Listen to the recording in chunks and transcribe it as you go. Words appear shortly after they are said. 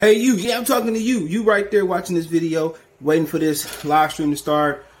Hey, you. Yeah, I'm talking to you. You right there watching this video, waiting for this live stream to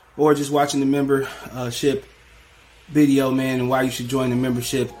start, or just watching the membership video, man, and why you should join the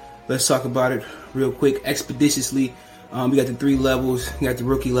membership. Let's talk about it real quick, expeditiously. We got the 3 levels. You got the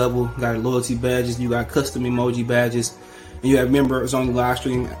rookie level, you got loyalty badges, you got custom emoji badges, and you have members on the live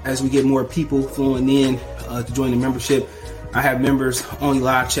stream. As we get more people flowing in to join the membership, I have members only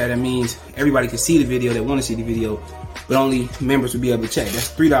live chat. That means everybody can see the video that want to see the video, but only members will be able to check. That's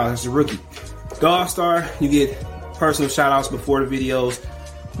 $3. That's a rookie. The All-Star, you get personal shout-outs before the videos,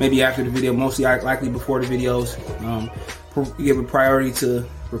 maybe after the video, mostly likely before the videos. You give a priority to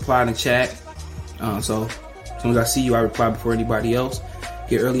reply in the chat. So as soon as I see you, I reply before anybody else.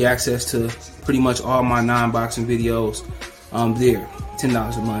 Get early access to pretty much all my non-boxing videos there. $10 a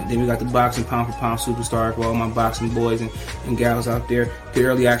month. Then we got the boxing pound for pound superstar for all my boxing boys and gals out there. Get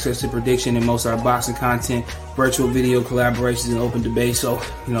early access to prediction and most of our boxing content, virtual video collaborations, and open debate. So,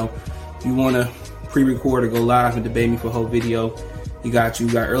 you want to pre-record or go live and debate me for a whole video, you got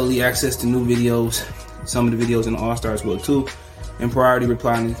early access to new videos, some of the videos in the All-Star as well too, and priority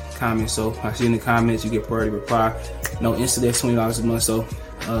reply in the comments. So I see in the comments you get priority reply. No instant, that's $20 a month. So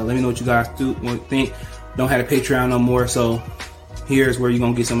let me know what you guys think. Don't have a Patreon no more, so here's where you're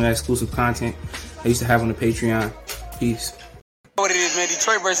going to get some of that exclusive content I used to have on the Patreon. Peace. What it is, man.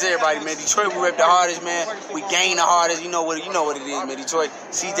 Detroit versus everybody, man. Detroit, we rep the hardest, man. We gain the hardest. You know what it is, man. Detroit,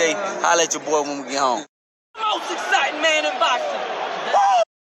 CJ, holla at your boy when we get home. Most exciting man in boxing.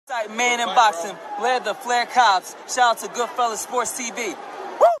 Exciting man in boxing. Led the Flair Cops. Shout out to Goodfellas Sports TV.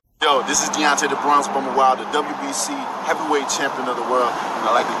 Yo, this is Deontay the Bronx Bummer Wild, the WBC heavyweight champion of the world. And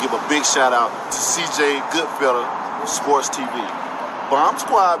I'd like to give a big shout out to CJ Goodfellas Sports TV. Bomb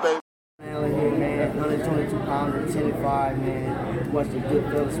Squad, baby. Man, here, man. 122 pounder, 10-5, man. Watch the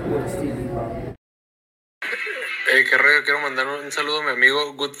Goodfellas Sports TV, bro. Hey, qué rollo, quiero mandar un saludo a mi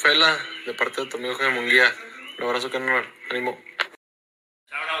amigo Goodfella de parte de tu amigo Jaime Munguía. Un abrazo, carnal. Ánimo.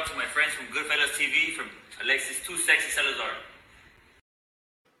 Shout out to my friends from Goodfellas TV, from Alexis Too Sexy Salazar.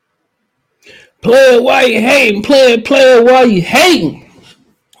 Player, why you hating? Player, why you hating?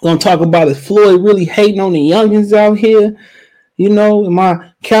 Gonna talk about is Floyd really hating on the youngins out here. In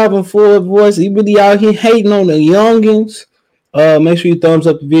my Calvin Floyd voice, he really out here hating on the youngins. Make sure you thumbs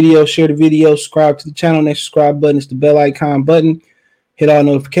up the video, share the video, subscribe to the channel. Next subscribe button is the bell icon button. Hit all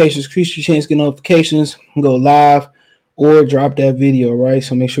notifications, increase your chance to get notifications, go live or drop that video, right?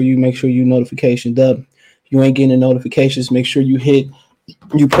 So make sure you notifications up. If you ain't getting the notifications, make sure you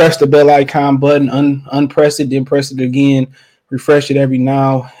press the bell icon button, unpress it, then press it again, refresh it every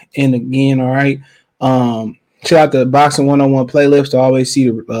now and again, all right? Check out the Boxing 101 playlist to always see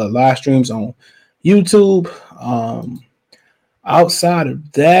the live streams on YouTube. Outside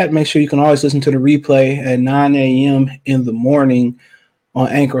of that, make sure you can always listen to the replay at 9 a.m. in the morning on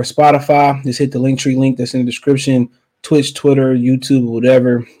Anchor or Spotify. Just hit the Linktree link that's in the description, Twitch, Twitter, YouTube,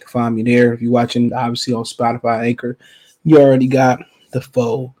 whatever. You can find me there. If you're watching, obviously, on Spotify, Anchor, you already got the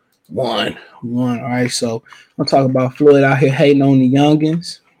 4-1-1. All right, so I'm talking about Floyd out here hating on the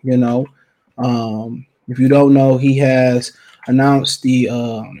youngins. If you don't know, he has announced I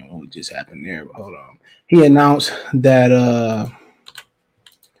don't know what just happened there, but hold on. He announced that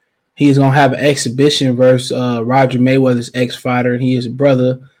he's gonna have an exhibition versus Roger Mayweather's ex-fighter, and he is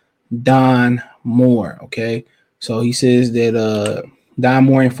brother Don Moore. Okay, so he says that Don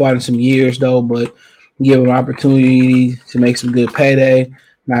Moore ain't fought in some years though, but give him an opportunity to make some good payday.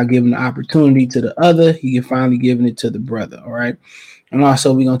 Now giving the opportunity to the other, he can finally giving it to the brother. All right. And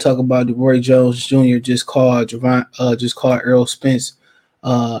also we're gonna talk about Roy Jones Jr. just called Errol Spence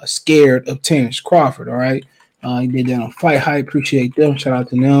scared of Terence Crawford. All right. He did that on Fight Hype. Appreciate them. Shout out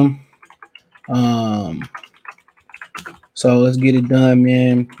to them. So let's get it done,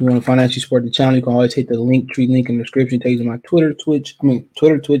 man. If you want to financially support the channel, you can always hit the Linktree link in the description. Take you to my Twitter, Twitch,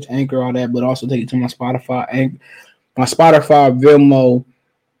 Anchor, all that, but also take you to my Spotify, Venmo,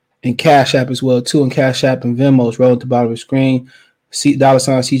 and Cash App as well, too. And Cash App and Venmo is rolling at the bottom of the screen.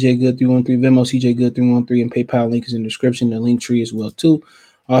 $CJ Good 313, Venmo CJ Good 313, and PayPal link is in the description. The Linktree as well, too.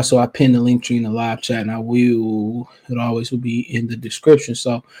 Also, I pinned the Linktree in the live chat, and it always will be in the description.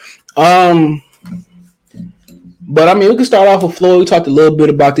 So, but I mean, we can start off with Floyd. We talked a little bit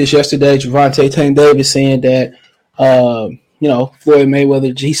about this yesterday. Gervonta Tank Davis saying that, Floyd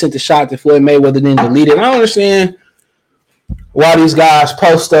Mayweather, he sent the shot that Floyd Mayweather didn't delete it. I don't understand why these guys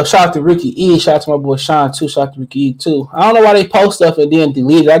post stuff. Shout out to Ricky E. Shout out to my boy Sean too. Shout out to Ricky E too. I don't know why they post stuff and then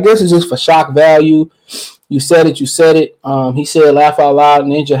delete it. I guess it's just for shock value. You said it. He said laugh out loud.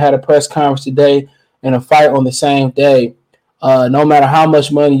 Ninja had a press conference today and a fight on the same day. No matter how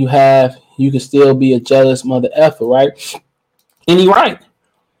much money you have, you can still be a jealous mother effer, right? And he's right.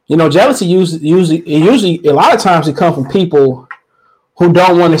 Jealousy usually a lot of times it comes from people who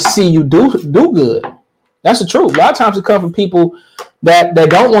don't want to see you do good. That's the truth. A lot of times it comes from people that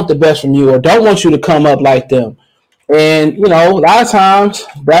don't want the best from you or don't want you to come up like them. And a lot of times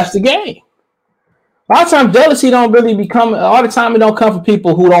that's the game. A lot of times jealousy don't really become. All the time it don't come from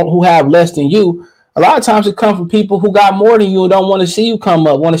people who have less than you. A lot of times it comes from people who got more than you and don't want to see you come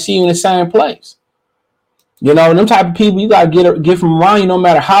up, want to see you in the same place. Them type of people you gotta get from around you, no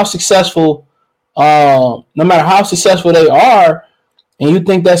matter how successful they are, and you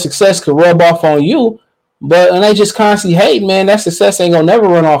think that success could rub off on you, and they just constantly hate, man, that success ain't gonna never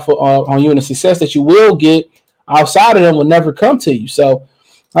run off on you, and the success that you will get outside of them will never come to you. So,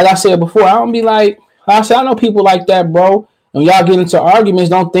 like I said before, I know people like that, bro. When y'all get into arguments,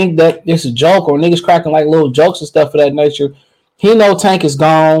 don't think that it's a joke or niggas cracking like little jokes and stuff of that nature. He know Tank is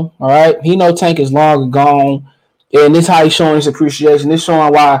gone, all right? He know Tank is long gone, and this how he's showing his appreciation. This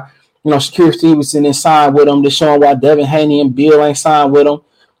showing why, Shakir Stevenson ain't signed with him. This showing why Devin Haney and Bill ain't signed with him.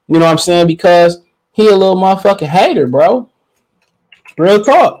 You know what I'm saying? Because he a little motherfucking hater, bro. Real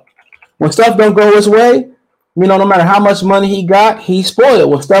talk. When stuff don't go his way, no matter how much money he got, he's spoiled.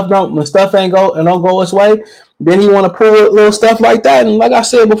 When stuff ain't don't go his way, then he want to pull little stuff like that. And like I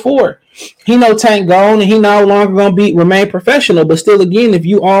said before, he know Tank gone and he no longer gonna remain professional. But still, again, if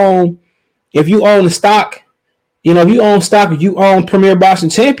you own the stock, if you own Premier Boxing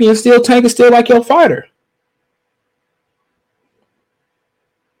Champion, still Tank is still like your fighter.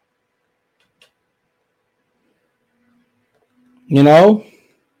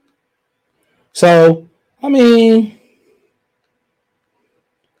 So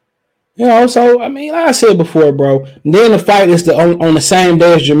like I said before, bro. Then the fight is on the same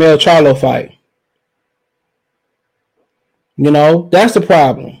day as Jermell Charlo fight. That's the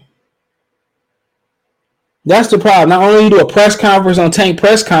problem. Not only you do a press conference on Tank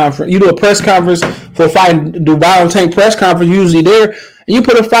press conference, you do a press conference for a fight in Dubai on Tank press conference, usually there, and you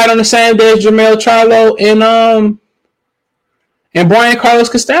put a fight on the same day as Jermell Charlo and Brian Carlos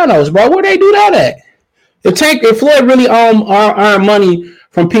Castanos, bro. Where they do that at? If Floyd really earned money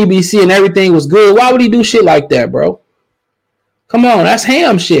from PBC and everything was good, why would he do shit like that, bro? Come on, that's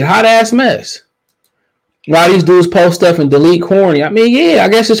ham shit, hot ass mess. Why these dudes post stuff and delete corny? I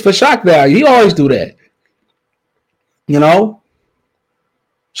guess it's for shock value. He always do that.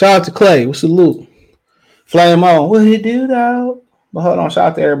 Shout out to Clay. What's the loot? Flame on. What he do, though? But hold on.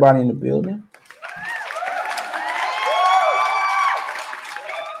 Shout out to everybody in the building.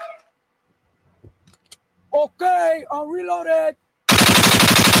 Okay, I'm reloaded.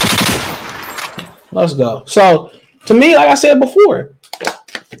 Let's go. So, to me, like I said before,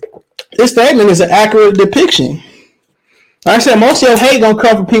 this statement is an accurate depiction. Like I said, most of your hate gonna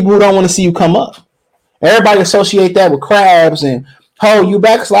come from people who don't want to see you come up. Everybody associate that with crabs and hold you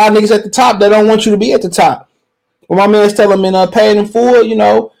back. A lot of niggas at the top that don't want you to be at the top. Well, my man's telling them in Paid in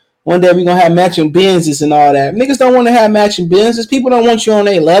Full, one day we gonna have matching Benzes and all that. Niggas don't want to have matching Benzes. People don't want you on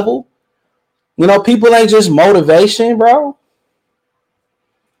their level. People ain't just motivation, bro.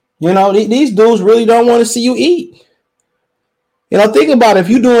 These dudes really don't want to see you eat. Think about it. If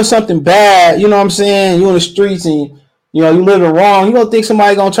you're doing something bad, you know what I'm saying, you in the streets and, you living wrong, you don't think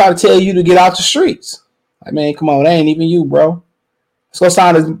somebody going to try to tell you to get out the streets. Like, man, come on, that ain't even you, bro. Let's go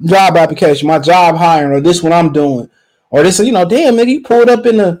sign a job application, my job hiring, or this what I'm doing. Or this, damn, nigga, you pulled up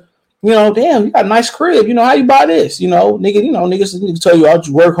in the, damn, you got a nice crib. How you buy this? Niggas tell you, I'll just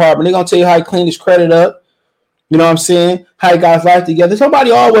work hard, but they're going to tell you how you clean his credit up. You know what I'm saying? How you got his life together.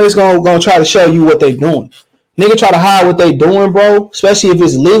 Somebody always gonna try to show you what they doing. Nigga try to hide what they doing, bro. Especially if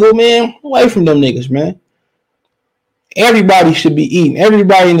it's legal, man. Away from them niggas, man. Everybody should be eating.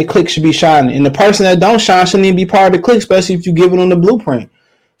 Everybody in the clique should be shining. And the person that don't shine shouldn't even be part of the clique, especially if you give it on the blueprint.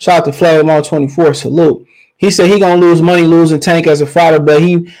 Shout out to Floyd on 24. Salute. He said he gonna lose money losing Tank as a fighter, but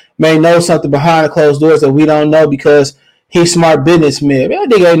he may know something behind the closed doors that we don't know because he's smart businessman. Man, I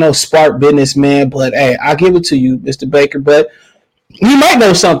think ain't no smart businessman, but hey, I give it to you, Mr. Baker. But he might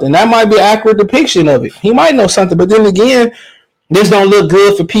know something. That might be an accurate depiction of it. He might know something, but then again, this don't look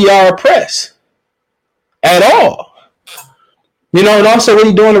good for PR or press at all. And also what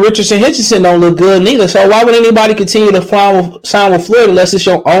he doing to Richardson Hitchison don't look good neither. So why would anybody continue to sign with Floyd unless it's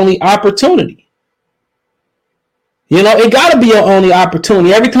your only opportunity? It got to be your only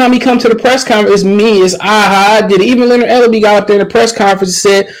opportunity. Every time he comes to the press conference, it's me, it's how I did it. Even Leonard Ellaby got up there in the press conference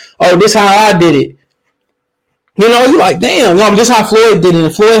and said, oh, this how I did it. You're like, damn, this how Floyd did it.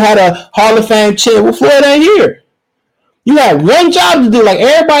 And Floyd had a Hall of Fame chair. Well, Floyd ain't here. You had one job to do. Like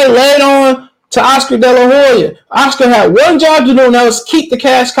everybody laid on to Oscar De La Hoya. Oscar had one job to do, and that was keep the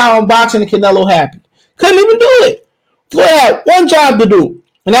cash cow in boxing and Canelo happy. Couldn't even do it. Floyd had one job to do.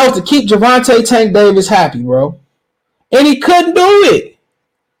 And that was to keep Gervonta Tank Davis happy, bro. And he couldn't do it.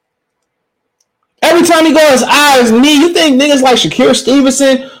 Every time he goes, his eyes me. You think niggas like Shakur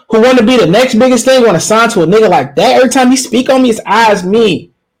Stevenson, who want to be the next biggest thing, want to sign to a nigga like that? Every time he speak on me, his eyes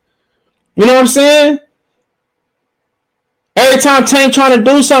me. You know what I'm saying? Every time Tank trying to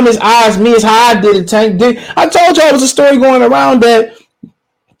do something, his eyes me. Is how I did it. Tank did. I told y'all it was a story going around that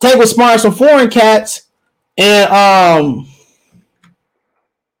Tank was sparring some foreign cats, and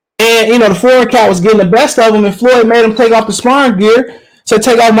you know the foreign cat was getting the best of him, and Floyd made him take off the sparring gear. So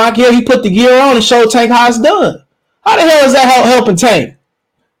take off my gear. He put the gear on and showed Tank how it's done. How the hell is that helping Tank?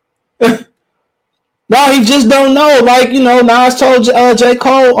 No, he just don't know. Like, you know, Nas told J.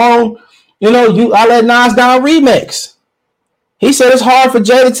 Cole on, I Let Nas Down remix. He said it's hard for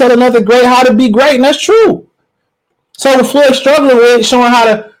Jay to tell another great how to be great, and that's true. So when Floyd struggling with showing how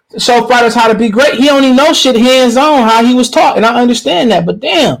to show fighters how to be great, he only knows shit hands on how he was taught, and I understand that. But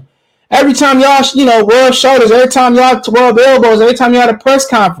damn, every time y'all, rub shoulders, every time y'all rub elbows, every time y'all had a press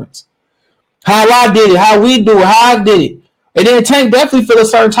conference, how I did it, how we do it, how I did it. And then Tank definitely feel a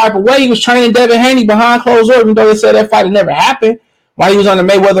certain type of way. He was training Devin Haney behind closed doors, even though they said that fight had never happened while he was on the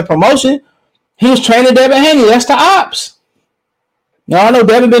Mayweather promotion. He was training Devin Haney. That's the ops. Now, I know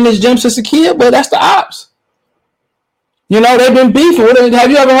Devin been in his gym since a kid, but that's the ops. They've been beefing. Have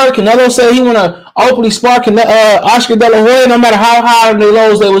you ever heard Canelo say he want to openly spar Oscar De La Hoya no matter how high on the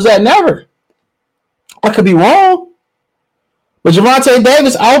lows they was at? Never. I could be wrong. But Gervonta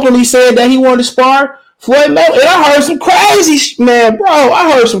Davis openly said that he wanted to spar Floyd Mayweather. And I heard some crazy shit, man, bro.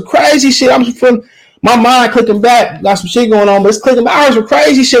 I heard some crazy shit. I'm from my mind clicking back. Got some shit going on, but it's clicking back. I heard some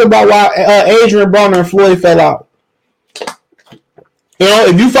crazy shit about why Adrian Broner and Floyd fell out.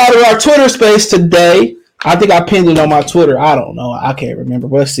 If you follow our Twitter space today, I think I pinned it on my Twitter. I don't know. I can't remember.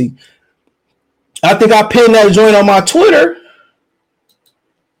 But let's see. I think I pinned that joint on my Twitter.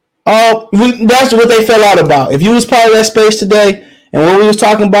 That's what they fell out about. If you was part of that space today and what we was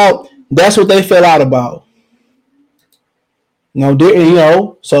talking about, that's what they fell out about.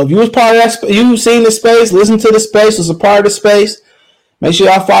 So if you was part of that, you seen the space, listen to the space, was a part of the space. Make sure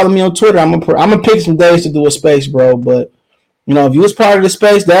y'all follow me on Twitter. I'm gonna pick some days to do a space, bro. But if you was part of the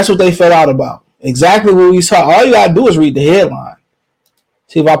space, that's what they fell out about. Exactly what we saw. All you gotta do is read the headline.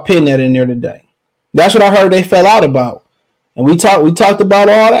 See if I pinned that in there today. That's what I heard they fell out about. And we talked about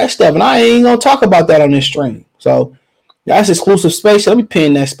all that stuff. And I ain't gonna talk about that on this stream. So that's exclusive space. Let me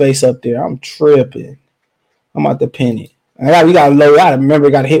pin that space up there. I'm tripping. I'm about to pin it. We gotta load out. Remember,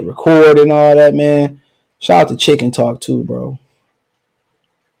 gotta hit record and all that, man. Shout out to Chicken Talk too, bro.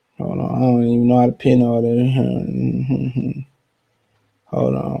 Hold on. I don't even know how to pin all that.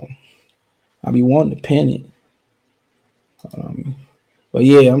 Hold on. I be wanting to pin it. But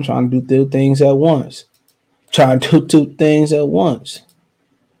yeah, I'm trying to do two things at once. So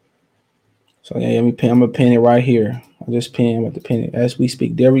yeah, I'm gonna pin it right here. I'm about to pin it as we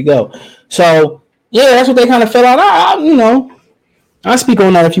speak. There we go. So yeah, that's what they kind of fell out. I speak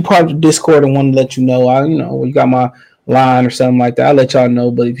on that if you're part of the Discord and want to let you know. You got my line or something like that. I'll let y'all know.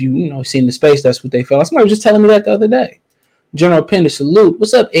 But if you seen the space, that's what they felt. Somebody was just telling me that the other day. General Pender, salute.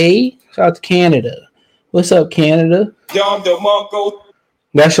 What's up, A? Shout out to Canada. What's up, Canada?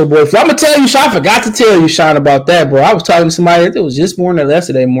 That's your boy. I'm gonna tell you, Sean. I forgot to tell you, Sean, about that, bro. I was talking to somebody. It was this morning or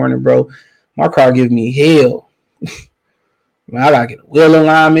yesterday morning, bro. My car giving me hell. Man, I gotta get a wheel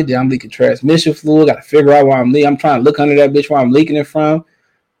alignment. Then I'm leaking transmission fluid. Gotta figure out why I'm leaking. I'm trying to look under that bitch where I'm leaking it from.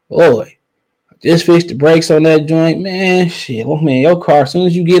 Boy, I just fixed the brakes on that joint, man. Shit, man, your car. As soon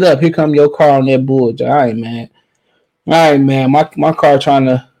as you get up, here come your car on that bullshit. All right, man. My car trying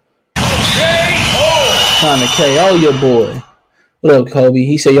to KO your boy. What up, Kobe?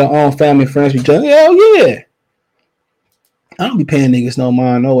 He said your own family friends be telling. Hell yeah. I don't be paying niggas no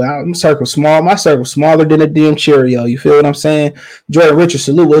mind. No way. I'm circle small. My circle smaller than a damn Cheerio. You feel what I'm saying? Jordan Richard,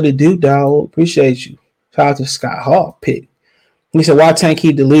 salute. What it do, dog? Appreciate you. Shout out to Scott Hawk pick. He said, why Tank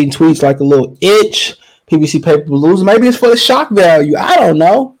keep deleting tweets like a little itch? PVC paper blues. Maybe it's for the shock value. I don't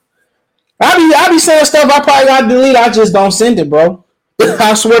know. I be saying stuff I probably got to delete. I just don't send it, bro.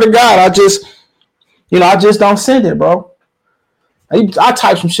 I swear to God, I just don't send it, bro. I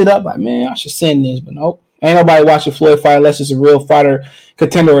type some shit up like, man, I should send this, but nope. Ain't nobody watching Floyd fight unless it's a real fighter,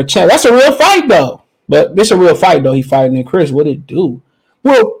 contender, or champ. That's a real fight, though. But it's a real fight, though. He fighting in Chris. What it do?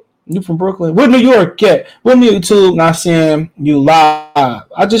 Well, you from Brooklyn? Where New York at? Where YouTube? Not seeing you live.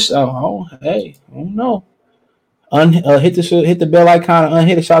 Hey, I don't know. Hit the bell icon and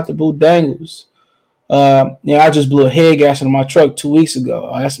unhit a shot to Boo Dangles. I just blew a head gasket in my truck 2 weeks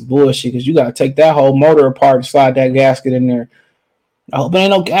ago. Oh, that's some bullshit because you got to take that whole motor apart and slide that gasket in there. I hope there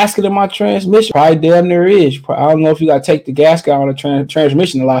ain't no gasket in my transmission. Probably damn near is. I don't know if you got to take the gasket out on the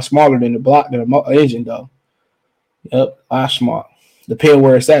transmission. A lot smaller than the engine, though. Yep, a lot small. Depending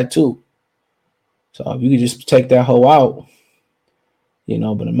where it's at, too. So if you could just take that hoe out,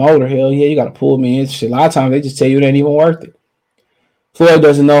 but the motor, hell yeah, you got to pull me in. Shit, a lot of times they just tell you it ain't even worth it. Floyd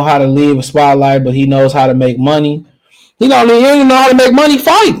doesn't know how to leave a spotlight, but he knows how to make money. He don't even know how to make money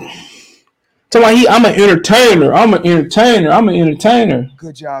fighting. So I'm an entertainer.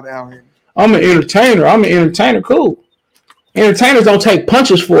 Good job, Al here. I'm an entertainer. Cool. Entertainers don't take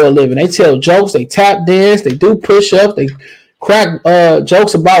punches for a living. They tell jokes. They tap dance. They do push-ups. They crack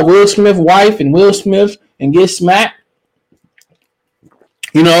jokes about Will Smith's wife and Will Smith and get smacked.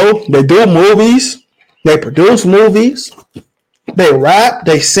 They do movies. They produce movies. They rap.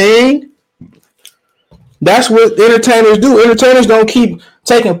 They sing. That's what entertainers do. Entertainers don't keep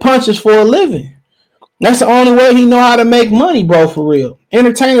taking punches for a living. That's the only way he know how to make money, bro, for real.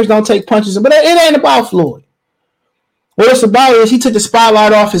 Entertainers don't take punches. But it ain't about Floyd. What it's about is he took the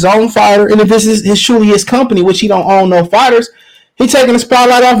spotlight off his own fighter, and if this is truly his company, which he don't own no fighters, he taking the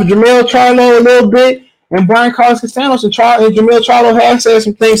spotlight off of Jermell, Charlo a little bit, and Brian Carlos Castanos, and Jermell Charlo has said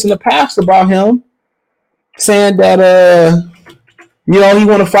some things in the past about him, saying that he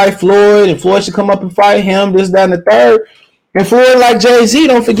want to fight Floyd, and Floyd should come up and fight him, this, that, and the third. And Floyd, like Jay-Z,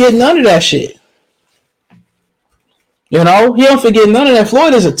 don't forget none of that shit. He don't forget none of that.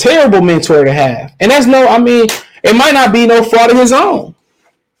 Floyd is a terrible mentor to have. And it might not be no fault of his own.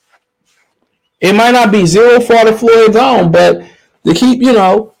 It might not be zero fault of Floyd's own, but to keep,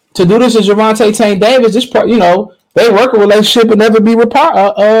 to do this to Gervonta Tank Davis, this part, they work a relationship and never be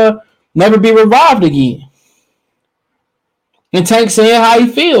revived again. And Tank saying how he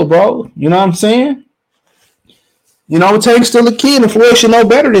feel, bro. You know what I'm saying? Tank's still a kid, and Floyd should know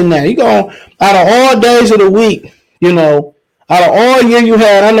better than that. He going out of all days of the week, out of all year you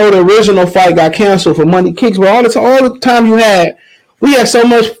had, I know the original fight got canceled for money kicks, but all the time you had, we had so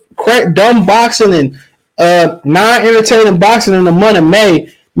much dumb boxing and non-entertaining boxing in the month of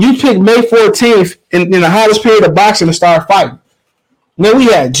May. You picked May 14th in the hottest period of boxing to start fighting. Then we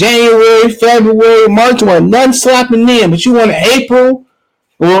had January, February, March, when nothing slapping in, but you wanted April.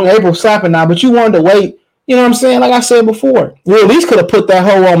 Well, April slapping now, but you wanted to wait. You know what I'm saying? Like I said before, we at least could have put that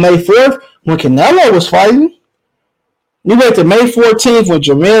hoe on May 4th when Canelo was fighting. You wait to May 14th when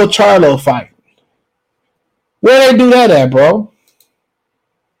Jermell Charlo fighting. Where they do that at, bro?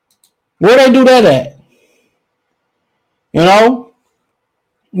 Where they do that at?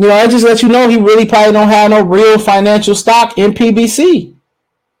 I just let you know he really probably don't have no real financial stock in PBC.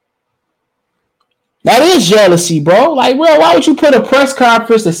 That is jealousy, bro. Like, bro, why would you put a press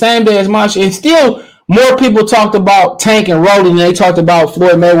conference the same day as March? And still, more people talked about Tank and Rolly than they talked about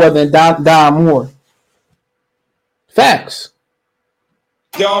Floyd Mayweather and Don Moore. Facts.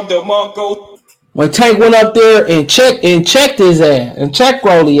 When Tank went up there and checked his ass and checked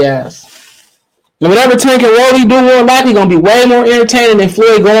Rolly ass. And whatever Tank and Rolly do more likely gonna be way more entertaining than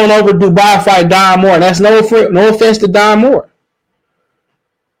Floyd going over to Dubai to fight Don Moore. And that's no offense to Don Moore.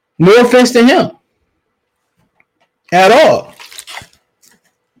 No offense to him. At all.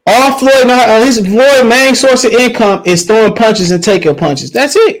 All Floyd main source of income is throwing punches and taking punches.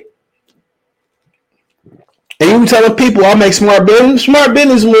 That's it. And you can tell the people I make smart business. Smart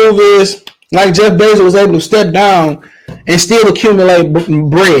business move is like Jeff Bezos was able to step down and still accumulate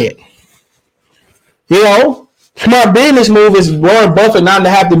bread. Smart business move is Warren Buffett not to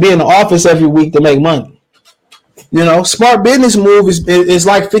have to be in the office every week to make money. Smart business move is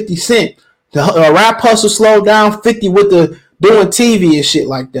like 50 Cent. The rap hustle slowed down 50 with the doing TV and shit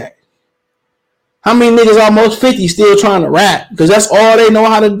like that. How many niggas almost 50 still trying to rap? Because that's all they know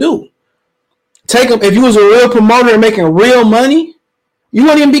how to do. Take them. If you was a real promoter and making real money, you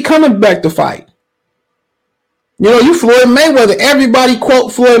wouldn't even be coming back to fight. You Floyd Mayweather. Everybody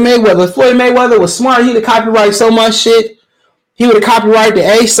quote Floyd Mayweather. If Floyd Mayweather was smart, he'd have copyrighted so much shit. He would have copyrighted the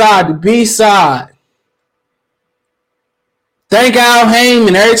A side, the B side. Thank Al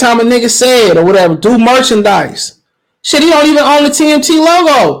Heyman every time a nigga say it or whatever. Do merchandise. Shit, he don't even own the TMT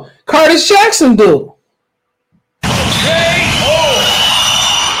logo. Curtis Jackson do.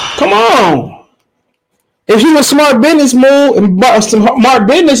 Come on. If he was smart businessman,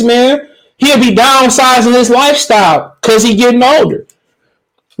 he'll be downsizing his lifestyle because he getting older.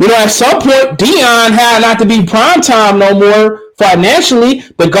 At some point, Dion had not to be prime time no more financially.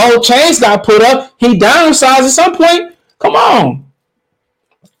 The gold chains got put up. He downsized at some point. Come on.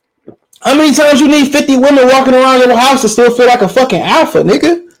 How many times you need 50 women walking around your house to still feel like a fucking alpha,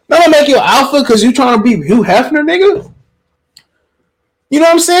 nigga? That don't make you an alpha because you trying to be Hugh Hefner, nigga. You know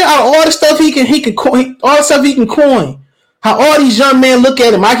what I'm saying? Out of all the stuff he can coin, all the stuff he can coin. How all these young men look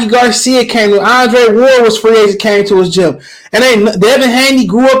at him. Mikey Garcia came to Andre Ward was free agent, came to his gym. And Devin Haney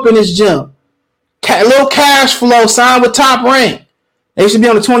grew up in his gym. Little Cash Flow signed with Top Rank. They should be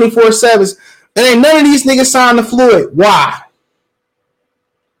on the 24/7s. And ain't none of these niggas signed to Floyd. Why?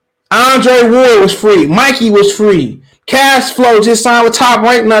 Andre Ward was free. Mikey was free. Cash Flow just signed with Top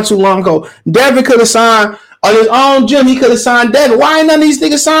Rank not too long ago. Devin could have signed on his own gym. He could have signed Devin. Why ain't none of these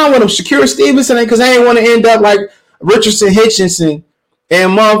niggas signed with him? Shakur Stevenson, because they ain't want to end up like Richardson Hitchinson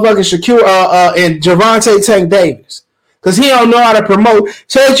and motherfucking Shakur and Gervonta Tank Davis. Because he don't know how to promote.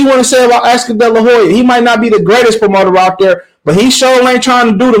 Say what you want to say about Oscar De La Hoya. He might not be the greatest promoter out there, but he sure ain't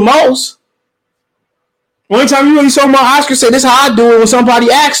trying to do the most. Only time you really saw my Oscar say, this is how I do it when somebody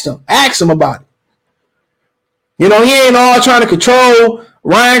asked him about it. You know, he ain't all trying to control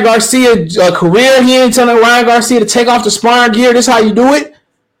Ryan Garcia's career. He ain't telling Ryan Garcia to take off the sparring gear. This is how you do it.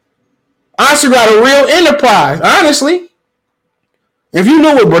 Oscar got a real enterprise, honestly. If you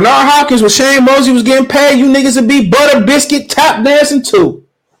knew what Bernard Hopkins with Shane Mosley was getting paid, you niggas would be butter biscuit tap dancing too.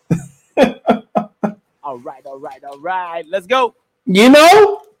 All right. Let's go. You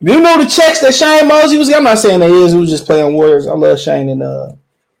know the checks that Shane Mosley was getting. I'm not saying they is. He was just playing words. I love Shane and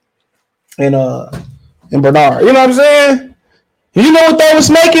Bernard. You know what I'm saying? You know what they was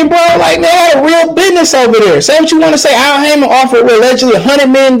making, bro? Like, they had a real business over there. Say what you want to say. Al Heyman offered allegedly $100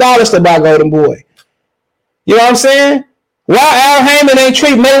 million to buy Golden Boy. You know what I'm saying? Why Al Heyman ain't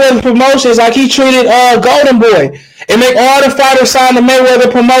treat Mayweather Promotions like he treated Golden Boy and make all the fighters sign to Mayweather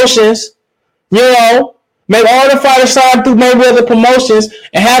Promotions, you know, make all the fighters sign through Mayweather Promotions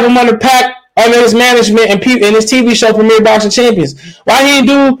and have them under his management and his TV show Premier Boxing Champions. Why he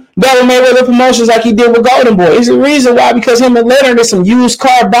didn't do that with Mayweather Promotions like he did with Golden Boy? It's the reason why, because him and Leonard are some used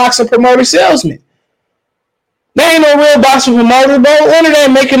car boxing promoter salesmen. They ain't no real boxing promoter, bro. Leonard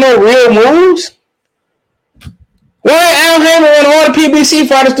ain't making no real moves. Why Al Heyman want all the PBC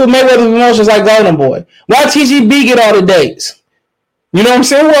fighters through Mayweather Promotions like Golden Boy? Why TGB get all the dates? You know what I'm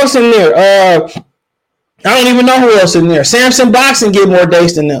saying? Who else in there? I don't even know who else in there. Samson Boxing get more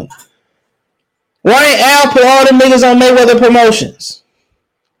dates than them. Why ain't Al put all them niggas on Mayweather Promotions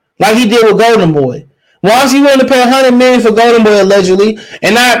like he did with Golden Boy? Why is he willing to pay $100 million for Golden Boy allegedly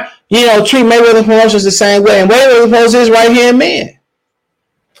and not, you know, treat Mayweather Promotions the same way? And Mayweather Promotions is right hand man.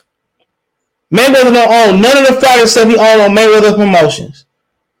 Mayweather don't own none of the fighters except he own on Mayweather Promotions.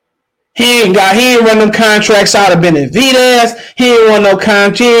 He ain't run them contracts out of Benavidez. He ain't run no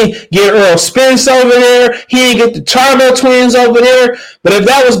contract. He ain't get Errol Spence over there. He ain't get the Charlo twins over there. But if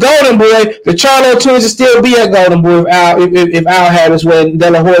that was Golden Boy, the Charlo twins would still be at Golden Boy if Al had his way and De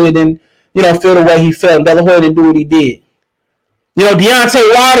La Hoya didn't, you know, feel the way he felt. De La Hoya didn't do what he did. You know,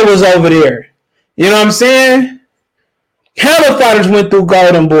 Deontay Wilder was over there. You know what I'm saying? Hella fighters went through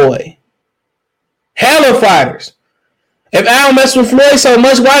Golden Boy. Hella fighters. If Al messed with Floyd so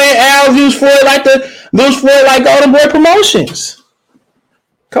much, why didn't Al use Floyd like Golden Boy Promotions?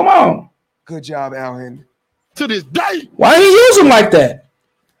 Come on. Good job, Al Henry. To this day. Why didn't he use him like that?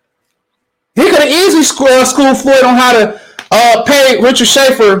 He could have easily schooled Floyd on how to pay Richard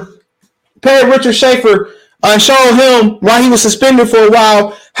Schaefer and show him while he was suspended for a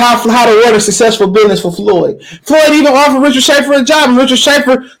while how to run a successful business for Floyd. Floyd even offered Richard Schaefer a job, and Richard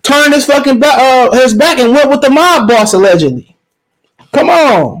Schaefer turned his fucking his back and went with the mob boss allegedly. Come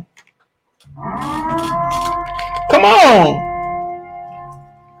on.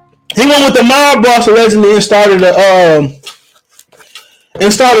 He went with the mob boss allegedly and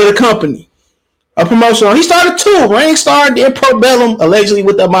started a company, a promotion. He started two. Ringstar did Pro Bellum allegedly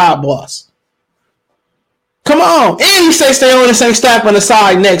with the mob boss. Come on. And he say stay on this ain't stack on the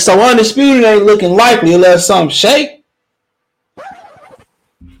side next. So Undisputed ain't looking likely unless something shake.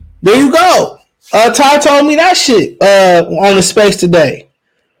 There you go. Ty told me that shit on the space today.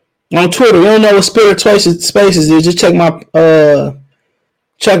 On Twitter. You don't know what Spirit Spaces is. Just check my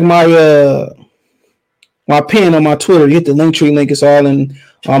my pin on my Twitter. You hit the Linktree link. It's all in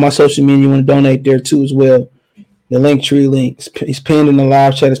all my social media. You want to donate there too as well. The Linktree link. It's pinned in the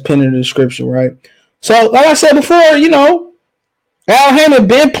live chat. It's pinned in the description, right? So, like I said before, you know, Al Heyman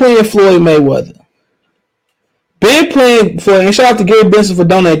been playing Floyd Mayweather. Been playing Floyd. And shout out to Gary Benson for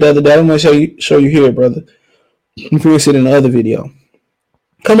donating the other day. I'm going to show you here, brother. You can see it in the other video.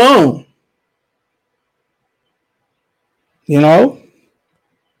 Come on. You know?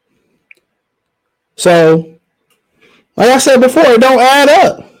 So, like I said before, it don't add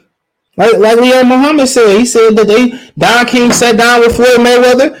up. Like Leo Muhammad said. He said that Don King sat down with Floyd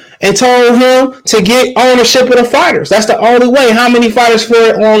Mayweather and told him to get ownership of the fighters. That's the only way. How many fighters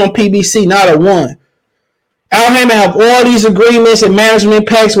Floyd own on PBC? Not a one. Al Heyman have all these agreements and management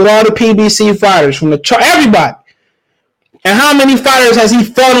packs with all the PBC fighters from everybody. And how many fighters has he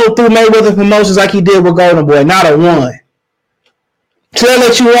funneled through Mayweather promotions like he did with Golden Boy? Not a one. So that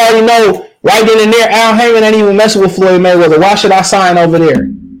let you already know right then and there, Al Heyman ain't even messing with Floyd Mayweather. Why should I sign over there?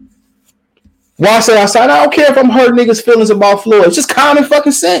 Why should I sign? I don't care if I'm hurting niggas' feelings about Floyd. It's just common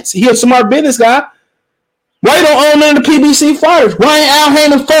fucking sense. He's a smart business guy. Why you don't own none of the PBC fighters? Why ain't Al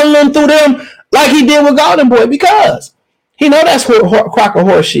Heyman funneling through them like he did with Golden Boy? Because he know that's crock of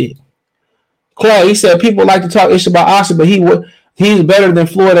horse shit. Clay, he said people like to talk ish about Oscar, but he's better than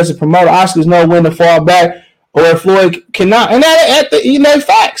Floyd as a promoter. Oscar's know when to fall back or if Floyd cannot. And that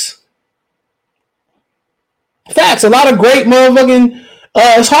facts. Facts. A lot of great motherfucking.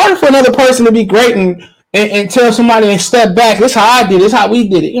 It's harder for another person to be great and tell somebody and step back. This is how I did it. This is how we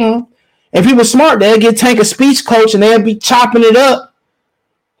did it. You know. And people smart, they'll get Tank a speech coach and they'll be chopping it up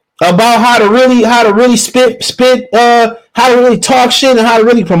about how to really spit, how to really talk shit and how to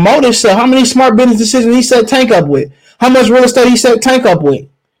really promote himself. How many smart business decisions he set Tank up with? How much real estate he set Tank up with?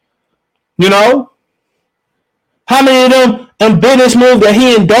 You know? How many of them business moves that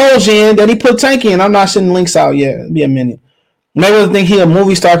he indulged in that he put Tank in? I'm not sending links out yet. It'll be a minute. Maybe think he a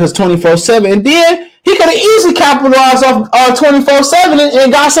movie star because 24/7. And then he could have easily capitalized off 24/7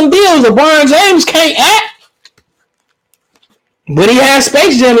 and got some deals. LeBron James can't act. But he had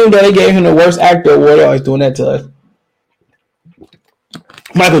Space Jam, even though they gave him the worst actor award. They're always doing that to us.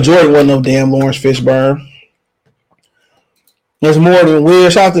 Michael Jordan wasn't no damn Lawrence Fishburne. There's more than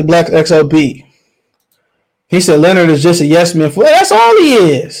weird. Shout out to Black XOB. He said Leonard is just a yes man. That's all he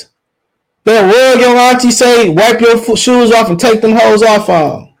is. That real young auntie say, wipe your shoes off and take them hoes off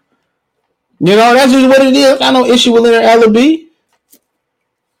on. You know, that's just what it is. I got no issue with Leonard Ellaby.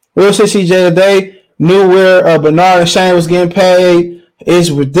 Real shit CJ today knew where Bernard and Shane was getting paid.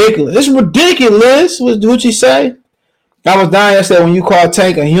 It's ridiculous. It's ridiculous. What'd you say? I was dying yesterday when you called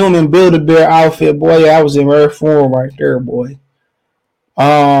Tank a human Build-A-Bear outfit. Boy, yeah, I was in rare form right there, boy.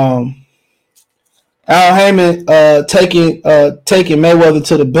 Al Heyman taking Mayweather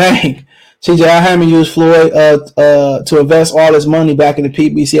to the bank. CJ Al Heyman used Floyd to invest all his money back in the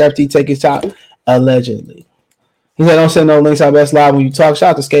PBC after he take his top, allegedly. He said, don't send no links out best live when you talk.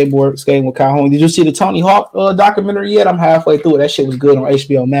 Shout out to skating with Calhoun. Did you see the Tony Hawk documentary yet? I'm halfway through it. That shit was good on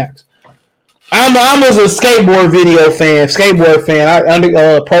HBO Max. I was a skateboard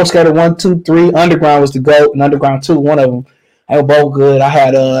fan. Pro Skater 1, 2, 3. Underground was the GOAT, and Underground 2, one of them. They were both good. I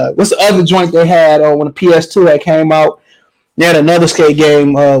had what's the other joint they had when the PS2 that came out? They had another skate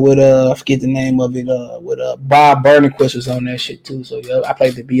game with I forget the name of it. With Bob Burnquist was on that shit too. So yeah, I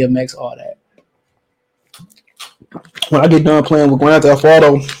played the BMX, all that. When I get done playing with Grand Theft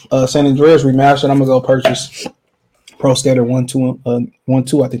Auto San Andreas remastered, I'm gonna go purchase Pro Skater 1, 2.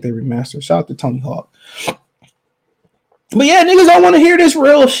 I think they remastered. Shout out to Tony Hawk. But yeah, niggas don't want to hear this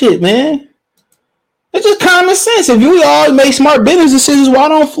real shit, man. It's just common sense. If you all make smart business decisions, why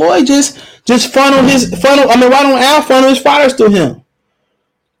don't Floyd just funnel? I mean, why don't Al funnel his fighters to him?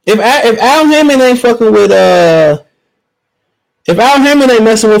 If Al Heyman ain't fucking with if Al Heyman ain't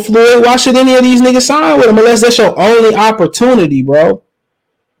messing with Floyd, why should any of these niggas sign with him unless that's your only opportunity, bro?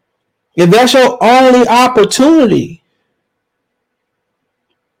 If that's your only opportunity,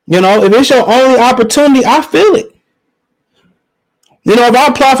 you know, if it's your only opportunity, I feel it. You know, if I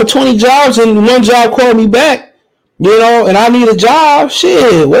apply for 20 jobs and one job called me back, you know, and I need a job,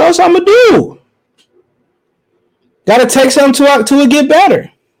 shit, what else I'm going to do? Got to take something to it get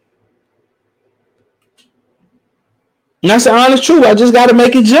better. And that's the honest truth. I just got to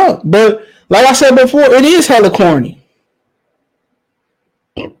make it jump. But like I said before, it is hella corny.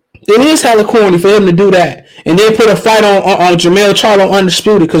 It is hella corny for him to do that. And then put a fight on Jermell Charlo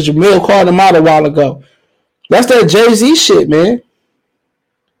Undisputed because Jermell called him out a while ago. That's that Jay-Z shit, man.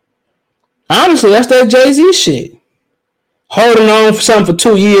 Honestly, that's that Jay-Z shit. Holding on for something for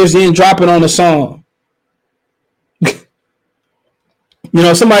 2 years, then dropping on a song. You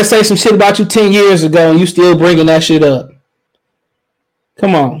know, somebody say some shit about you 10 years ago and you still bringing that shit up.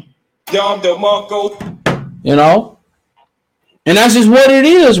 Come on. You know? And that's just what it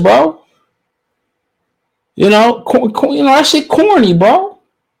is, bro. You know, that shit corny, bro.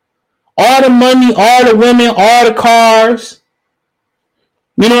 All the money, all the women, all the cars.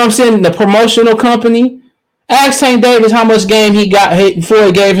 You know what I'm saying? The promotional company. Ask Tank Davis how much game he got before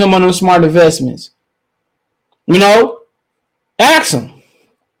he gave him on those smart investments. You know? Ask him.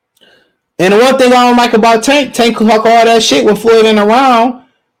 And the one thing I don't like about Tank could talk all that shit when Floyd ain't around.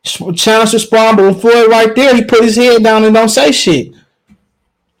 Challenge respond, but when Floyd right there, he put his head down and don't say shit.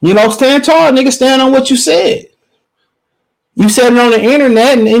 You know, stand tall, nigga. Stand on what you said. You said it on the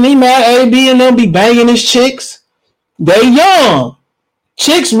internet, and he mad AB and them be banging his chicks. They young.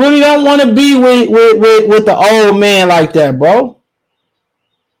 Chicks really don't want to be with the old man like that, bro.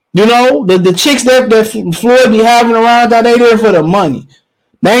 You know, the chicks that Floyd be having around, they there for the money.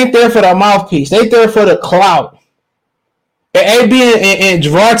 They ain't there for the mouthpiece. They there for the clout. And AB and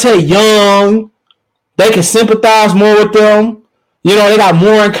Gervonta young, they can sympathize more with them. You know, they got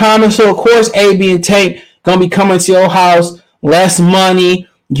more in common. So, of course, AB and Tank going to be coming to your house, less money,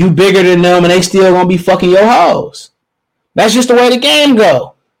 you bigger than them, and they still going to be fucking your hoes. That's just the way the game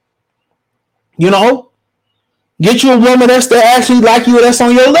go. You know? Get you a woman that's actually like you, that's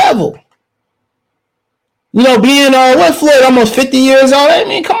on your level. You know, being, what, Floyd, almost 50 years old? I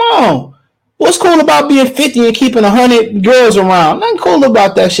mean, come on. What's cool about being 50 and keeping 100 girls around? Nothing cool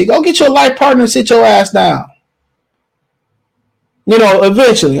about that shit. Go get your life partner and sit your ass down. You know,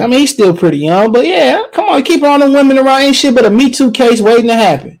 eventually. I mean, he's still pretty young, but yeah, come on, keep on the women around. Ain't shit but a Me Too case waiting to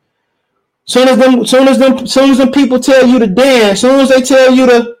happen. Soon as them people tell you to dance, soon as they tell you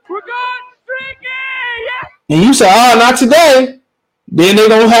to, we're going drinking, yeah. And you say, oh, not today. Then they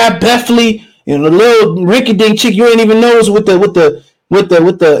gonna have Bethany and the little rinky-dink chick you ain't even knows with the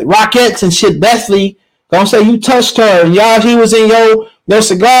Rockettes and shit. Bethany gonna say you touched her and y'all he was in your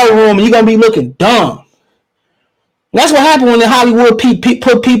cigar room and you gonna be looking dumb. That's what happened when the Hollywood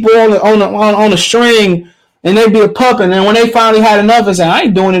put people on a string and they be a puppet. And then when they finally had enough and said, I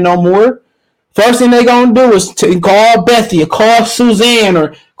ain't doing it no more. First thing they gonna do is to call Bethy or call Suzanne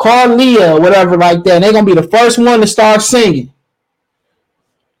or call Leah or whatever like that. And they gonna be the first one to start singing.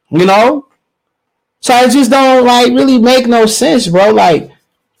 You know? So it just don't like really make no sense, bro. Like,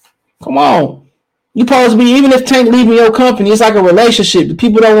 come on. You supposed to be, even if Tank leaving your company, it's like a relationship. The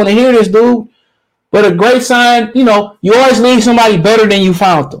people don't want to hear this, dude. But a great sign, you know, you always leave somebody better than you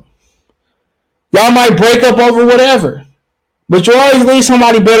found them. Y'all might break up over whatever. But you always leave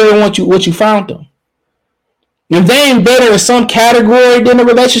somebody better than what you found them. If they ain't better in some category, then the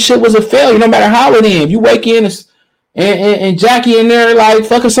relationship was a failure, no matter how it ends. If you wake in and Jackie in there like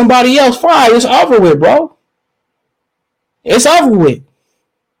fucking somebody else, fine, it's over with, bro. It's over with.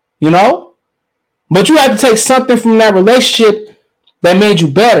 You know? But you have to take something from that relationship that made you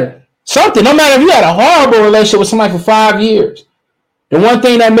better. Something, no matter if you had a horrible relationship with somebody for 5 years. The one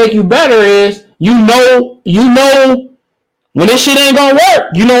thing that make you better is you know when this shit ain't gonna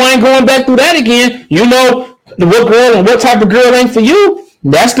work. You know I ain't going back through that again. You know what girl and what type of girl ain't for you.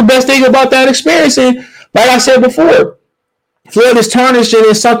 That's the best thing about that experience. And like I said before, Floyd is turning shit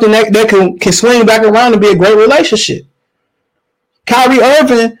into something that can swing back around and be a great relationship. Kyrie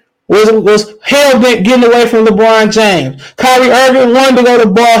Irving was hell-bent getting away from LeBron James. Kyrie Irving wanted to go to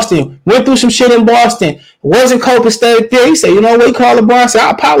Boston. Went through some shit in Boston. Wasn't coping, stayed there. He said, you know what? He called LeBron and said,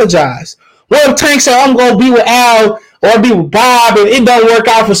 I apologize. What if Tank said, I'm going to be with Al or be with Bob and it don't work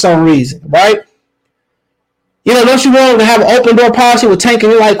out for some reason, right? You know, don't you want to have an open door policy with Tank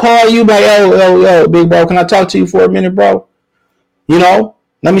and he like call you like, yo, big bro, can I talk to you for a minute, bro? You know,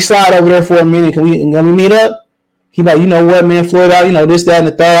 let me slide over there for a minute. Can we meet up? He like, you know what, man, Floyd, you know, this, that, and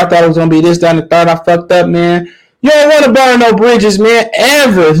the third. I thought it was going to be this, that, and the third. I fucked up, man. You don't want to burn no bridges, man,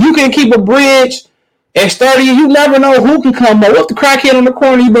 ever. If you can keep a bridge at 30, you never know who can come up. What if the crackhead on the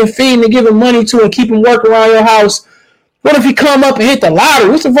corner you've been feeding and giving money to and keeping work around your house? What if he come up and hit the lottery?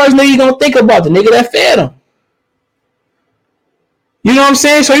 What's the first nigga you going to think about? The nigga that fed him. You know what I'm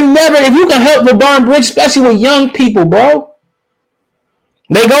saying? So if you can help to burn bridges, especially with young people, bro,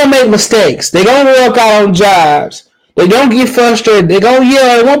 they gonna make mistakes. They gonna walk out on jobs. They gonna get frustrated. They gonna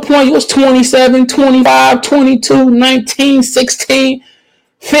yell. At one point, you was 27, 25, 22, 19, 16,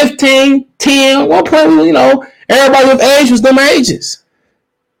 15, 10. At one point, you know, everybody with age was them ages.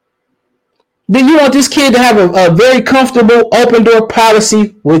 Then you want this kid to have a very comfortable open door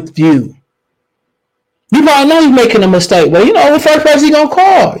policy with you. You probably know he's making a mistake, but you know the first person he's gonna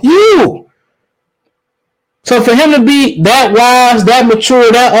call? You. So for him to be that wise, that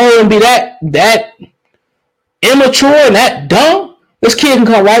mature, that old, and be that immature and that dumb, this kid can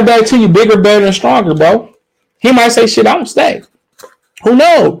come right back to you bigger, better, and stronger, bro. He might say, shit, I'm gonna stay. Who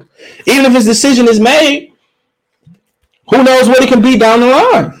knows? Even if his decision is made, who knows what it can be down the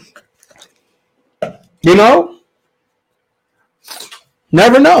line? You know?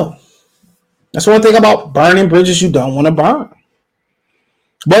 Never know. That's one thing about burning bridges you don't want to burn.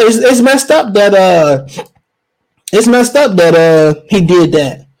 But it's messed up that he did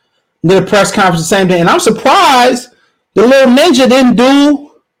that. Did a press conference the same day. And I'm surprised the little ninja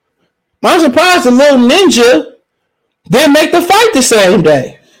didn't make the fight the same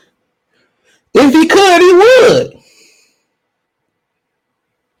day. If he could, he would.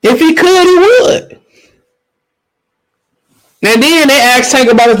 And then they asked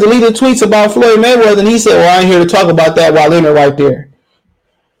Tank about his deleted tweets about Floyd Mayweather, and he said, well, I ain't here to talk about that while in it right there.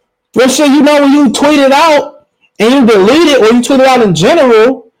 Well, shit, you know when you tweet it out and you delete it or you tweet it out in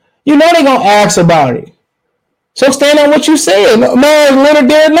general, you know they gonna ask about it. So stand on what you said. Man, Leonard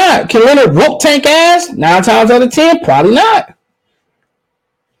did not. Can Leonard whoop Tank ass? 9 times out of 10, probably not.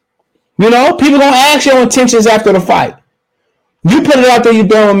 You know, people gonna ask your intentions after the fight. You put it out there, you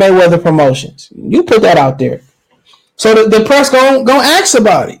done with Mayweather Promotions. You put that out there. So the press gonna ask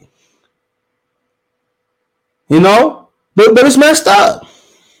about it. You know? But it's messed up.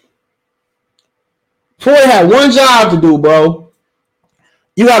 Floyd had one job to do, bro.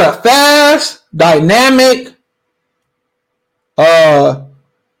 You got a fast, dynamic,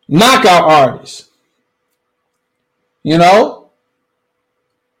 knockout artist. You know?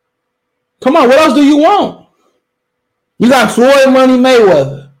 Come on, what else do you want? You got Floyd Money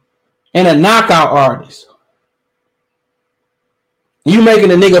Mayweather and a knockout artist. You making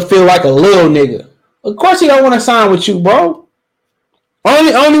a nigga feel like a little nigga. Of course he don't want to sign with you, bro.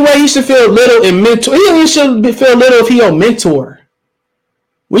 Only way he should feel little and mentor. He should feel little if he your mentor.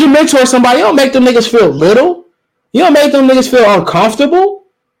 When you mentor somebody, you don't make them niggas feel little. You don't make them niggas feel uncomfortable.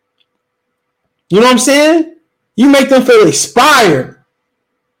 You know what I'm saying? You make them feel inspired.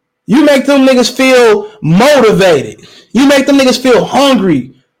 You make them niggas feel motivated. You make them niggas feel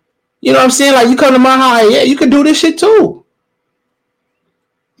hungry. You know what I'm saying? Like, you come to my house, yeah, you can do this shit too.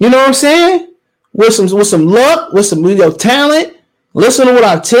 You know what I'm saying? With some luck, with your talent, listen to what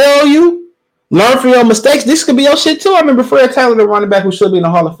I tell you, learn from your mistakes. This could be your shit too. I remember Fred Taylor, the running back who should be in the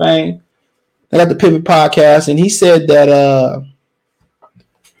Hall of Fame. I got the Pivot podcast, and he said that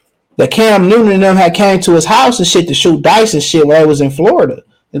Cam Newton and them had came to his house and shit to shoot dice and shit while he was in Florida.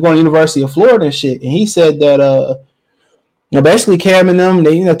 They're going to the University of Florida and shit. And he said that basically Cam and them,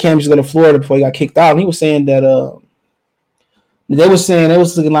 Cam used to go to Florida before he got kicked out. And he was saying that they was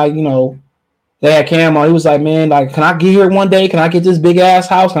looking like, they had Cam on. He was like, man, like, can I get here one day? Can I get this big ass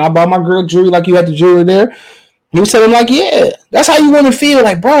house? Can I buy my girl jewelry like you had the jewelry there? He was telling him like, yeah, that's how you want to feel.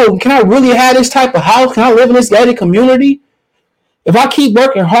 Like, bro, can I really have this type of house? Can I live in this gated community? If I keep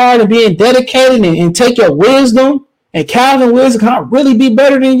working hard and being dedicated and take your wisdom and Calvin wisdom, can I really be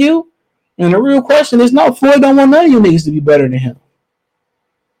better than you? And the real question is, no, Floyd don't want none of you niggas to be better than him.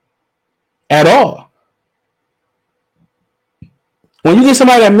 At all. When you get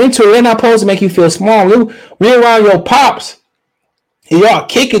somebody that mentor, they're not supposed to make you feel small. We're around your pops and y'all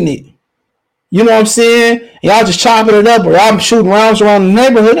kicking it. You know what I'm saying? Y'all just chopping it up or I'm shooting rounds around the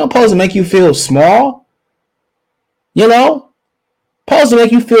neighborhood. They're not supposed to make you feel small. Supposed to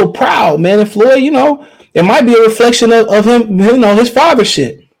make you feel proud, man. And Floyd, it might be a reflection of him, his father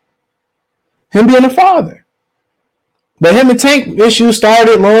shit. Him being a father. But him and Tank issues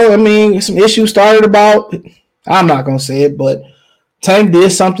started, some issues started about, I'm not going to say it, but Tank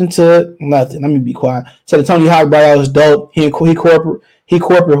did something to nothing. Let me be quiet. Said Tony Hawk brought out was dope. He corporate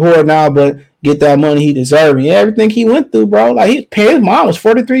whore now, but get that money he deserved. Yeah, everything he went through, bro. Like his mom was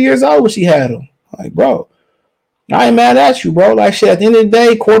 43 years old when she had him. Like, bro, I ain't mad at you, bro. Like shit. At the end of the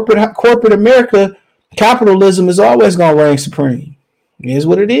day, corporate America, capitalism is always gonna reign supreme. It is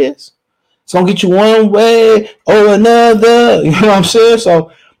what it is. It's gonna get you one way or another. You know what I'm saying?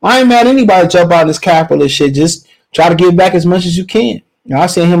 So I ain't mad at anybody jump out of this capitalist shit. Just try to give back as much as you can. I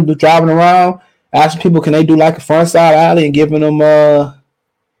seen him driving around, asking people, can they do like a front side alley and giving them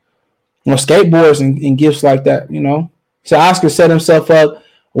skateboards and gifts like that, So Oscar set himself up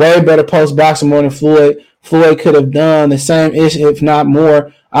way better post boxing more than Floyd. Floyd could have done the same ish, if not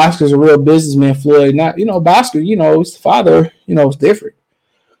more. Oscar's a real businessman. Floyd, not, Oscar, his father, it's different.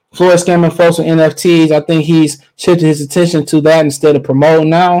 Floyd scamming folks with NFTs. I think he's shifted his attention to that instead of promoting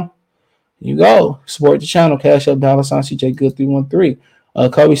now. You go. Support the channel. Cash up, $, CJ Good 313.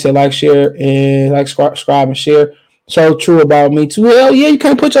 Kobe said like, share, and subscribe and share. So true about me too. Hell yeah, you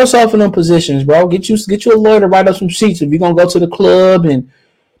can't put yourself in them positions, bro. Get you a lawyer to write up some sheets if you're gonna go to the club and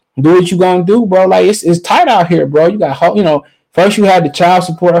do what you gonna do, bro. Like it's tight out here, bro. You got first you had the child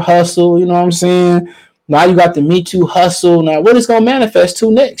support hustle, you know what I'm saying? Now you got the Me Too hustle. Now what is gonna manifest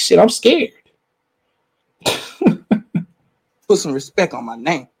to next? Shit, I'm scared. Put some respect on my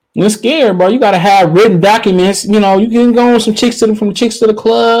name. You're scared, bro. You gotta have written documents. You can go on from the chicks to the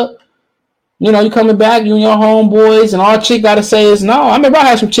club. You coming back, you and your homeboys, and all chick gotta say is no. I remember I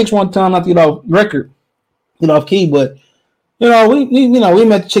had some chicks one time, not record, off key, but we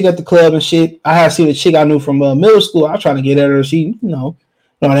met the chick at the club and shit. I had seen the chick I knew from middle school. I was trying to get at her. She,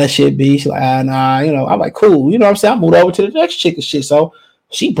 that shit be. She's like, nah, I'm like, cool. You know what I'm saying? I moved over to the next chick and shit. So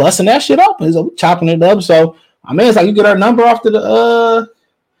she busting that shit up and so we chopping it up. So it's like you get her number off to the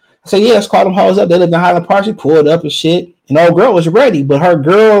I said, yeah, let's call them hoes up. They lived in Highland Park. She pulled up and shit. And old girl was ready, but her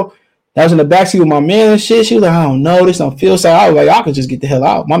girl I was in the backseat with my man and shit. She was like, I don't know, this don't feel so. I was like, I could just get the hell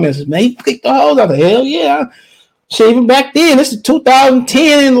out. My man says, man, you kicked the hoes. I was like, hell yeah. Shit, even back then, this is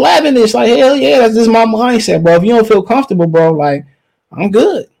 2010 and 11. It's like, hell yeah, that's just my mindset, bro. If you don't feel comfortable, bro, like, I'm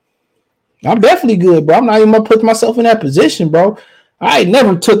good. I'm definitely good, bro. I'm not even gonna put myself in that position, bro. I ain't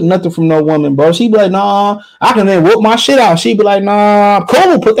never took nothing from no woman, bro. She'd be like, nah, I can then whoop my shit out. She'd be like, nah,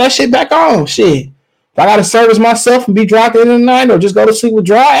 cool, put that shit back on. Shit. If I gotta service myself and be dry at the end of the night or just go to sleep with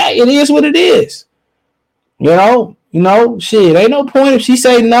dry, it is what it is. You know, shit. Ain't no point if she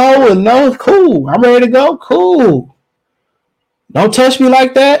say no and no, cool. I'm ready to go, cool. Don't touch me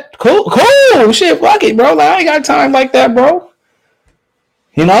like that. Cool. Shit, fuck it, bro. Like, I ain't got time like that, bro.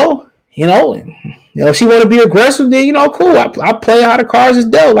 You know, if she want to be aggressive, then, cool. I play how the cards is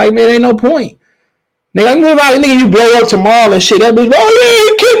dealt. Like, man, ain't no point. Nigga, I move out, nigga, you blow up tomorrow and shit. That bitch, oh, yeah,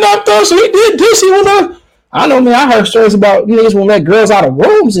 he kidnapped us. He did this. He wanna. I know, man. I heard stories about niggas won't let girls out of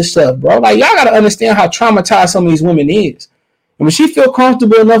rooms and stuff, bro. Like, y'all gotta understand how traumatized some of these women is. And when she feel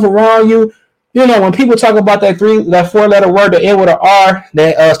comfortable enough around you, when people talk about that 4-letter word that end with an R,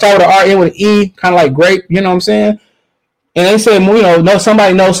 that start with an R, end with an E, kind of like grape. You know what I'm saying? And they say,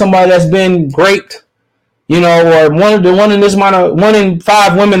 somebody knows somebody that's been raped, or one in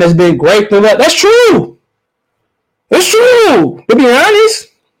 5 women that's been raped. That's true. It's true. To be honest,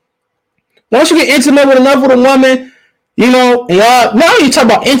 once you get intimate with enough with a woman, and y'all, now you talk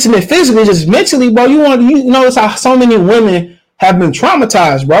about intimate physically, just mentally, bro. You notice how so many women have been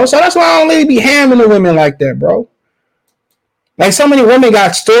traumatized, bro. So that's why I don't really be hammering the women like that, bro. Like, so many women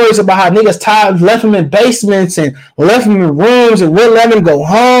got stories about how niggas left them in basements and left them in rooms and wouldn't let them go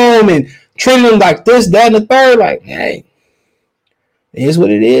home and treated them like this, that, and the third. Like, hey, it is what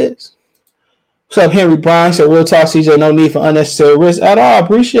it is. What's up, Henry Bryan? Said, we'll talk, CJ. No need for unnecessary risk at all.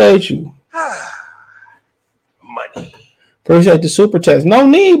 Appreciate you. Money. Appreciate the super text. No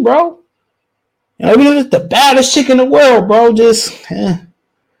need, bro. Even if it's the baddest chick in the world, bro, just,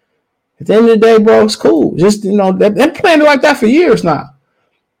 at the end of the day, bro, it's cool. Just, they're playing it like that for years now.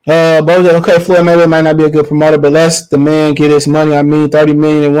 Okay, Floyd Mayweather might not be a good promoter, but let's the man get his money. I mean, $30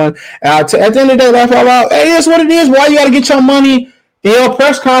 million in one. At the end of the day, laugh all out. Hey, that's what it is. Why you got to get your money in your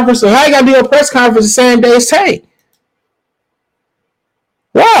press conference? Or how you got to do your press conference the same day as Tank?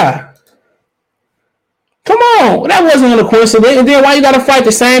 Why? Come on, that wasn't a coincidence. And then why you got to fight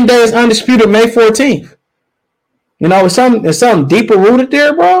the same day as Undisputed May 14th? It's something deeper rooted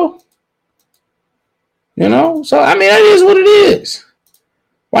there, bro. So I mean, that is what it is.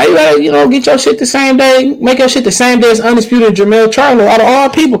 Why you gotta, get your shit the same day, make your shit the same day as Undisputed Jermell Charlo? Out of all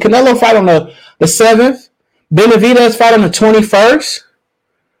people, Canelo fight on the 7th, Benavidez fight on the 21st.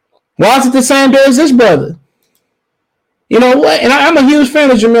 Why is it the same day as this brother? You know what? And I'm a huge fan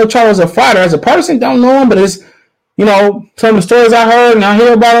of Jermell Charlo as a fighter. As a person, don't know him, but it's, some of the stories I heard and I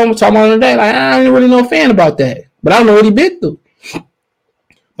hear about him, talking about him today, like, I ain't really no fan about that. But I don't know what he been through.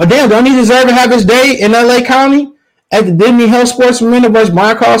 But damn, don't he deserve to have his day in LA County at the Disney Health Sports Arena versus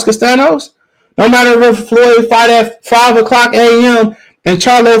Brian Carlos Castanos? No matter if Floyd fight at 5 o'clock a.m. and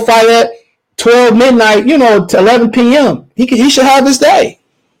Charlo fight at 12 midnight, to 11 p.m. He should have his day.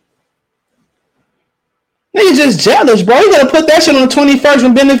 Nigga just jealous, bro. You gotta put that shit on the 21st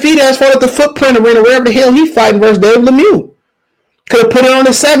when Benavidez fought at the Footprint Arena, wherever the hell he fighting versus Dave Lemieux. Could have put it on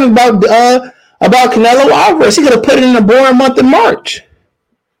the 7th about Canelo Alvarez. He could have put it in the boring month of March.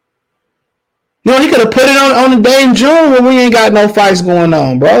 He could have put it on the day in June when we ain't got no fights going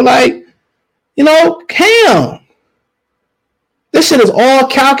on, bro. Like, Cam. This shit is all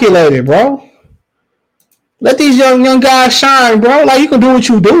calculated, bro. Let these young guys shine, bro. Like, you can do what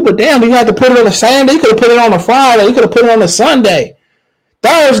you do, but damn, you have to put it on a Saturday. You could have put it on a Friday. You could have put it on a Sunday,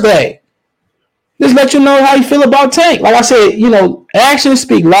 Thursday. Just let you know how you feel about Tank. Like I said, actions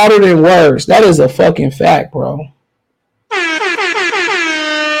speak louder than words. That is a fucking fact, bro.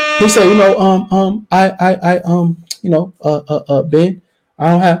 He said, Ben, I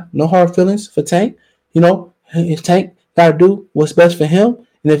don't have no hard feelings for Tank. If Tank gotta do what's best for him,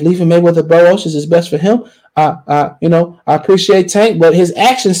 and if leaving Mayweather Burroughs is best for him, I appreciate Tank, but his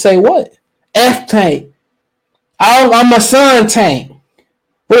actions say what? F Tank. I'm my son, Tank.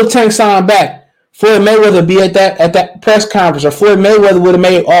 What if Tank signed back? Floyd Mayweather be at that press conference, or Floyd Mayweather would have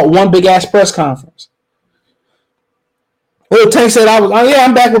made one big ass press conference. Well, Tank said,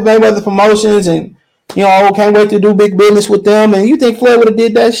 I'm back with Mayweather Promotions, and, can't wait to do big business with them. And you think Floyd would have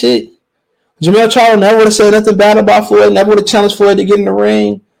did that shit? Jermell Charlo never would have said nothing bad about Floyd, never would have challenged Floyd to get in the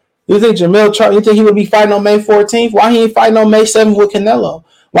ring. You think Jermell Charlo, you think he would be fighting on May 14th? Why he ain't fighting on May 7th with Canelo?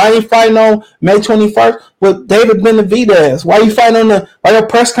 Why you fighting on May 21st with David Benavidez? Why you fighting why your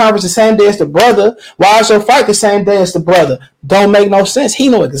press conference the same day as the brother? Why is your fight the same day as the brother? Don't make no sense. He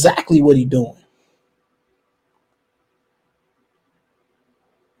know exactly what he doing.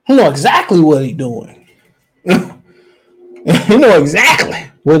 He know exactly what he doing. He know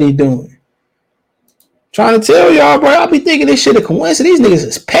exactly what he doing. Trying to tell y'all, bro, I'll be thinking this shit a coincidence. These niggas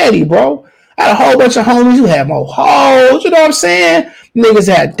is petty, bro. I had a whole bunch of homies who had more hoes, you know what I'm saying? Niggas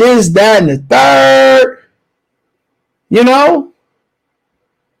had this, that, and the third. You know?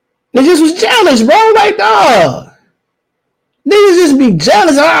 They just was jealous, bro. Like, dog. Niggas just be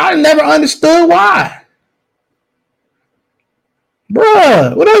jealous. I never understood why.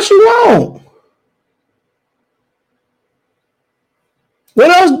 Bruh, what else you want? What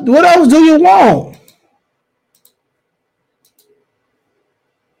else do you want?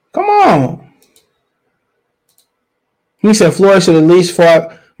 Come on. He said Floyd should at least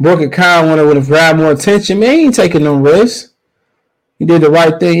fought Brooke and Kyle when it would have grabbed more attention. Man, he ain't taking no risks. He did the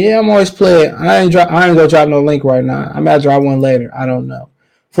right thing. Yeah, I'm always playing. I ain't gonna drop no link right now. I might drop one later. I don't know.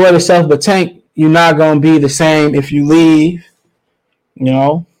 Floyd himself, but Tank, you're not gonna be the same if you leave. You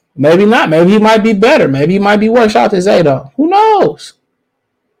know, maybe not. Maybe he might be better. Maybe he might be worse. Shout out to Zay though. Who knows?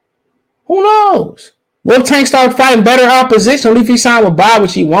 Who knows? What if Tank start fighting better opposition? What if he signed with Bob,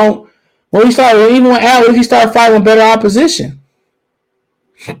 which he won't? What if he start fighting with better opposition?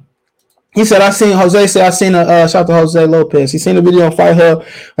 He said, I seen a shout out to Jose Lopez. He seen a video on Fight Hub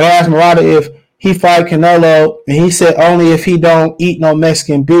and I asked Murata if he fight Canelo, and he said only if he don't eat no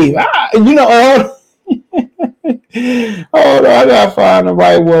Mexican beef. Hold on, I gotta find the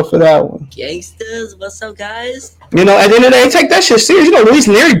right word for that one. Gangsters, what's up, guys? You know, at the end of the day, they take that shit serious. You know, Luis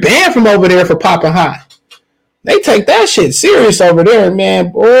Nery banned from over there for popping hot. They take that shit serious over there,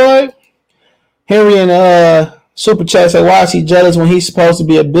 man, boy. Henry and Super Chat said, why is he jealous when he's supposed to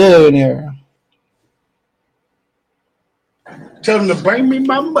be a billionaire? Tell him to bring me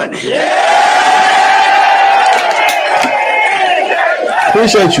my money.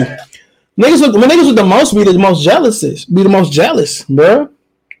 Appreciate you. Niggas with the most be the most jealous, bro.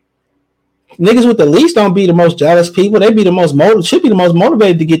 Niggas with the least don't be the most jealous people. They be the most should be the most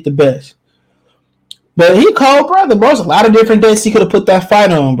motivated to get the best. But he called brother, bro. There's a lot of different dates he could have put that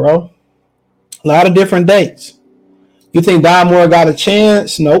fight on, bro. A lot of different dates. You think Don Moore got a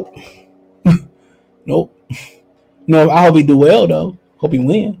chance? Nope. Nope. No, I hope he do well though. Hope he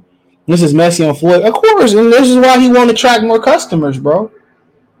win. This is Messi on Floyd, of course, and this is why he want to attract more customers, bro.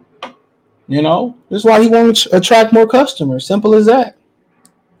 You know, this is why he want to attract more customers. Simple as that.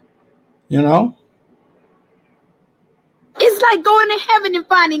 You know. It's like going to heaven and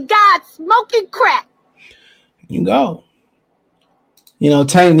finding God smoking crack. You go. You know,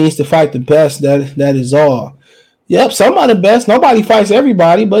 Tank needs to fight the best. That is all. Yep, some of the best. Nobody fights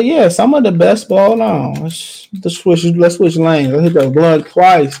everybody, but yeah, some of the best. But hold on, let's switch lanes. Let's hit the blood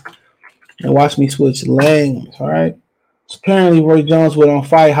twice and watch me switch lanes. All right. So apparently, Roy Jones went on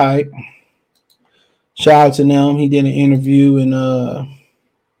Fight Hype. Shout out to them. He did an interview and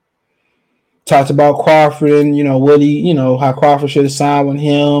talked about Crawford and how Crawford should have signed with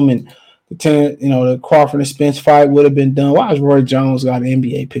him and the Crawford and Spence fight would have been done. Why is Roy Jones got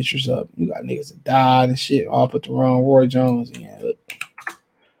NBA pictures up? You got niggas that died and shit. All put the wrong Roy Jones in. Look.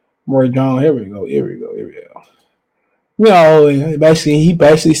 Roy Jones, here we go. You know, he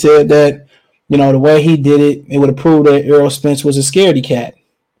basically said that, you know, the way he did it would have proved that Errol Spence was a scaredy cat.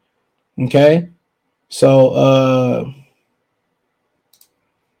 Okay? So, hold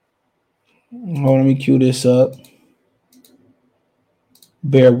on, let me cue this up.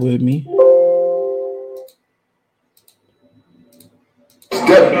 Bear with me.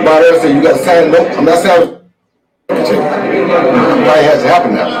 Step by there, so you got to sign. Nope, I'm not saying. Probably has to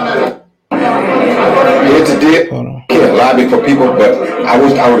happen now. It's a deal. Can't lie for people, but I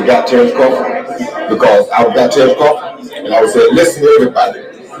wish I would have got Terence Crawford because I would have got Terence Crawford and I would say, listen, everybody,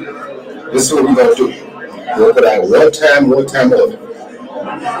 this is what we're gonna do. We're gonna have one time only.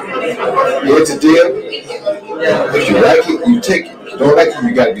 It's a deal. If you like it, you take it. If you don't like it,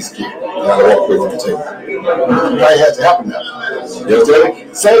 you gotta be scared. You gotta walk away from the table. It probably has to happen now. You understand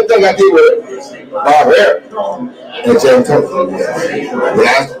me? Same thing I did with Bob Errol and Gervonta. When I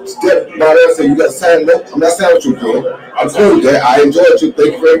stepped by there and said, you got to sign up, I'm not signing with you, kid. I'm cool with that. I enjoyed you.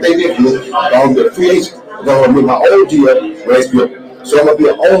 Thank you for everything you did for me. I'm going to be a free agent. I'm going to be my own deal when it's good. So I'm going to be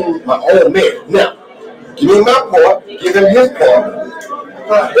my own man. Now, give me my part, give him his part,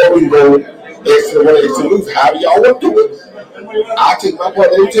 or we can go extra one, extra lose. However y'all want to do it. I'll take my part,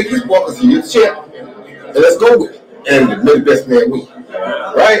 let him take his part because he is the champ. And let's go with it. And may the best man win.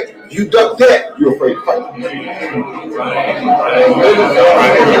 Right? You duck that, you're afraid to fight. And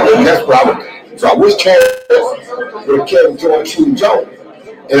that's what I would. So I wish Terence would have kept Jordan shooting Jones,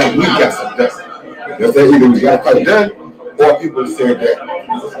 and then we got something done. If they either we got to fight done, or people said that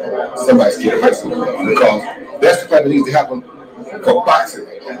somebody's scared to fight somebody, because that's the fight that needs to happen for boxing,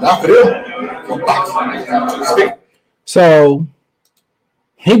 not for them, for boxing. So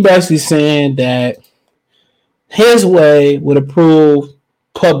he basically saying that his way would have proved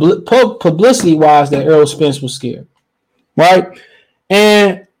publicity-wise that Errol Spence was scared, right?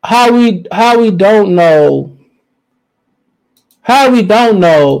 And how we don't know,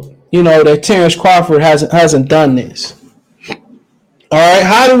 that Terence Crawford hasn't done this. All right,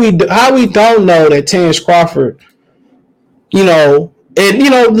 how we don't know that Terence Crawford, and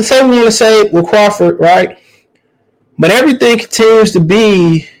the same we want to say with Crawford, right? But everything continues to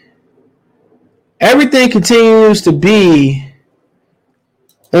be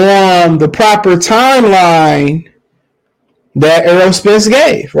on the proper timeline that Errol Spence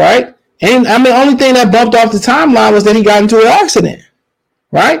gave, right? And I mean, the only thing that bumped off the timeline was that he got into an accident,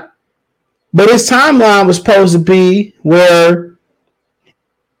 right? But his timeline was supposed to be where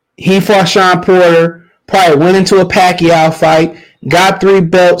he fought Sean Porter, probably went into a Pacquiao fight, got 3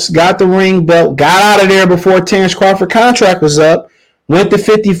 belts, got the ring belt, got out of there before Terence Crawford contract was up, went to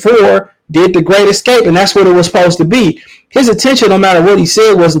 54, did the Great Escape, and that's what it was supposed to be. His intention, no matter what he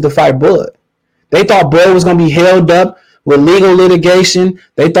said, wasn't to fight Bud. They thought Bud was going to be held up with legal litigation.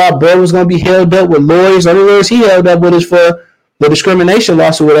 They thought Bud was going to be held up with lawyers. The only lawyers he held up with is for the discrimination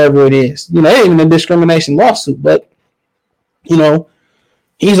lawsuit, whatever it is. It ain't even a discrimination lawsuit, but,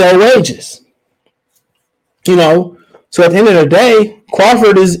 he's owed wages. So at the end of the day,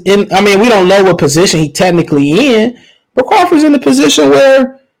 Crawford is in, we don't know what position he technically in, but Crawford's in the position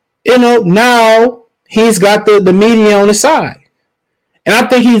where, now he's got the media on his side. And I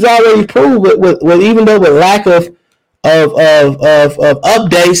think he's already proved with even though with lack of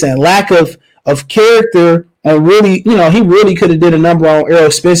updates and lack of character, and really, he really could have did a number on Errol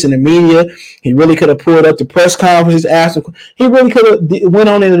Spence in the media. He really could have pulled up the press conferences, asked him. He really could have went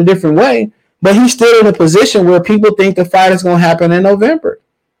on in a different way. But he's still in a position where people think the fight is going to happen in November.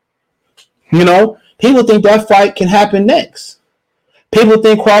 People think that fight can happen next. People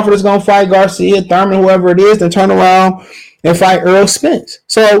think Crawford is going to fight Garcia, Thurman, whoever it is, then turn around and fight Errol Spence.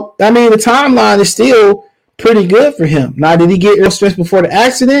 So, the timeline is still pretty good for him. Now, did he get Errol Spence before the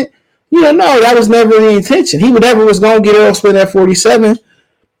accident? No, that was never the intention. He never was going to get Errol Spence at 47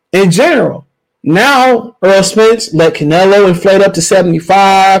 in general. Now, Errol Spence let Canelo inflate up to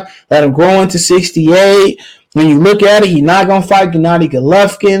 75, let him grow into 68. When you look at it, he's not going to fight Gennady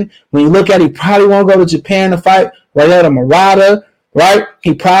Golovkin. When you look at it, he probably won't go to Japan to fight Ryota Murata, right?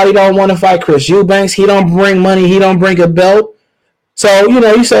 He probably don't want to fight Chris Eubanks. He don't bring money. He don't bring a belt. So,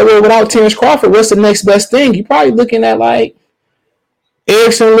 you say, well, without Terence Crawford, what's the next best thing? You're probably looking at, like,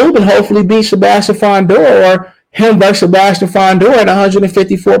 Erickson Lubin hopefully beat Sebastian Fondor, or him versus Sebastian Fondor at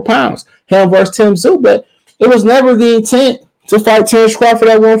 154 pounds. Him versus Tim Tszyu. But it was never the intent to fight Terence Crawford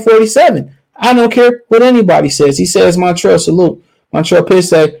at 147. I don't care what anybody says. He says, Montreal salute. Montreal Pitt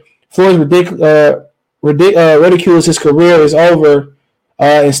say, Floyd ridicules his career is over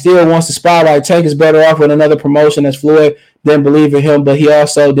and still wants the spotlight. Tank is better off with another promotion, as Floyd didn't believe in him, but he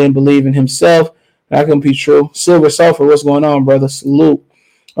also didn't believe in himself. That can be true. Silver Sulfur, what's going on, brother? Salute.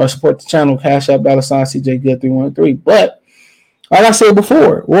 Support the channel. Cash App, $, CJ Good 313. But like I said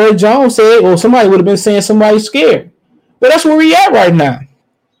before, Roy Jones said, well, somebody would have been saying somebody's scared. But that's where we at right now.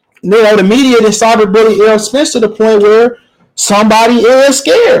 The media decided really Errol Spence to the point where somebody is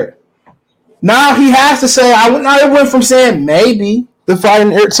scared. Now he has to say, I went from saying maybe the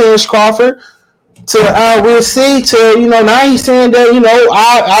fighting Terence Crawford to we'll see to, now he's saying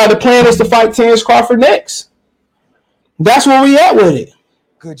that, the plan is to fight Terence Crawford next. That's where we at with it.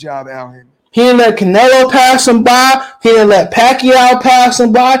 Good job, Allen. He didn't let Canelo pass him by. He didn't let Pacquiao pass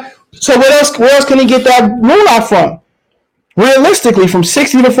him by. So where else can he get that moolah from? Realistically, from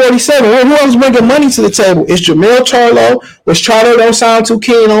 60 to 47, who else bringing money to the table? It's Jermell Charlo, which Charlo don't sound too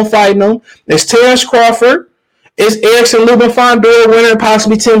keen on fighting him. It's Terence Crawford. It's Erickson Lubin Fondor winning,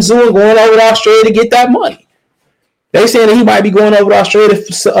 possibly Tim Tszyu, going over to Australia to get that money. They saying that he might be going over to Australia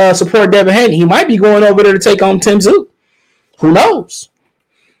to support Devin Haney. He might be going over there to take on Tim Tszyu. Who knows?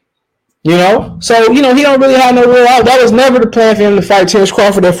 So, he don't really have no real out. That was never the plan for him to fight Terence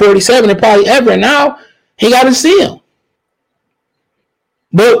Crawford at 47 and probably ever. And now he got to see him.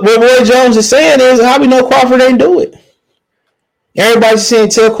 But what Roy Jones is saying is how we know Crawford ain't do it. Everybody's saying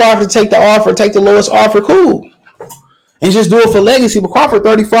tell Crawford to take the offer, take the lowest offer, cool. And just do it for legacy. But Crawford,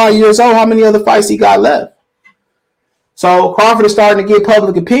 35 years old, how many other fights he got left? So Crawford is starting to get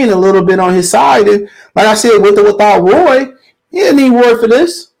public opinion a little bit on his side. And like I said, with or without Roy, he didn't need Roy for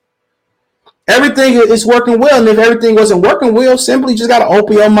this. Everything is working well, and if everything wasn't working well, simply just got to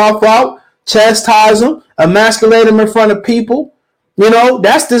open your mouth out, chastise him, emasculate him in front of people.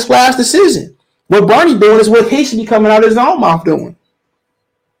 That's this last decision. What Bernie doing is what he should be coming out of his own mouth doing.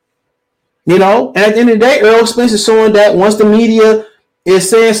 And at the end of the day, Errol Spence is showing that once the media is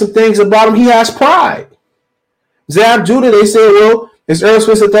saying some things about him, he has pride. Zab Judah, they say, well, is Errol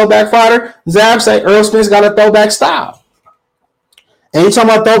Spence a throwback fighter? Zab say Errol Spence got a throwback style. And you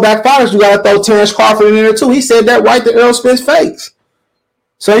talking about throwback fighters, you got to throw Terence Crawford in there too. He said that right to Errol Spence's face.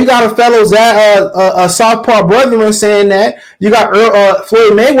 So you got a fellow Southpaw brethren saying that. You got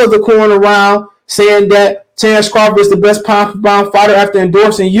Floyd Mayweather going around saying that Terence Crawford is the best pound-for-pound fighter after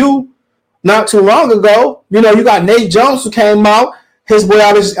endorsing you not too long ago. You got Nate Jones who came out, his boy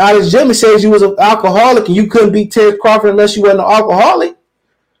out his gym and says you was an alcoholic and you couldn't beat Terence Crawford unless you wasn't an alcoholic.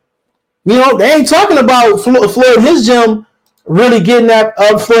 They ain't talking about Floyd in his gym really getting that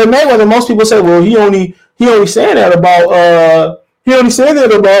Floyd Mayweather. Most people say, well, he only saying that about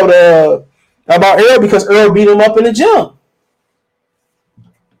about Errol because Errol beat him up in the gym.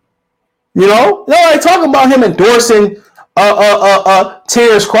 Nobody talking about him endorsing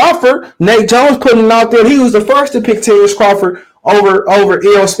Terence Crawford. Nate Jones putting it out there. He was the first to pick Terence Crawford over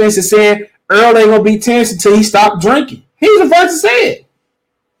Errol Spence and saying Errol ain't gonna beat Terence until he stopped drinking. He was the first to say it.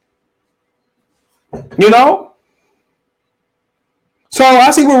 So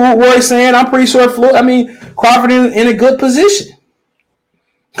I see what Roy's saying. I'm pretty sure Crawford in a good position.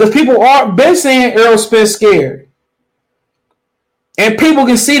 Because people are been saying Errol Spence scared. And people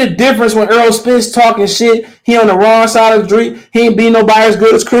can see the difference when Errol Spence talking shit. He on the wrong side of the street. He ain't beat nobody as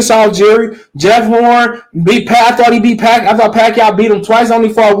good as Chris Algieri. Jeff Horn beat Pat. I thought he beat Pat. I thought Pacquiao beat him twice,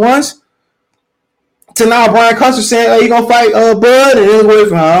 only fought once. To now Brian Custer saying, "Hey, you gonna fight Bud?" And then wait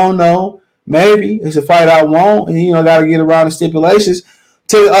for I don't know. Maybe it's a fight I won't, and got to get around the stipulations.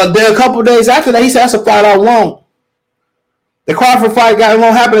 Then a couple of days after that, he said that's a fight I won't. The Crawford fight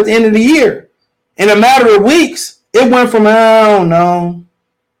won't happen at the end of the year. In a matter of weeks, it went from I don't know,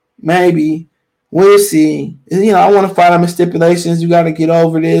 maybe we'll see. I want to fight him in stipulations. You got to get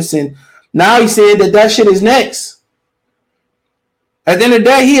over this, and now he's saying that shit is next. At the end of the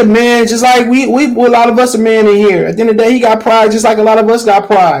day, he a man just like we a lot of us are men in here. At the end of the day, he got pride just like a lot of us got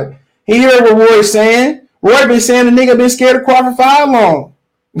pride. He heard what Roy's saying. Roy been saying the nigga been scared of Crawford for how long?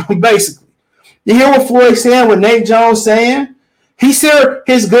 Basically. You hear what Floyd's saying, what Nate Jones saying? He said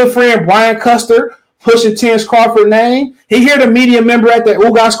his good friend Brian Custer pushing Terence Crawford's name. He hear the media member at the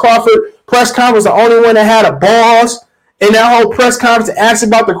Ugas Crawford press conference, the only one that had a balls in that whole press conference to ask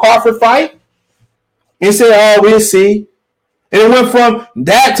about the Crawford fight. And said, oh, we'll see. And it went from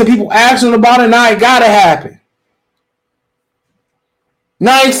that to people asking about it. Now it got to happen.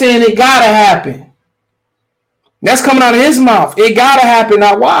 Now he's saying it got to happen. That's coming out of his mouth. It got to happen.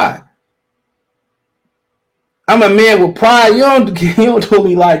 Now why? I'm a man with pride. You don't do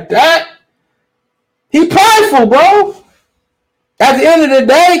me like that. He prideful, bro. At the end of the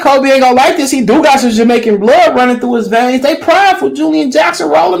day, Kobe ain't gonna like this. He do got some Jamaican blood running through his veins. They prideful. Julian Jackson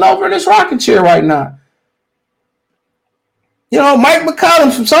rolling over in this rocking chair right now. Mike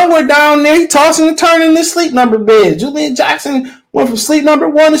McCollum from somewhere down there, he tossing and turning in his sleep number bed. Julian Jackson went from sleep number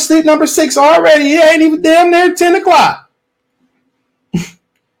 1 to sleep number 6 already. It ain't even damn near 10 o'clock.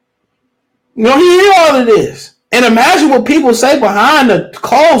 He hear all of this. And imagine what people say behind the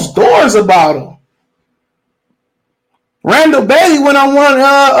closed doors about him. Randall Bailey went on one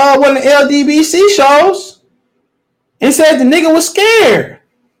of the LDBC shows and said the nigga was scared.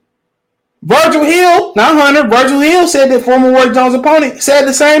 Virgil Hill, not Hunter, Virgil Hill said that former Roy Jones opponent said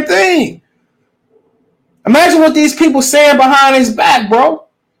the same thing. Imagine what these people saying behind his back, bro.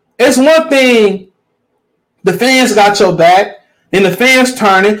 It's one thing the fans got your back and the fans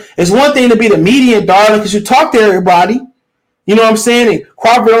turning. It's one thing to be the media darling because you talk to everybody. You know what I'm saying? And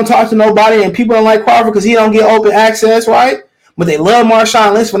Crawford don't talk to nobody and people don't like Crawford because he don't get open access, right? But they love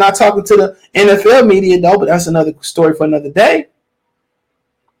Marshawn Lynch for not talking to the NFL media, though, but that's another story for another day.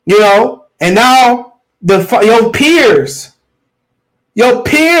 And now your peers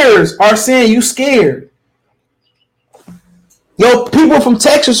are saying you scared. People from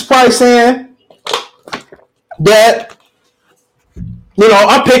Texas probably saying that,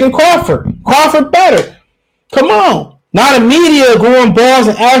 I'm picking Crawford. Crawford better. Come on. Now the media going balls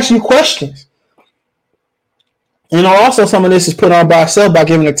and asking you questions. Also some of this is put on by himself by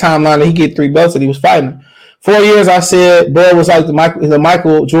giving a timeline that he get 3 belts that he was fighting. 4 years, I said, Bud was like the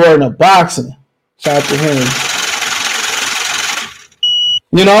Michael Jordan of boxing. Shout out to him.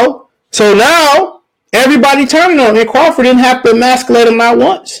 So now, everybody turning on him. And Crawford didn't have to emasculate him not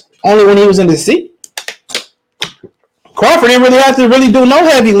once. Only when he was in the seat. Crawford didn't really have to really do no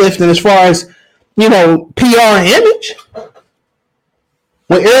heavy lifting as far as, PR and image.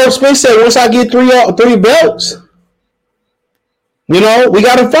 When Errol Spence said, once I get three belts, we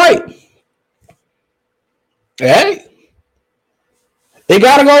got to fight. Hey, it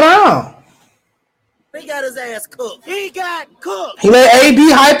got to go down. He got his ass cooked. He got cooked. He let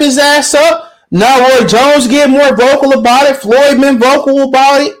AB hype his ass up. Now Roy Jones get more vocal about it. Floyd been vocal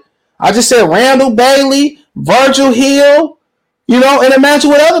about it. I just said Randall Bailey, Virgil Hill, and imagine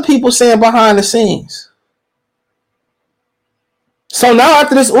what other people saying behind the scenes. So now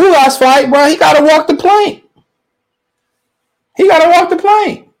after this Ugas fight, bro, he got to walk the plank. And what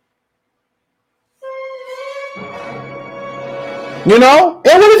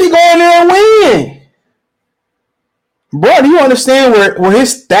if he go in there and win? Bro, do you understand where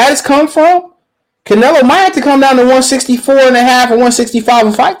his status come from? Canelo might have to come down to 164 and a half or 165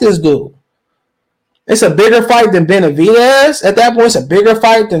 and fight this dude. It's a bigger fight than Benavidez. At that point, it's a bigger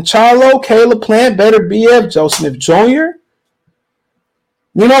fight than Charlo, Caleb Plant, Better BF, Joe Smith Jr.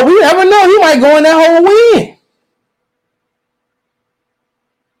 We never know. He might go in that hole and win.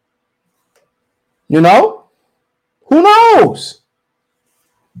 Who knows?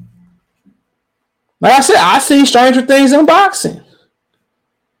 Like I said, I see stranger things in boxing.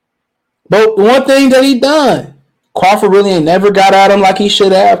 But one thing that he done, Crawford really ain't never got at him like he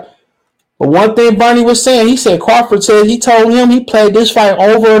should have. But one thing Bernie was saying, he said Crawford said he told him he played this fight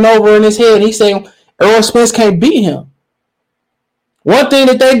over and over in his head. And he said Errol Spence can't beat him. One thing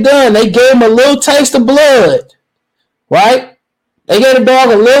that they done, they gave him a little taste of blood, right? They gave the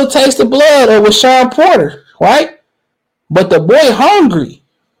dog a little taste of blood with Sean Porter, right? But the boy hungry.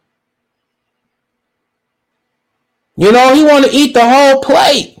 He want to eat the whole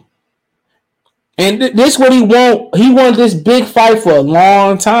plate. And this is what he want. He wanted this big fight for a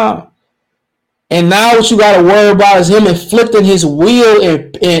long time. And now what you got to worry about is him inflicting his will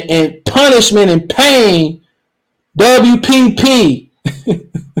and punishment and pain. WPP.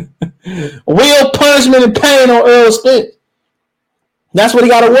 Will, punishment, and pain on Errol Spence. That's what he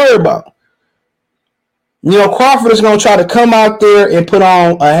got to worry about. Crawford is going to try to come out there and put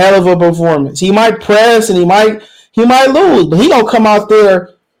on a hell of a performance. He might press and he might lose, but he going to come out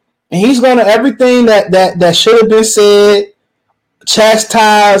there and he's going to everything that should have been said,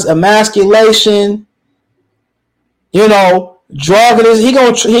 chastise, emasculation, drugging his. He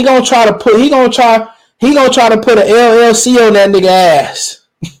gonna try to put an LLC on that nigga ass.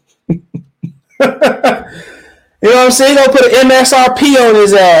 You know what I'm saying? He gonna put an MSRP on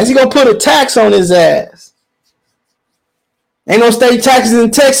his ass. He gonna put a tax on his ass. Ain't no state taxes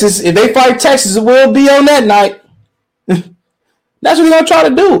in Texas. If they fight Texas, it will be on that night. That's what he gonna try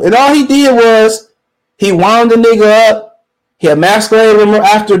to do. And all he did was he wound the nigga up. He emasculated him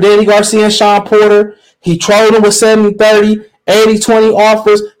after Danny Garcia and Sean Porter. He trolled him with 70-30, 80-20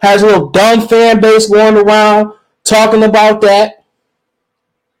 offers. Has a little dumb fan base going around talking about that.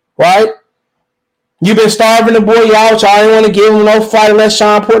 Right? You've been starving the boy out. Y'all didn't want to give him no fight and let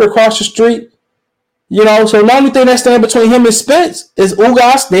Sean Porter cross the street. So the only thing that's standing between him and Spence is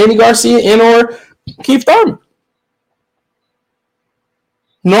Ugas, Danny Garcia, and or Keith Thurman.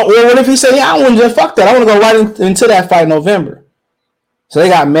 No, or what if he say, I want to just fuck that. I want to go right into that fight in November. So they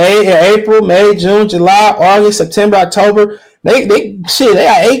got April, May, June, July, August, September, October. They got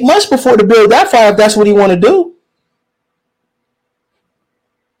 8 months before to build that fight if that's what he want to do.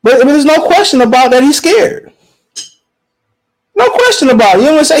 But there's no question about that he's scared. No question about it. You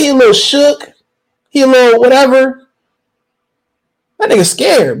don't want to say he a little shook. He a little whatever. That nigga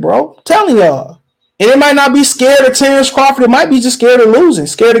scared, bro. I'm telling y'all. And it might not be scared of Terence Crawford. It might be just scared of losing,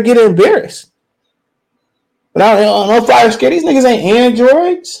 scared of getting embarrassed. But I don't know if I'm scared. These niggas ain't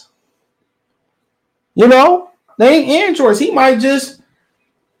androids. They ain't androids. He might just,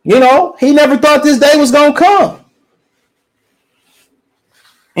 he never thought this day was going to come.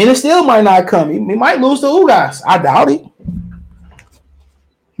 And it still might not come. He might lose to Ugas. I doubt it.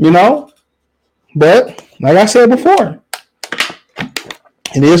 But, like I said before,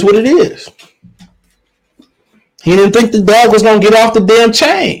 it is what it is. He didn't think the dog was going to get off the damn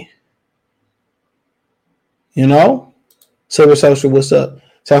chain. Silver Social, what's up?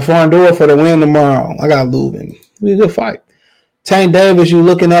 Safron for the win tomorrow. I got Lubin. It'll be a good fight. Tank Davis, you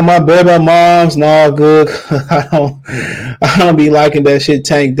looking at my baby moms? No, good. I don't be liking that shit,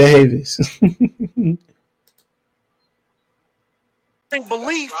 Tank Davis.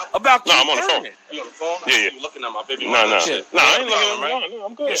 Belief about I'm on the phone. You on the phone? Yeah. You looking at my baby? No, I ain't looking at him.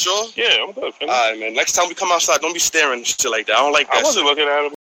 I'm good. You sure? Yeah, I'm good. All right, man. Next time we come outside, don't be staring and shit like that. I don't like that. I wasn't looking at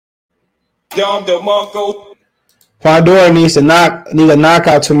him. Pandora needs a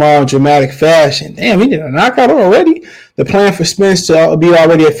knockout tomorrow in dramatic fashion. Damn, he did a knockout already. The plan for Spence to be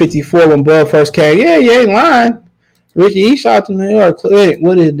already at 54 when Bud first came. Yeah, you ain't lying. Ricky, he shot to New York.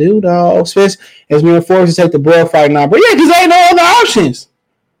 What did it do, dog? Spence has been forced to take the Bud fight now. But yeah, because there ain't no other options.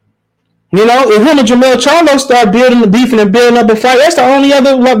 You know, if him and Jermell Charlo start building the beefing and building up a fight, that's the only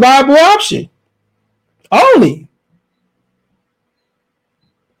other viable option. Only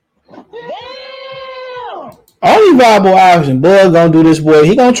viable option. Bud gonna do this, boy.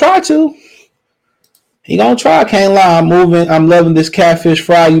 He gonna try to. He gonna try. Can't lie. I'm loving this catfish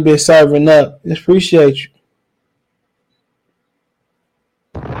fry you been serving up. Just appreciate you.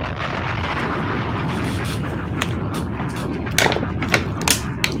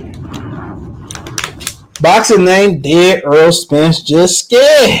 Boxing name dead. Errol Spence just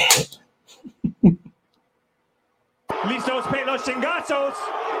scared. Listos pe los chingazos.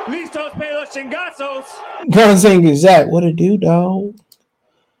 Listos pe los chingazos. Gunzing Zach, what it do, dog?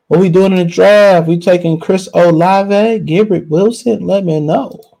 What we doing in the draft? We taking Chris Olave, Gabriel Wilson? Let me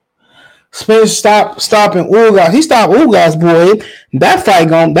know. Spence stopping Ugas. He stopped Ugas, boy. That fight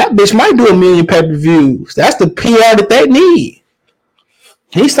that bitch might do 1 million pay-per-views. That's the PR that they need.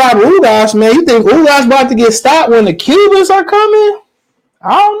 He stopped Ugas, man. You think Ugas about to get stopped when the Cubans are coming?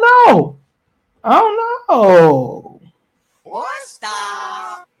 I don't know. What?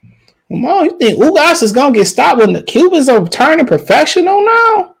 Stop. Come on, you think Ugas is gonna get stopped when the Cubans are turning professional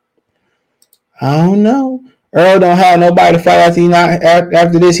now? I don't know. Errol don't have nobody to fight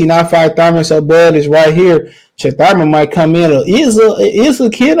after this. He not fight Thurman, so Bud is right here. Shit, Thurman might come in. Is a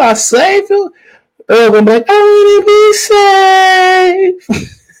kid I save you? Errol gonna be like, I want to be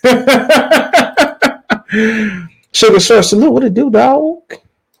safe. Sugar Sir, salute. What it do, dog?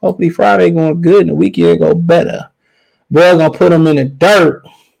 Hopefully Friday going good and the weekend go better. Bud gonna put him in the dirt.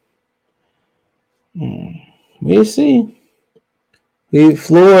 We'll see.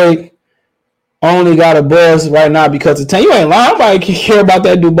 Floyd only got a buzz right now because of 10. You ain't lying. Nobody can care about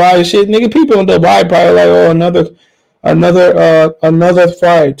that Dubai shit, nigga. People in Dubai probably like, oh, another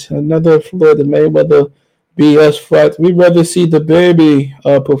fight, another Floyd the Mayweather BS fight. We'd rather see the baby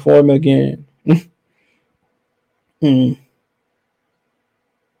perform again.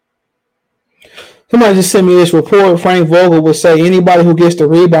 Somebody just sent me this report. Frank Vogel would say anybody who gets the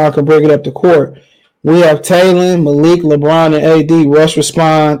rebound can bring it up to court. We have Taylor, Malik, LeBron, and AD. Russ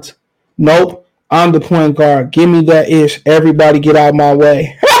responds, nope, I'm the point guard. Give me that ish. Everybody get out my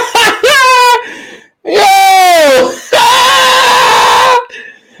way. Yo!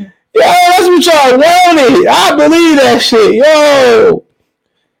 Yo, that's what y'all wanted. I believe that shit. Yo!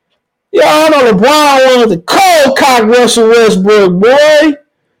 Yo, I know LeBron wanted the cold cock Russell Westbrook, boy.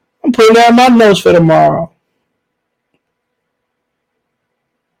 I'm putting that in my notes for tomorrow.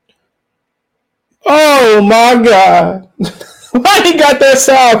 Oh my God. Why he got that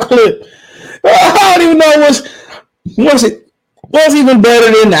sound clip? I don't even know what's even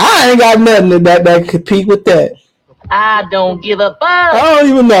better than that. I ain't got nothing that could compete with that. I don't give a fuck. I don't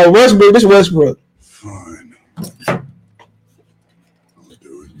even know. Westbrook, this Westbrook. Fine. I'll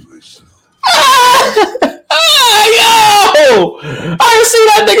do it myself. Yo! I didn't see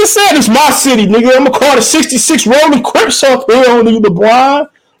that nigga said it's my city, nigga. I'm gonna call the 66 rolling Crips up here on you, LeBron.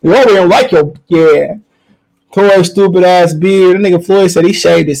 You already don't like your Toy stupid ass beard. The nigga Floyd said he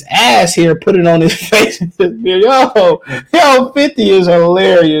shaved his ass here, put it on his face and his beard. Yo, 50 is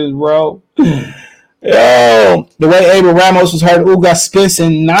hilarious, bro. Yo, the way Abel Ramos was hurt, got Spence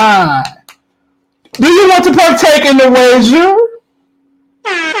in 9. Do you want to partake in the wager?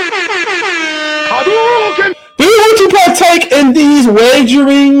 Do you want to partake in these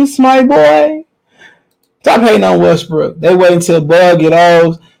wagerings, my boy? Stop hating on Westbrook. They wait until Bud get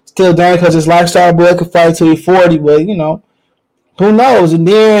old, still done because his lifestyle Bud could fight till he's 40, but, you know, who knows? And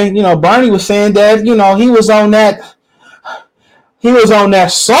then, you know, Bernie was saying that, you know, he was on that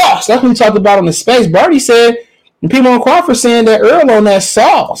sauce. That's what we talked about on the space. Bernie said, and people on Crawford saying that Errol on that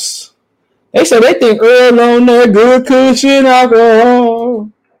sauce. They said they think Errol on that good cushion alcohol.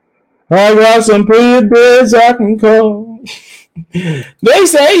 I got some pretty birds I can call. They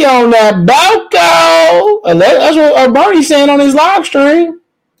say he on that Balco. That's what Bernie saying on his live stream.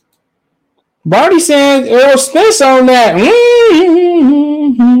 Bernie saying Errol Spence on that.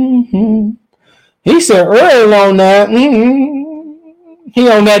 He said Errol on that. He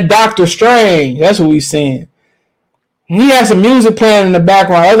on that Dr. Strange. That's what he's saying. He has some music playing in the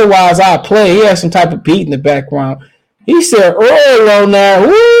background. Otherwise, I'd play. He has some type of beat in the background. He said Errol on that.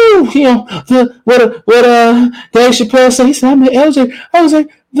 Woo! You know, what Dave Chappelle said. He said, I'm an LJ. I was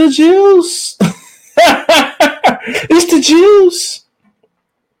like, the juice. It's the juice.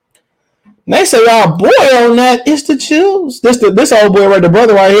 They say y'all boy on that. It's the Jews. This old boy right, the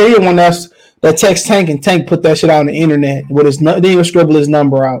brother right here. He the one that text Tank, and Tank put that shit out on the internet with his. Then he would scribble his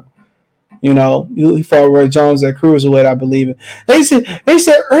number out. You know, he fought Roy Jones at Cruiserweight, I believe it. They said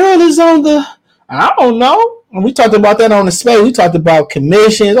Earl is on the. I don't know. We talked about that on the space. We talked about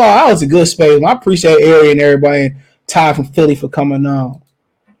commissions. Oh, that was a good space. I appreciate Ari and everybody and Ty from Philly for coming on.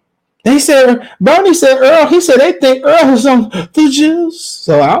 They said Bernie said Earl. He said they think Earl is on the Jews.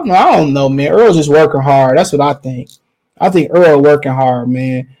 So I don't know, man. Earl's just working hard. That's what I think. I think Earl working hard,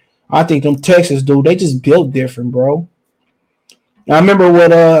 man. I think them Texas dude, they just built different, bro. I remember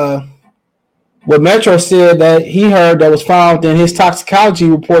what Metro said that he heard that was found in his toxicology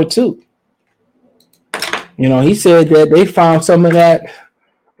report too. You know, he said that they found some of that.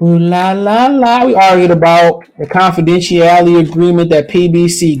 Ooh, la la la. We argued about the confidentiality agreement that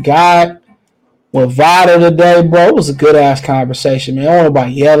PBC got with Vada today, bro. It was a good ass conversation, man. Wasn't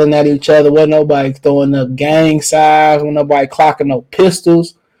nobody yelling at each other. Wasn't nobody throwing up gang signs. Wasn't nobody clocking no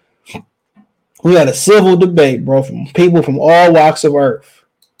pistols. We had a civil debate, bro, from people from all walks of earth.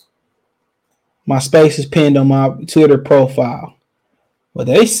 My space is pinned on my Twitter profile. But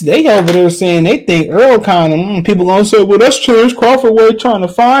they over there saying they think Earl kind of people gonna say, well, that's Terence Crawford way trying to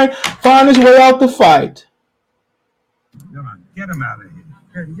find his way out the fight. Get him out of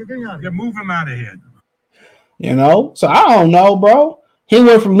here. Move him out of here. You know, so I don't know, bro. He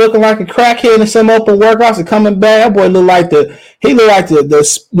went from looking like a crackhead in some open workouts to coming back. That boy looked like the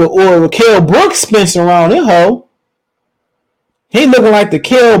Kell Brooks Spence around this hoe. He looking like the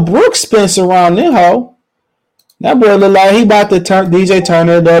Kell Brooks Spence around this hoe. That boy look like he about to turn DJ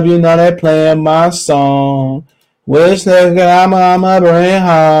Turner W. Know that playing my song. Wish nigga I'ma bring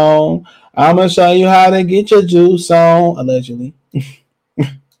home. I'ma show you how to get your juice on. Allegedly.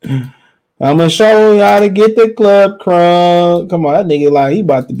 I'ma show you how to get the club crunk. Come on, that nigga like he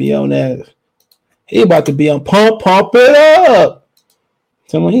about to be on that. He about to be on pump it up.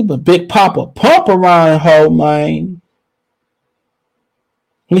 Tell me he a big pump around hoe, man.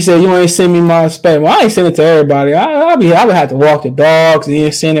 He said, you ain't send me my space. Well, I ain't send it to everybody. I would have to walk the dogs and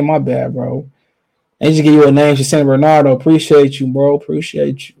then send it. My bad, bro. They just give you a name. She sent Bernardo. Appreciate you, bro.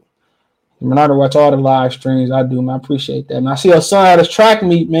 Appreciate you. Bernardo watch all the live streams. I do, man. I appreciate that. And I see your son at his track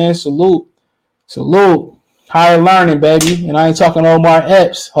meet, man. Salute. Higher learning, baby. And I ain't talking Omar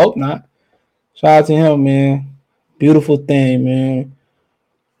Epps. Hope not. Shout out to him, man. Beautiful thing, man.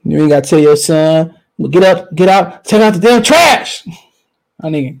 You ain't got to tell your son, well, get out, take out the damn trash. I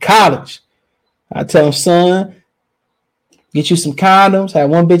nigga in college. I tell him, son, get you some condoms,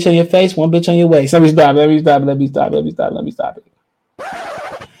 have one bitch on your face, one bitch on your waist. Let me stop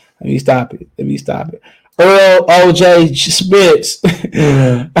it. Earl OJ Spence.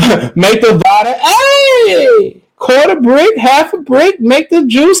 Make the Vada, hey! Quarter brick, half a brick, make the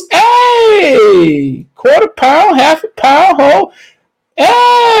juice, hey! Quarter pound, half a pound, whole. Hey!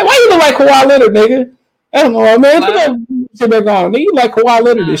 Why you look like Kawhi Leonard, nigga? I don't know, man. Put that shit back on. Nigga, you like Kawhi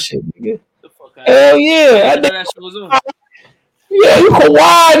Leonard this shit, nigga. Hell yeah. Yeah, you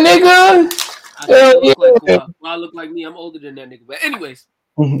Kawhi, nigga. Hell yeah. Kawhi look like me. I'm older than that nigga. But anyways.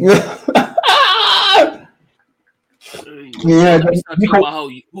 Yeah, talking about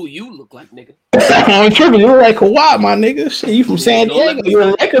who you look like, nigga. I'm tripping. You look like Kawhi, my nigga. Shit, you from San Diego. You a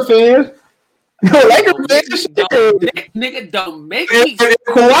Laker fan. Nigga, don't make me. If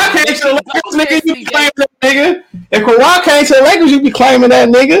Kawhi came to the Lakers, nigga, you be claiming that nigga. If Kawhi came to the Lakers, you be claiming that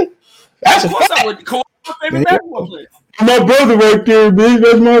nigga. That's a fact. Kawhi my favorite basketball player. My brother right there, bitch.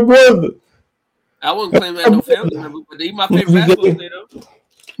 That's my brother. I wouldn't claim that no family member, but he's my favorite basketball player, though.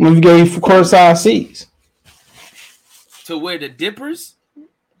 When we gave you courtside seats. To where the Dippers?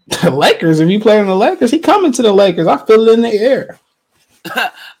 The Lakers. If you play in the Lakers, he coming to the Lakers. I feel it in the air.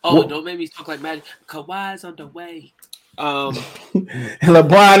 Don't make me talk like magic. Kawhi's on the way. And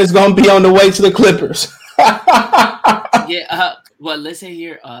LeBron is gonna be on the way to the Clippers. Yeah. Well, listen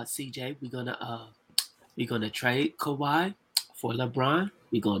here, CJ. We're gonna trade Kawhi for LeBron.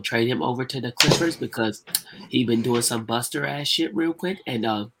 We're gonna trade him over to the Clippers because he been doing some buster ass shit real quick, and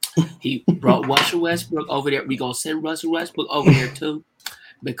he brought Russell Westbrook over there. We're gonna send Russell Westbrook over there too.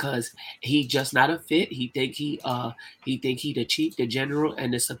 Because he just not a fit. He think he the chief, the general,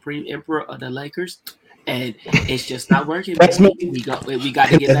 and the supreme emperor of the Lakers, and it's just not working. Baby. We got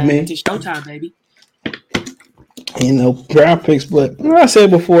to get back into Showtime, baby. You know, draft picks, but I said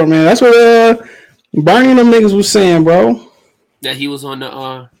before, man, that's what Bernie and them niggas was saying, bro. That he was on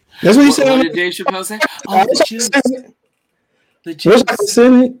the. That's what he said. What did Dave Chappelle say? Oh, the juice.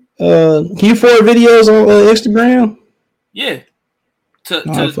 Can you forward videos on Instagram? Yeah. To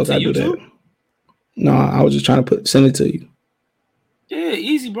I do that. No, I was just trying to send it to you. Yeah,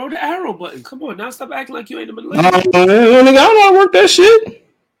 easy, bro. The arrow button. Come on, now stop acting like you ain't a Oh, millennial. nigga, I don't know how to work that shit.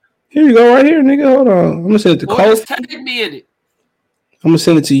 Here you go, right here, nigga. Hold on. I'm gonna send it to Or Cole. just tag me in it. I'm gonna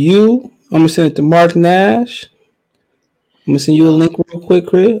send it to you. I'm gonna send it to Mark Nash. I'm gonna send you a link real quick,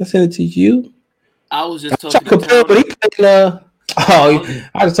 Chris. I send it to you. I was just talking to Town. But he played, I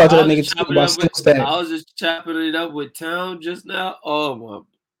just talked to that nigga too about Stack. I was just chopping it up with Town just now.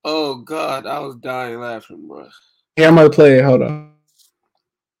 Oh God, I was dying laughing, bro. Yeah, I'm gonna play it. Hold on.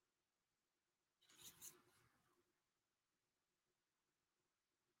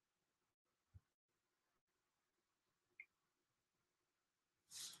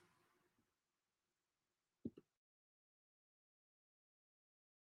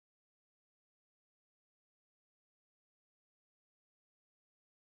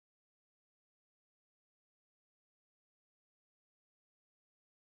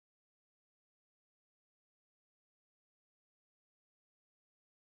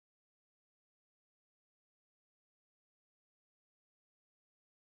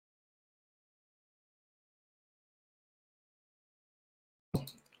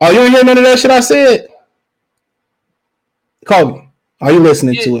 Oh, you didn't hear none of that shit I said? Kobe, are you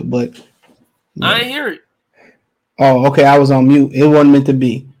listening to it? But I ain't hear it. Oh, okay. I was on mute. It wasn't meant to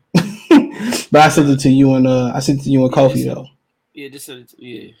be. But I sent it to you and Kofi though. Yeah, just send it to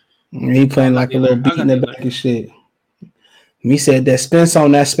me. And he playing like a little beat in the back and shit. He said that Spence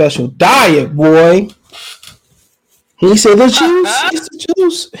on that special diet, boy. He said the juice. It's the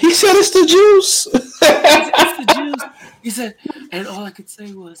juice. He said it's the juice. It's the juice. He said, and all I could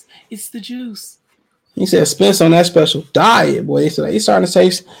say was, it's the juice. He said Spence on that special diet, boy. He's starting to say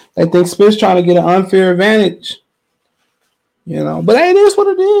they think Spence trying to get an unfair advantage. You know, but it is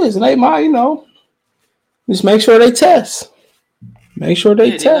what it is. And they might, just make sure they test. Make sure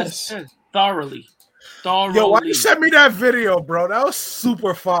they test. Thoroughly. Yo, why you sent me that video, bro? That was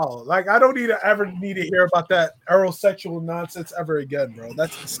super foul. Like, I don't ever need to hear about that Errol sexual nonsense ever again, bro.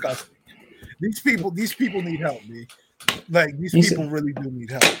 That's disgusting. These people need help, me. Like, these people really do need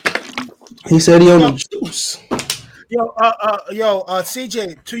help. He said he on the juice. Yo,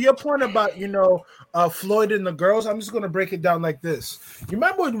 CJ, to your point about, Floyd and the girls, I'm just gonna break it down like this. You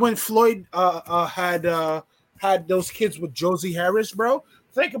remember when Floyd had those kids with Josie Harris, bro?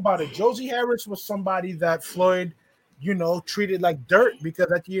 Think about it. Josie Harris was somebody that Floyd, treated like dirt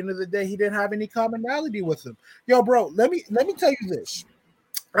because at the end of the day, he didn't have any commonality with him. Yo, bro, let me tell you this.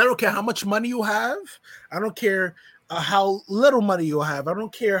 I don't care how much money you have. I don't care how little money you have. I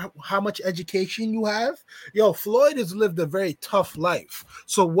don't care how much education you have. Yo, Floyd has lived a very tough life.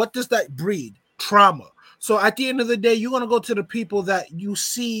 So what does that breed? Trauma. So at the end of the day, you're going to go to the people that you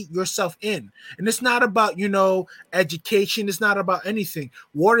see yourself in. And it's not about, education. It's not about anything.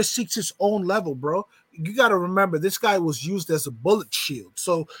 Water seeks its own level, bro. You got to remember, this guy was used as a bullet shield.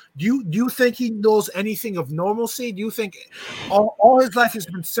 So do you think he knows anything of normalcy? Do you think all his life has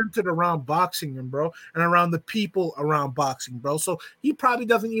been centered around boxing, bro, and around the people around boxing, bro? So he probably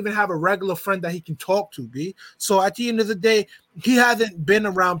doesn't even have a regular friend that he can talk to, B. So at the end of the day, he hasn't been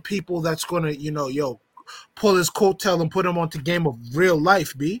around people that's going to, pull his coattail and put him onto game of real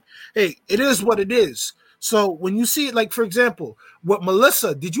life, B. Hey, it is what it is. So when you see it, like, for example, with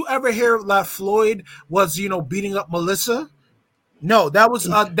Melissa, did you ever hear that Floyd was, beating up Melissa? No, that was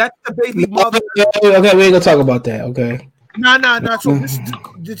that's the baby mother. Okay, we ain't gonna talk about that. Okay. No. So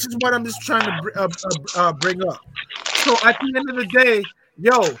this is what I'm just trying to bring up. So at the end of the day,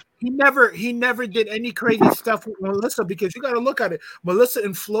 yo, he never did any crazy stuff with Melissa because you got to look at it. Melissa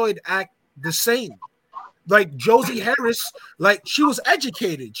and Floyd act the same. Like Josie Harris, like she was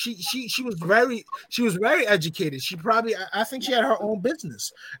educated. She was very educated. She probably, I think she had her own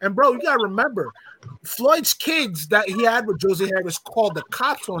business. And bro, you gotta remember, Floyd's kids that he had with Josie Harris called the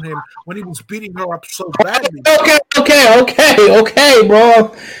cops on him when he was beating her up so badly. Okay,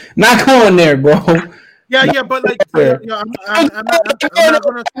 bro. Not going there, bro. Yeah, but like, I'm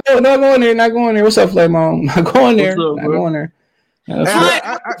not going there. What's up, Flame Mom? Not going there. Not going there.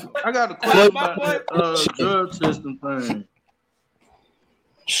 I got a question about that drug testing thing.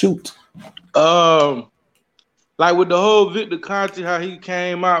 Shoot. Like with the whole Victor Conte, how he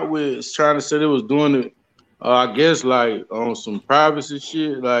came out with trying to say they was doing it, I guess like on some privacy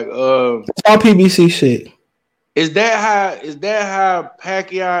shit. Like it's all PBC shit. Is that how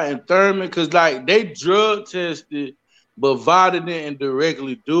Pacquiao and Thurman? Because like they drug tested, but Vada didn't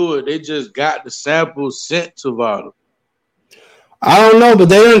directly do it. They just got the samples sent to Vada. I don't know, but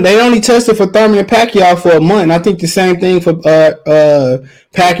they only tested for Thurman and Pacquiao for a month. And I think the same thing for Pacquiao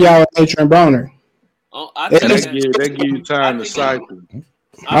and Adrian Broner. Oh, they give you time to cycle.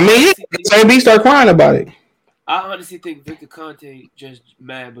 I mean, AB start crying about it. I honestly think Victor Conte just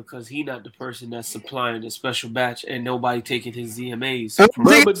mad because he not the person that's supplying the special batch and nobody taking his ZMAs.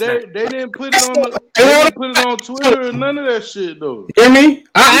 Bro, but they didn't put it on they didn't put it on Twitter or none of that shit though. Hear me?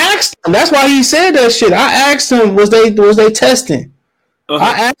 I asked him. That's why he said that shit. I asked him, was they testing?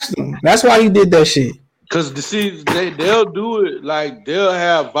 I asked him. That's why he did that shit. Cause they'll do it like they'll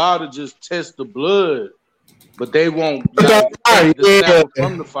have VADA just test the blood, but they won't take the sample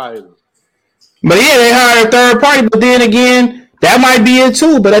from the fighter. But yeah, they hired a third party. But then again, that might be it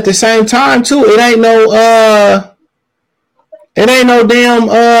too. But at the same time too, it ain't no damn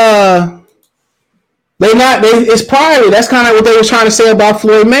it's private. That's kind of what they were trying to say about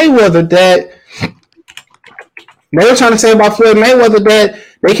Floyd Mayweather. That they were trying to say about Floyd Mayweather that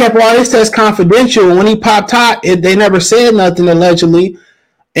they kept all his tests confidential. When he popped hot, they never said nothing allegedly,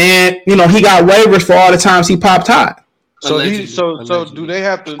 and he got waivers for all the times he popped hot. So do they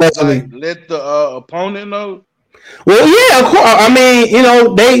have to let the opponent know? Well, yeah, of course. I mean,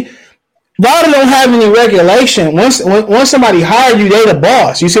 VADA don't have any regulation. Once somebody hired you, they the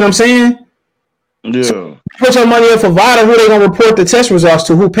boss. You see what I'm saying? Yeah. So put your money up for VADA. Who they gonna report the test results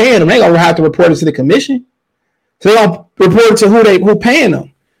to? Who paying them? They gonna have to report it to the commission. So they gonna report it to who paying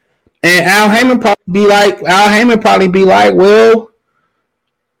them. And Al Heyman probably be like, well,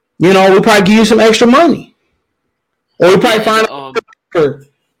 we probably give you some extra money. Or we probably find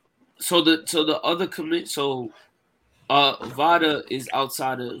So the other VADA is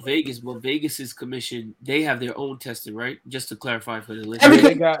outside of Vegas, but Vegas's commission, they have their own testing, right? Just to clarify for the listeners.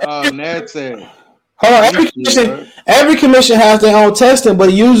 They got NADSAC. Hold on, every commission has their own testing,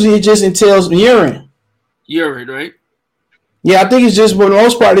 but usually it just entails urine. Urine, right? Yeah, I think it's just for the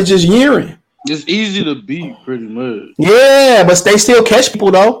most part, it's just urine. It's easy to beat, pretty much. Yeah, but they still catch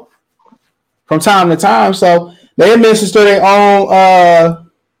people though, from time to time. So they administer their own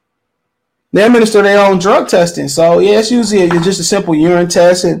drug testing. So yeah, it's usually just a simple urine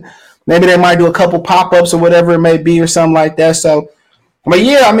test, and maybe they might do a couple pop-ups or whatever it may be, or something like that. So, but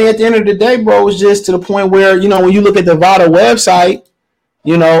yeah, I mean, at the end of the day, bro, it's just to the point where when you look at the VADA website,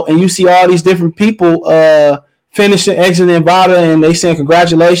 and you see all these different people finishing, exiting VADA, and they saying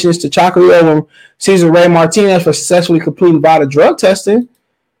congratulations to Chocolate and Cesar Ray Martinez for successfully completing VADA drug testing.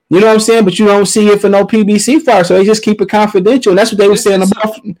 You know what I'm saying? But you don't see it for no PBC fight, so they just keep it confidential. And that's what they were saying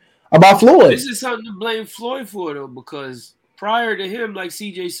about Floyd. This is something to blame Floyd for, though, because prior to him, like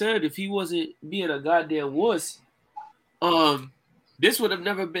CJ said, if he wasn't being a goddamn wuss, this would have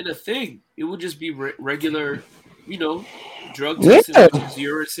never been a thing. It would just be regular, drug testing,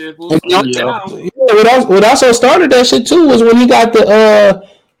 urine samples. What also started that shit too was when he got the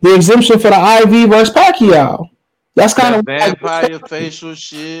exemption for the IV versus Pacquiao. That's kind of vampire facial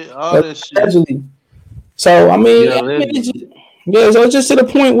shit, all that shit. Allegedly. So I mean, so it's just to the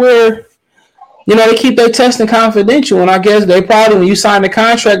point where they keep their testing confidential, and I guess they probably, when you sign the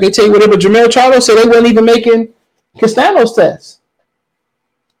contract, they tell you whatever. Jermell Charlo said they weren't even making Castano's tests.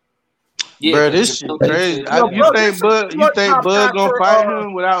 Yeah, bro, this shit crazy. You think Bud gonna fight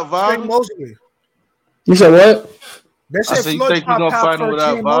him without VADA? You said what? They said you think he's gonna fight him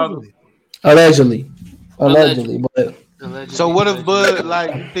without VADA? Allegedly, but so what if Bud,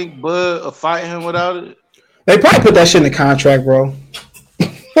 you think Bud will fight him without it? They probably put that shit in the contract, bro.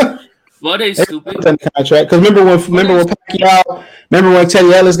 Well, they stupid. In the contract, because remember when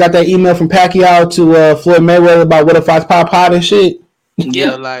Teddy Ellis got that email from Pacquiao to Floyd Mayweather about what if I pop hot and shit.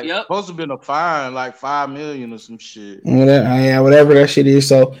 Yeah, supposed to have been a fine, like $5 million or some shit. Yeah, whatever that shit is.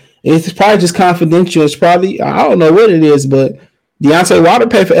 So it's probably just confidential. It's probably, I don't know what it is, but Deontay Wilder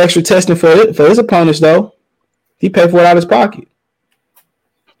paid for extra testing for his opponents, though. He paid for it out of his pocket.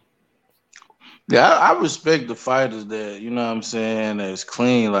 Yeah, I respect the fighters that, that's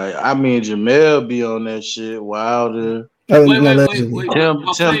clean. Like, I mean, Jermell be on that shit, Wilder. Wait.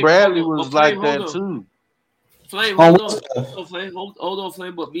 Tim Bradley was like that, too. Flame, hold on,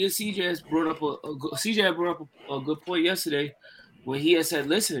 Flame. But me and CJ brought up a good point yesterday when he had said,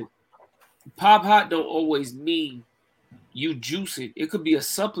 listen, pop hot don't always mean you juice it. It could be a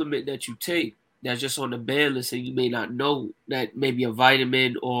supplement that you take that's just on the ban list and you may not know that maybe a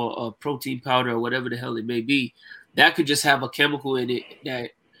vitamin or a protein powder or whatever the hell it may be. That could just have a chemical in it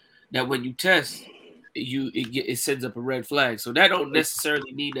that when you test, it sends up a red flag. So that don't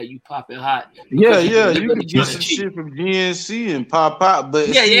necessarily mean that you popping hot. Yeah. You can get some shit from GNC and pop out, but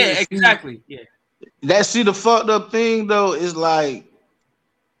exactly. Yeah. The fucked up thing though is like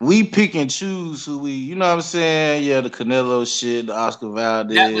we pick and choose who we, you know what I'm saying? Yeah, the Canelo shit, the Oscar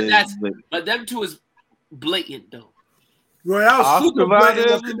Valdez. But them two is blatant though. Bro, that was super blatant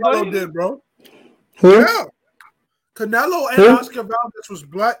what Canelo did, bro. Who? Yeah. Canelo and Oscar Valdez was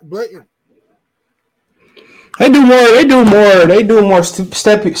blatant. They do more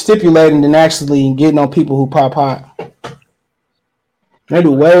stipulating than actually getting on people who pop hot. They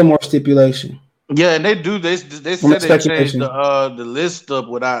do way more stipulation. Yeah, and they do. They said they changed the list up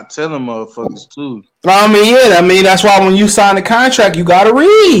without telling motherfuckers too. I mean that's why when you sign the contract, you gotta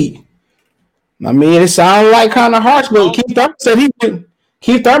read. I mean, it sounds like kind of harsh, but Keith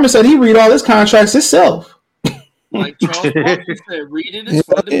Thurman said he read all his contracts himself. Like Charles Barkley said, reading is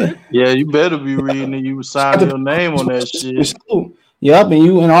fundamental. Yeah, you better be reading it. You sign your name on that shit. Yep,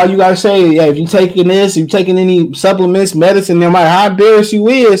 and all you gotta say, yeah, if you taking this, if you taking any supplements, medicine, no matter how embarrassed you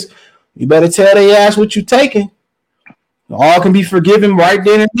is, you better tell their ass what you taking. All can be forgiven right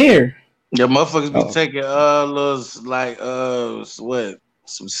then and there. Yeah, motherfuckers be taking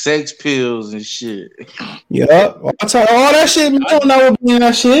some sex pills and shit. Yep, I'll tell you all that shit. You don't know what being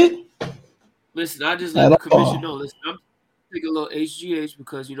that shit. Listen, I just let the commission know. Listen, I'm taking a little HGH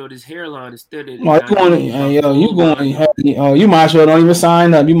because this hairline is thinning. You might as well don't even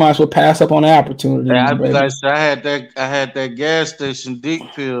sign up. You might as well pass up on the opportunity. Yeah, I had that gas station dick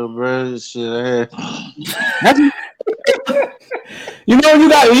pill, bro. Shit, I had. you go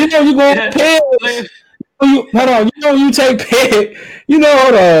pay. Hold on, you take piss.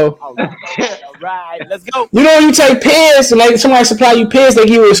 Hold on. All right, let's go. You take piss, and like somebody supply you piss, they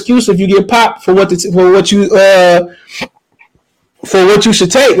give you an excuse if you get popped for what you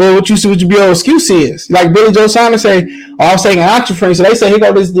should take or what your excuse is. Like Billy Joe Saunders say, I was taking oxyfree, so they say, here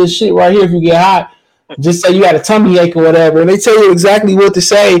go this shit right here. If you get hot, just say you had a tummy ache or whatever, and they tell you exactly what to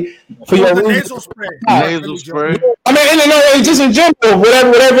say for your nasal spray. Nasal spray. I mean, just in general,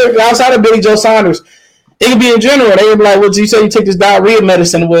 whatever outside of Billy Joe Saunders. It could be in general. They would be like, well, you say you take this diarrhea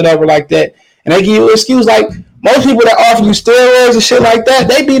medicine or whatever like that. And they give you an excuse. Like, most people that offer you steroids and shit like that,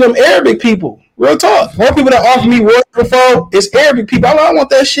 they be them Arabic people. Real talk. More people that offer me work before, it's Arabic people. I don't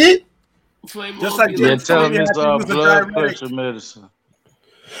want that shit. Just like tell them it's blood pressure medicine.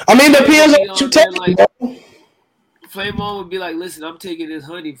 I mean, the pills that you take. Flame On would be like, listen, I'm taking this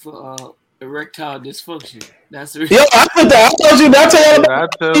honey for erectile dysfunction. That's the reason. Yo, I put that. I told you that. I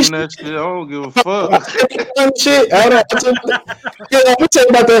tell them that shit. I don't give a fuck. Shit. Let me tell you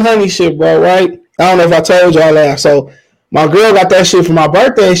about that honey shit, bro. Right? I don't know if I told y'all that. So my girl got that shit for my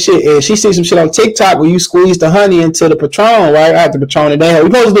birthday and shit, and she see some shit on TikTok where you squeeze the honey into the Patron, right? I had the Patron and they we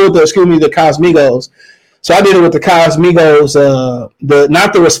supposed to do it with the Cosmigos. So I did it with the Cosmigos,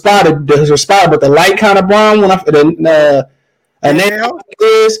 not the Responder, but the light kind of brown one.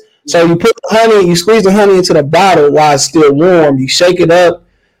 Is. So you put the honey, you squeeze the honey into the bottle while it's still warm. You shake it up,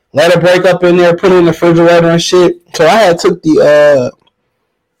 let it break up in there, put it in the refrigerator and shit. So I had took the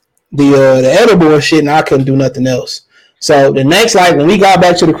edible and shit, and I couldn't do nothing else. So the next, like when we got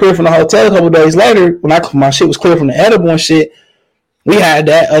back to the crib from the hotel a couple days later, when my shit was clear from the edible and shit, we had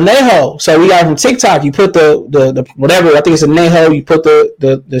that anejo. So we got it from TikTok. You put the whatever, I think it's anejo. You put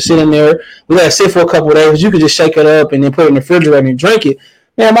the shit in there. We let it sit for a couple of days. You could just shake it up and then put it in the refrigerator and drink it.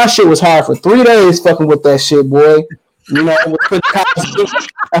 Man, my shit was hard for 3 days fucking with that shit, boy. We put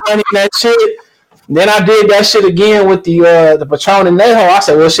honey in that shit. Then I did that shit again with the Patron and Neho. I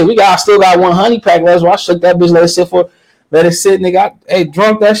said, well, shit, still got one honey pack left. So I shook that bitch, let it sit, nigga.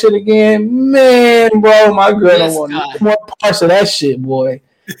 Drunk that shit again. Man, bro, my girl don't want no more parts of that shit, boy.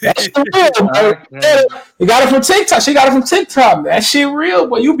 That shit real, bro. You got it from TikTok. She got it from TikTok. That shit real,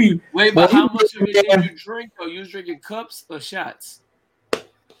 boy. You be... Wait, but how much of it did you drink? Or you was drinking cups or shots?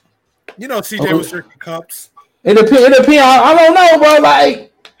 CJ was drinking cups. It depends. I don't know, bro.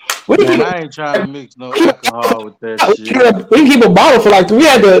 Like, I ain't trying to mix no alcohol with that shit. We can keep a bottle for we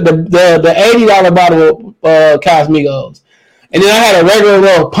had the $80 bottle of Cosmigos, and then I had a regular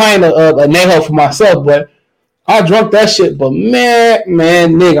little pint of Anejo for myself. But I drunk that shit. But man,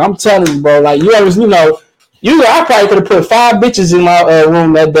 nigga, I'm telling you, bro. Like I probably could have put 5 bitches in my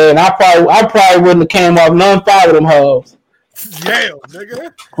room that day, and I probably wouldn't have came off none 5 of them hoes. Damn,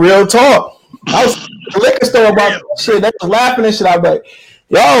 nigga. Real talk. I was at the liquor store about shit. They was laughing and shit. I was like,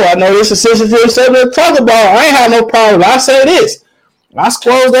 yo, I know this is a sensitive subject to talk about. I ain't had no problem. I say this. I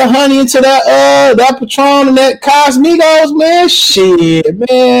squeezed that honey into that Patron and that Cosmigos, man. Shit,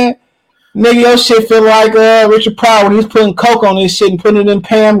 man. Nigga, your shit feel like Richard Pryor when he was putting coke on this shit and putting it in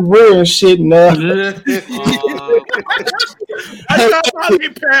Pam Grier and shit. And, I thought probably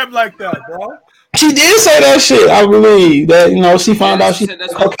Pam like that, bro. She did say that shit. I believe that she found out she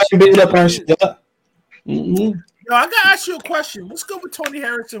cocaine bit up her shit. Yo, I gotta ask you a question. What's good with Tony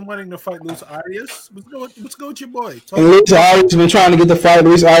Harrison wanting to fight Luis Arias? What's good with your boy? Luis Arias been trying to get the fight.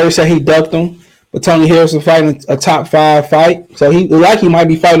 Luis Arias said he ducked him, but Tony Harrison fighting a top 5 fight, so he might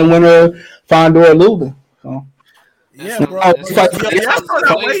be fighting the winner of Fondor Lubin. So Yeah, bro. That's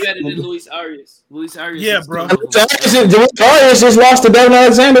way better than Luis Arias. Luis Arias. Yeah, bro. Luis Arias just lost to Devin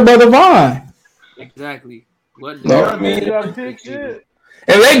Alexander by Devon. Exactly. What? No, I mean, shit.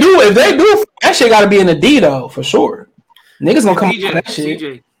 If they do, that shit got to be in the D though for sure. Niggas gonna come up with that shit.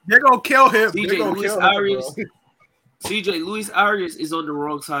 CJ. They're gonna kill him. CJ, Luis Arias. CJ, Luis Arias is on the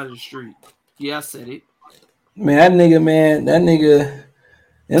wrong side of the street. Yeah, I said it. Man, them niggas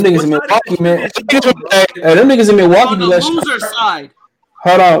in Milwaukee, man. Them niggas in Milwaukee on the loser side.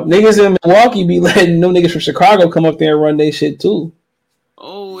 Hold on, niggas in Milwaukee be letting them niggas from Chicago come up there and run their shit too.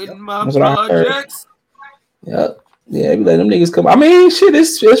 Oh, in my That's what I heard. projects. Yep. Yeah, be letting them niggas come. I mean, shit,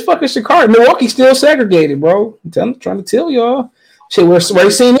 it's fucking Chicago. Milwaukee's still segregated, bro. I'm trying to tell y'all. Shit, we're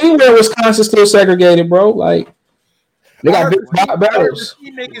seeing anywhere Wisconsin still segregated, bro. Like, they got big battles.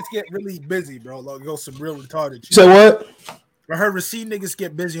 Racine niggas get really busy, bro. Like, go some real retarded shit. So what? I heard Racine niggas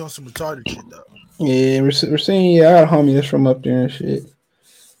get busy on some retarded shit, though. Yeah, Racine, yeah, I got a homie that's from up there and shit.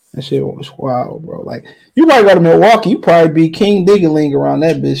 That shit was wild, bro. Like, you might go to Milwaukee, you probably be King Diggling around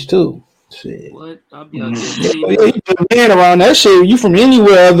that bitch, too. Shit. What? I'll be Yeah, you the man around that shit. You from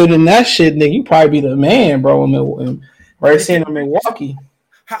anywhere other than that shit, nigga, you probably be the man, bro, in Racine or Milwaukee.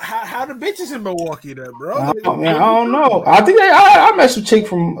 How the bitches in Milwaukee then, bro? I don't know. I think I met some chick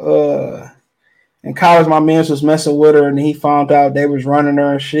from in college. My man was messing with her, and he found out they was running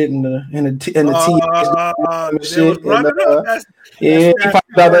her and shit in the shit. He found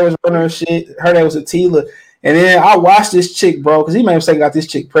out they was running her and shit. Her name was Attila. And then I watched this chick, bro, because he made a mistake, got this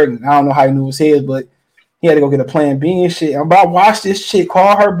chick pregnant. I don't know how he knew it was his, but he had to go get a plan B and shit. But I watched this chick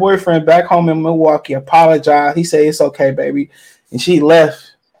call her boyfriend back home in Milwaukee, apologize. He said, "It's okay, baby." And she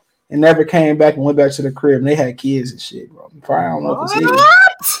left and never came back and went back to the crib. And they had kids and shit, bro. Probably, I don't know if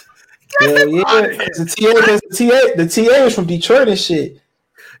it's his. Yeah. The TA was from Detroit and shit.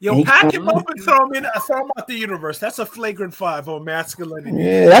 Yo, pack him up and throw him out the universe. That's a flagrant 5 on masculinity.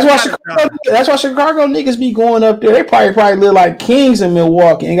 Yeah, that's why Chicago niggas be going up there. They probably live like kings in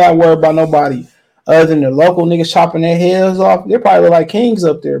Milwaukee. Ain't got to worry about nobody other than the local niggas chopping their heads off. They probably look like kings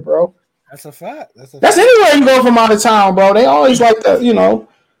up there, bro. That's a fact. That's anywhere you go from out of town, bro. They always like that, you know.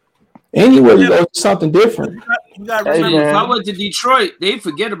 Anywhere you go, something different. If I went to Detroit, they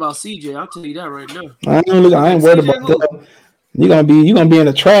forget about CJ. I'll tell you that right now. I ain't worried about that. You gonna be in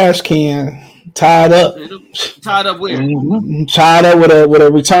a trash can, tied up. Tied up where? Mm-hmm. Tied up with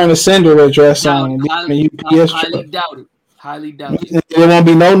a return to sender address on. Highly doubt it. Highly doubt it. There won't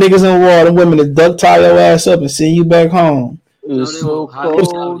be no niggas in the world. Them women to duck tie your ass up and send you back home. It's so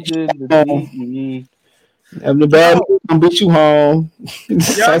cold in the DE. The bad gonna beat you home. Yo,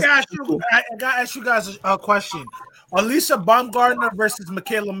 I gotta ask you guys a question. Elisa Baumgartner versus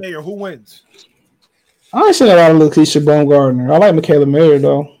Michaela Mayer. Who wins? I ain't seen a lot of Lakeisha Baumgartner. I like Michaela Mayer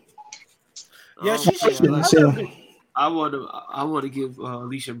though. Yeah, I want to give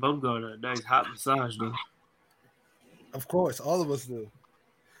Alicia Baumgartner a nice hot massage though. Of course, all of us do.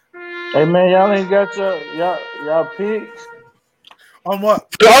 Hey man, y'all ain't got y'all picks. On what?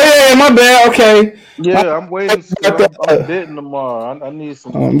 Oh yeah, my bad. Okay. Yeah, I'm waiting. I'm betting tomorrow. I need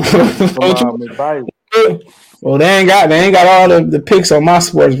some advice. Well, they ain't got all the picks on my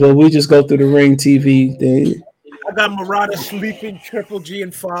sports, but we just go through the Ring TV thing. I got Murata sleeping Triple G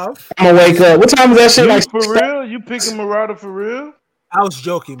and 5. I'm gonna wake up. What time is that shit? Like for real? You picking Murata for real? I was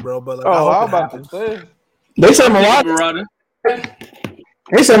joking, bro. But like, I was about to say. They said Murata.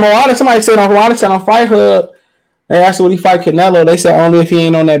 They said Murata. Somebody said on Fight Hub. They asked would he fight Canelo. They said only if he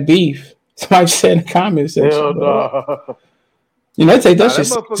ain't on that beef. Somebody said in the comments section. Hell no. You know, they take that shit.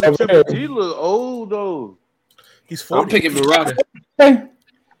 That Triple G look old though. He's 40. I'm picking Murata. Hey.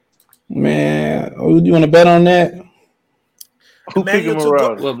 Man, you want to bet on that? Who picking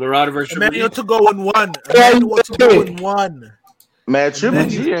Murata? What, Murata versus Triple G? Emmanuel to go in 1. Emmanuel to go in 1. Man, Triple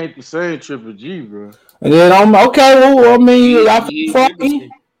G ain't the same Triple G, bro. And then I mean,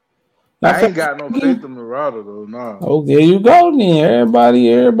 I ain't got no faith in Murata though. Nah. Oh, there you go. Then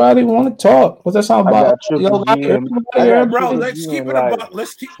everybody want to talk. What's that sound about? Bro, let's keep it a buck.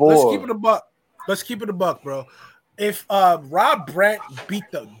 Let's keep it a buck. Let's keep it a buck, bro. If Rob Brandt beat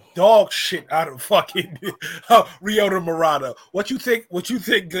the dog shit out of fucking Ryota Murata, what you think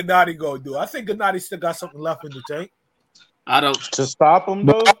Gennady gonna do? I think Gennady still got something left in the tank. I don't to stop him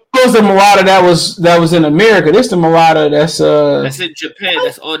though. That was the Murata that was in America. This the Murata that's in Japan.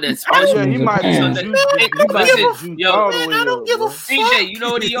 That's on that. Oh yeah, he might be. I don't give a fuck. CJ, you know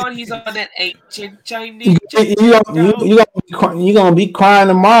what he on? He's on that ancient Chinese. You gonna be crying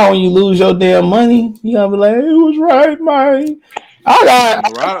tomorrow when you lose your damn money. You gonna be like, it was right, man.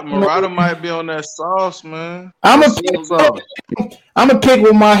 Murata might be on that sauce, man. I'm a pick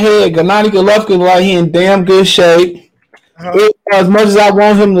with my head. Gennady Golovkin like he in damn good shape. As much as I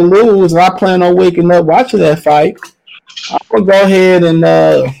want him to lose, and I plan on waking up watching that fight, I'm gonna go ahead and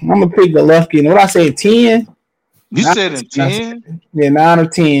I'm gonna pick Golovkin. What I say, 10? You said in 10? Yeah, 9 or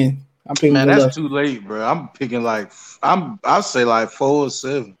 10. I'm picking. Man, Golovkin. that's too late, bro. I'm picking I'll say 4 or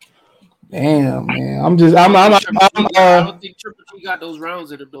 7. Damn, man. I don't think Triple G got those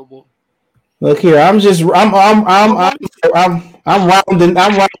rounds in him no more. Look here, I'm rounding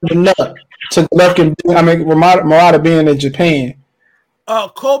up to Golovkin. I mean, Murata being in Japan.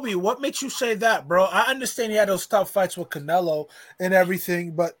 Kobe, what makes you say that, bro? I understand he had those tough fights with Canelo and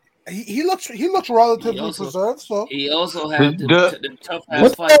everything, but he looks relatively preserved. So he also had the tough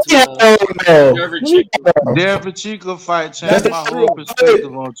ass fights with Derek Chico fight changed my whole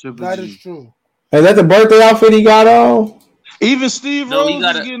perspective on Triple G. That is true. Is that the birthday outfit he got on? Even Steve Rose is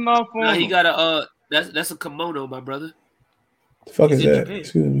getting off on. No, he got a that's a kimono, my brother. The fuck is that?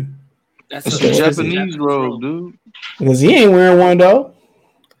 Excuse me. That's a Japanese robe, dude. Because he ain't wearing one though.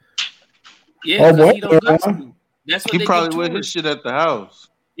 Yeah, boy, he don't got to. That's what he probably wear his shit at the house.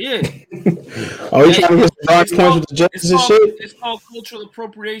 Yeah. Oh, he's trying to get dark points with the judges and shit. It's called cultural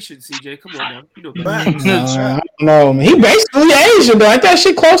appropriation, CJ. Come on now, you know. I don't know, man. He basically Asian, though. Ain't that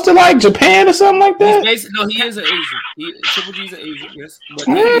shit close to like Japan or something like that? He is an Asian. Triple G's an Asian, yes. But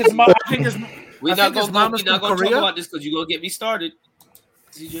we're not gonna talk about this because you're gonna get me started,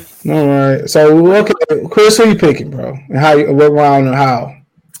 CJ. All right. So okay, Chris, who you picking, bro? And how? What round and how?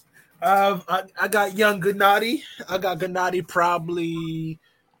 I got young Gennady. I got Gennady probably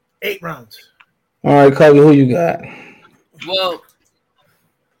 8 rounds. All right, Kobe, who you got? Well,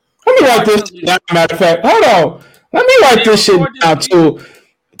 let me write this down. Matter of fact, hold on. Let me write this shit down too.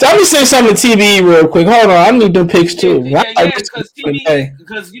 Let me say something to TBE real quick. Hold on, I need them picks too. Yeah, because TBE,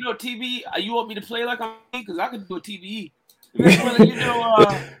 because you know TBE, you want me to play like I'm because I can do a TBE. Because, you know,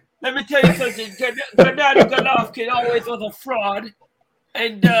 let me tell you something. Gennady Golovkin always was a fraud.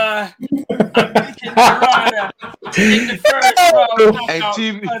 And I'm picking Murata in the first round knockout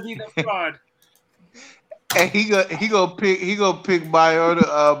because he's a fraud. And he gonna pick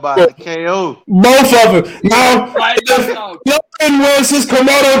Mayweather by KO. Both of them. Now, Logan wins his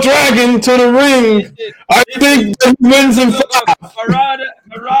Komodo dragon to the ring. I think he wins in 5.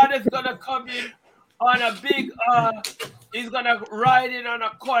 Murata's gonna come in on a big he's gonna ride in on a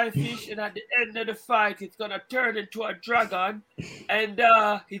koi fish, and at the end of the fight he's gonna turn into a dragon, and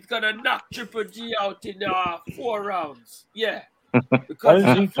he's gonna knock Triple G out in 4 rounds. Yeah. Because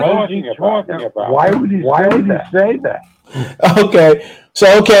what is he talking about? Why would he say that? Okay. So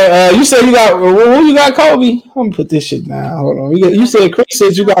you said you got who you got, Kobe? I'm gonna put this shit down. Hold on. You said Chris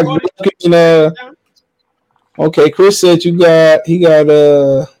said you got okay, Chris said he got he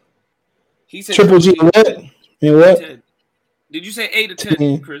said Triple G what? And what? 10. Did you say 8 or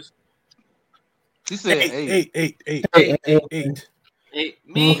 10, Chris? He said 8. 8.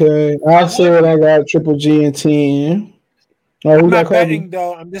 Me? Okay. I said I got Triple G and 10. Oh, I'm not betting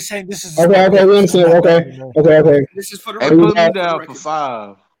though. I'm just saying this is okay. We understand. Okay. This is for the put me down for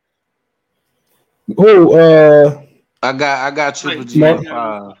 5. Who? I got Triple G for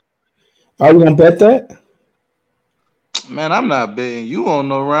 5. Are we gonna bet that? Man, I'm not betting you on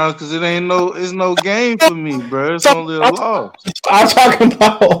no rounds because it's no game for me, bro. It's only a loss. I'm talking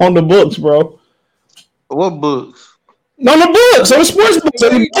about on the books, bro. What books? On the books, on the sports books.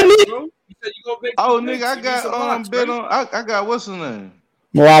 Oh, nigga, I got bet on. I got what's his name?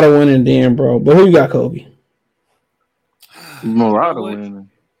 Murata winning, then, bro. But who you got, Kobe? Murata winning.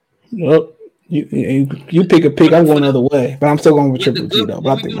 Well, you pick a pick. I'm going the other way, but I'm still going with Triple G though.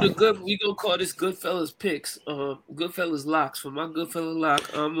 We gonna call this Goodfellas picks. Goodfellas locks. For my Goodfellas lock,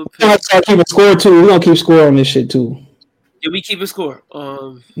 I'm gonna pick. We're gonna keep a score too. We're gonna keep score on this shit too. Yeah, we keep a score.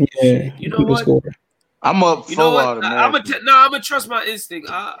 Yeah, you know what? I'm up 4 out of I'm gonna trust my instinct.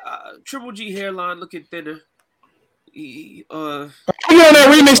 Triple G hairline looking thinner. You on that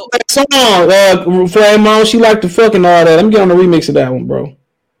remix of that song, Flame. She liked the fucking all that. Let me get on the remix of that one, bro.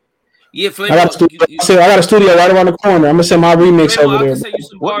 Yeah, Flame. I got a studio right around the corner. I'm gonna send my remix over there.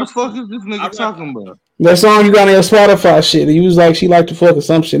 What the fuck is this nigga talking about? That song you got on your Spotify shit. He was like, she liked to fuck or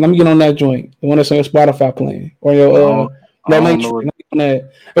some shit. Let me get on that joint. The one that's on your Spotify playing. Or your that makes sure. And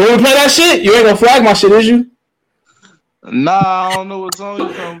when we play that shit, you ain't gonna flag my shit, is you? Nah, I don't know what song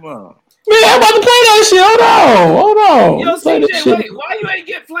you talking about. Man, I'm about to play that shit. Hold on. Yo, CJ, wait, why you ain't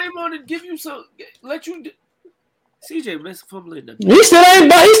get Flame on and give you some? Let you. CJ, miss fumbling. He still ain't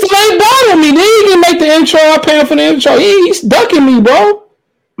bothering me. Then he didn't make the intro. I pay him for the intro. He's ducking me, bro.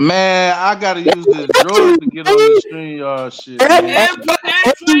 Man, I gotta use this droid to get on the stream, y'all shit. And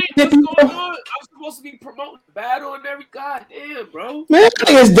what's going on? I'm supposed to be promoting battle and every goddamn, bro. Man,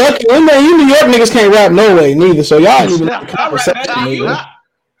 niggas ducking. You New York niggas can't rap no way, neither. So y'all ain't even in the conversation, nigga.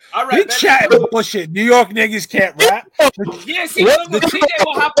 He chatting bullshit. New York niggas can't rap. Yeah, see, look, CJ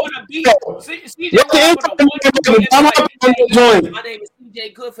will hop on a beat. CJ will hop on a one beat. My name is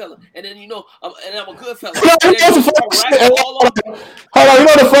CJ Goodfella, and then and I'm a Goodfella. Hold on, you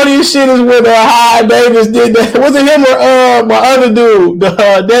know the funniest shit is when High Davis did that. Was it him or my other dude, the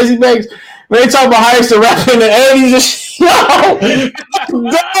Desi Banks? When they talk about how he used to rap in the 80s and shit.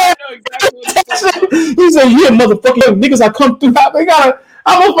 He said, "Yeah, motherfucker, niggas, I come through.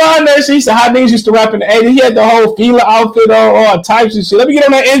 I'm gonna find that shit." He said, "How niggas used to rap in the 80s." He had the whole Fila outfit on, all types of shit. Let me get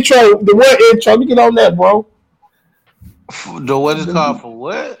on that intro. The what intro? Let me get on that, bro. The what is called for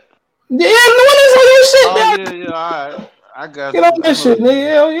what? Yeah, what is on your shit, man? Yeah, all right. I got get on that shit, nigga.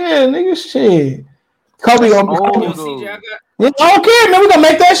 Hell yeah, nigga, shit. Kobe gonna be Kobe. Yeah, I don't care, man. We gonna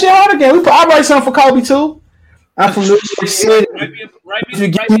make that shit hard again. I write something for Kobe too. I'm from New York City. If you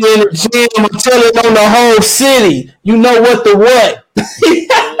get me in the gym, I'm telling on the whole city. You know what the what.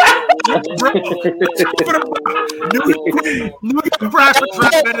 New York rappers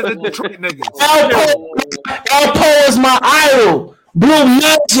rap better than Detroit niggas. Alpo is my idol. Blue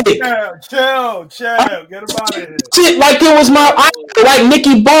Magic. Chill. Get him out of here. Shit like it was my idol, like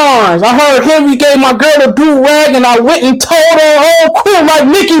Nicky Barnes. I heard Henry gave my girl a do-rag and I went and told her whole crew like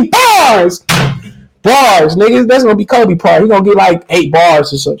Nicky Barnes. Bars, niggas. That's gonna be Kobe part. He gonna get like 8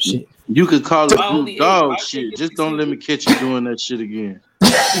 bars or some shit. You could call it group dog shit. Just don't let me catch you doing that shit again.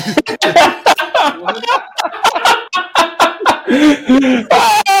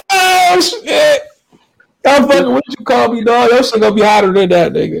 Oh shit! I'm fucking with you, Kobe, dog. Your shit gonna be hotter than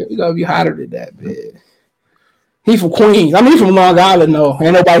that, nigga. You gonna be hotter than that, man. He from Queens. I mean, he from Long Island, though.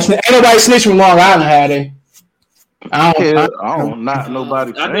 Ain't nobody snitch from Long Island, had they? I don't not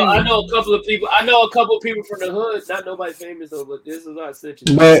nobody. I know a couple of people. I know a couple of people from the hood. Not nobody famous though, but this is not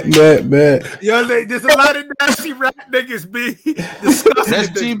snitching. Bet. Yo, there's a lot of nasty rap niggas, B. That's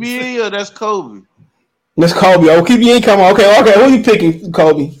TBE or that's Kobe? That's Kobe. Oh, keep your income. Okay. Who you picking,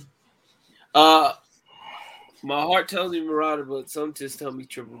 Kobe? My heart tells me Marauder, but some just tell me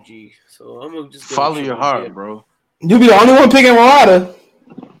Triple G. So I'm gonna just follow your heart, bro. You be the only one picking Marauder.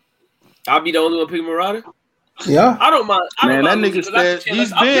 I'll be the only one picking Marauder. Yeah, I don't mind. Man, that nigga said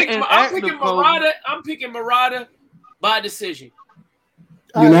he's been inactive. I'm picking Marauder by decision.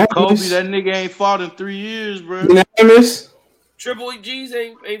 Unanimous. Kobe, that nigga ain't fought in 3 years, bro. Unanimous. Triple G's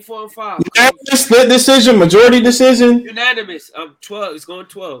ain't 4 and 5. Unanimous, split decision, majority decision. Unanimous. I'm 12. It's going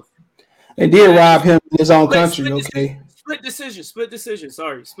 12. They did rob him in his own country. Split decision.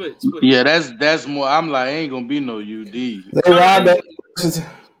 Sorry, split. Yeah, that's more. I'm like, ain't gonna be no UD. They robbed that.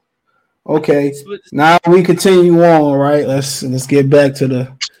 Okay, now we continue on, right? Let's get back to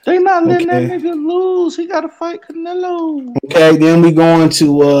the. They not letting that nigga lose. He got to fight Canelo. Okay, then we going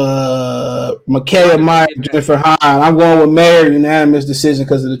to Micaiah Meyer, Jennifer Hine. I'm going with Mayer unanimous decision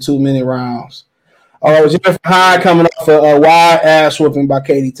because of the 2-minute rounds. Jennifer Hine coming off a wide ass whooping by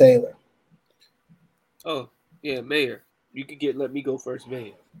Katie Taylor. Oh yeah, Mayer. You could let me go first,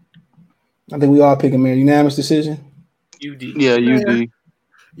 Mayer. I think we all picking Mayer unanimous decision. UD. Yeah, UD.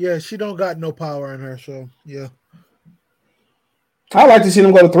 Yeah, she don't got no power in her, so yeah. I like to see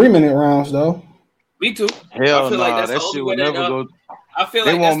them go to 3-minute rounds, though. Me too. Hell no, like that shit would never go. I feel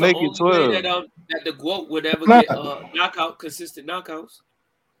they like won't that's make the it only 12. way that the GOAT would ever get consistent knockouts.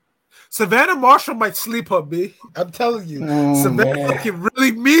 Savannah Marshall might sleep her, B. I'm telling you. Savannah looking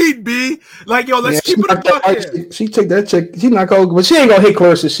really mean, B. Like, yo, let's keep it a buck here. She took that chick. She's not going, but she ain't going to hit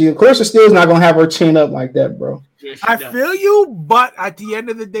Clarissa Shields. Clarissa still is not going to have her chin up like that, bro. Yeah, I feel you, but at the end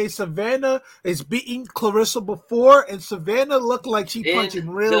of the day, Savannah is beating Clarissa before, and Savannah looked like she punching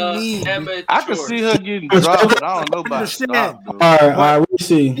real mean. I can see her getting dropped, but I don't know about stop, all right, we'll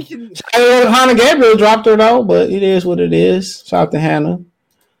see. Hannah Gabriel dropped her, though, but it is what it is. Shout out to Hannah.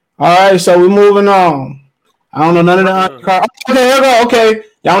 All right, so we're moving on. I don't know none of the undercard. Okay, here we go. Okay,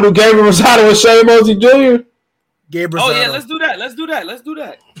 y'all do Gabriel Rosado and Shea Mosley Jr.? Gabe Rosado. Oh yeah, let's do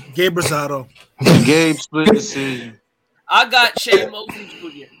that. Gabe Rosado. Gabe split decision. I got Shea Mosley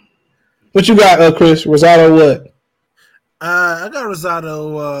Jr. What you got, Chris? Rosado what? I got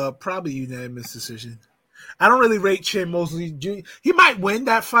Rosado probably unanimous decision. I don't really rate Shea Mosley Jr. He might win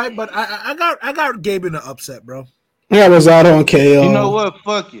that fight, but I got Gabe in the upset, bro. Yeah, Rosado and KO. You know what?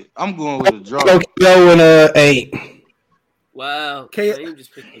 Fuck it. I'm going with a draw. KO in 8. Wow. KO you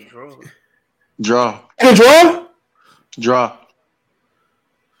just picked a draw. Draw. A draw? Draw.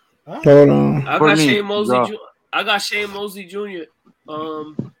 Hold on. I got Shea Mosley Jr.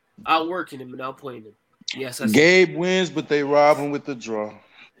 Outworking him and outplaying him. Yes, Gabe wins, but they rob him with the draw.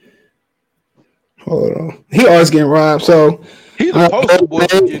 Hold on. He always getting robbed. So he's the poster boy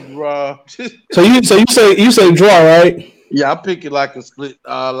for getting robbed. So you say draw, right? Yeah, I pick it like a split,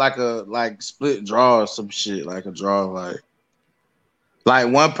 like split draw or some shit, like a draw,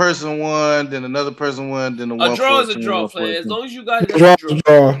 like one person won, then another person won, then a draw is a draw, Flay. As long as you got it,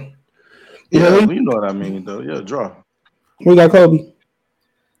 draw. Yeah, you know what I mean, though. Yeah, draw. We got Kobe.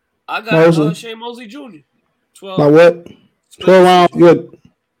 I got Shane Mosley Jr. 12. Like what? 12 rounds. Good.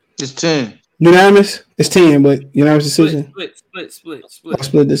 It's 10. Unanimous? It's 10, but unanimous decision.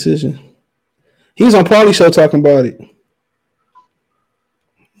 Split decision. He was on Paulie Show talking about it.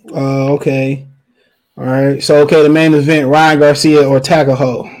 Okay. All right. So, the main event, Ryan Garcia or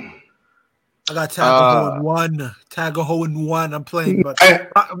Tagaho? I got Tagaho in one. Tagaho in one. I'm playing, but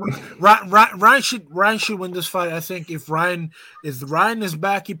Ryan should win this fight. I think if Ryan is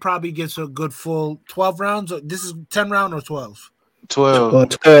back, he probably gets a good full 12 rounds. This is 10 round or 12? 12.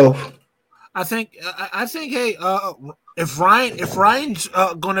 12. I think. Hey, if Ryan's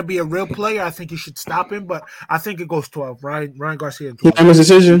gonna be a real player, I think you should stop him. But I think it goes 12. Ryan Garcia. 12. Unanimous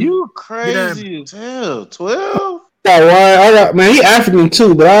decision. You crazy as hell. 12. I got man. He African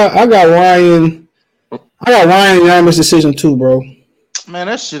too, but I got Ryan. I got Ryan unanimous decision too, bro. Man,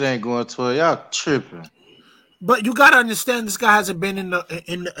 that shit ain't going 12. Y'all tripping. But you gotta understand, this guy hasn't been in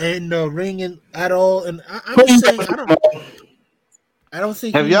the ring at all, and I'm just saying, I don't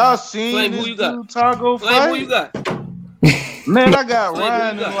think. Have y'all seen Flame, this who you got? dude Tago Flame, fight? who you got? Man, I got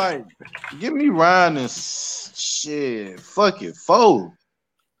Flame, Ryan and give me Ryan and shit. Fuck it, 4.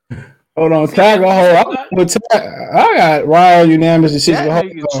 Hold on, I got Ryan unanimous decision. That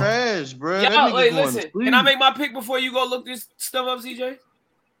nigga trash, bro. Y'all, listen. Can I make my pick before you go look this stuff up, CJ?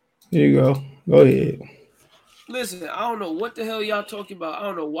 Here you go. Go ahead. Listen, I don't know what the hell y'all talking about. I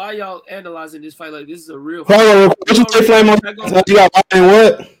don't know why y'all analyzing this fight like this is a real fight. Hold on, what you say, Flame? You got Ryan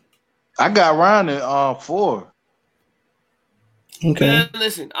what? I got Ryan at 4. Okay. Man,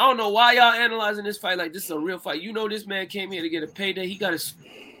 listen, I don't know why y'all analyzing this fight like this is a real fight. You know this man came here to get a payday. He got his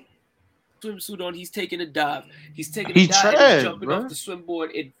swimsuit on. He's taking a dive. He's taking a dive and he's jumping off the swim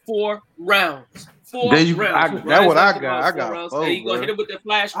board in 4 rounds. 4 rounds. That's what I got. I got 4. And he gonna hit him with the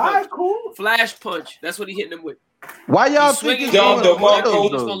flash punch. All right, cool. Flash punch. That's what he hitting him with. Why y'all thinking he's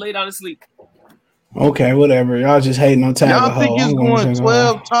gonna lay down and sleep? Okay, whatever. Y'all just hating on Tago. Y'all think it's going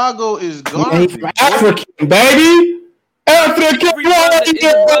 12? Tago is garbage. African, baby. African.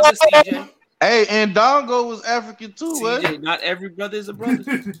 Hey, and Dongo was African too, CJ, not every brother is a brother.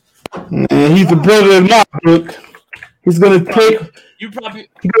 Man, he's the brother of Knockbrook. He's gonna take. You probably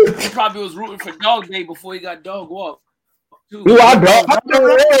was rooting for Dog Day before he got Dog Walk. Dude, boy, that's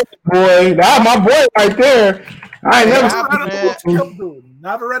my boy right there. I ain't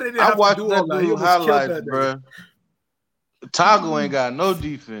never ready to I watched that dude highlights, bro. Tago ain't got no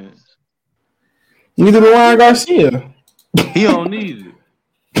defense. Neither do Ryan Garcia. He don't need it.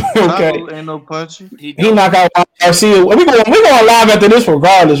 Okay, Tago ain't no puncher. He knock out Ryan Garcia. We going live after this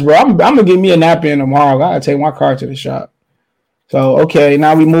regardless, bro. I'm gonna get me a nap in tomorrow. I gotta take my car to the shop. So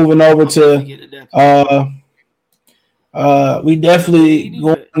now we moving over to we definitely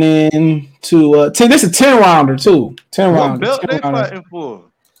going into this is a 10 rounder too. 10 rounder. What belt they fighting for?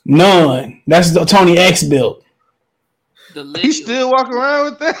 None. That's the Tony X belt. He still walking around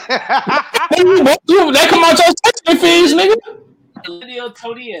with that? They come out your section fees, nigga.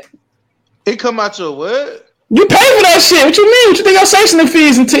 Tony X. It come out your what? You pay for that shit. What you mean? What you think your sanctioning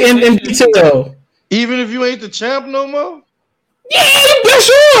fees in detail? Even if you ain't the champ no more? Yeah, you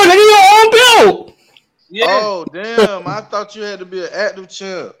sure. Nigga, your own belt. Yeah. Oh, damn. I thought you had to be an active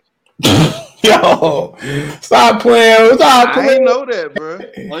champ. Yo, stop playing. I ain't know that, bro.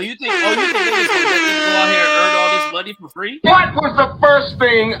 Oh, you think they just gonna go out here and earn all this money for free? What was the first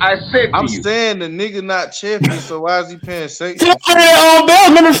thing I said to you? I'm saying the nigga not champion, so why is he paying sanction?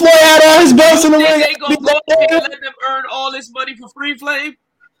 Remember Floyd had all his belts in the ring. They gonna go ahead and let them earn all this money for free, Flame?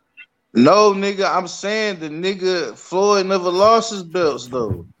 No, nigga, I'm saying the nigga Floyd never lost his belts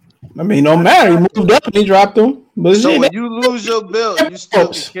though. I mean, no matter. He moved up and he dropped them. But so when you lose your belt, you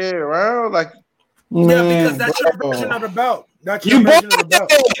still can carry around like. Yeah, because that's your version of the belt. That's your You version bought of the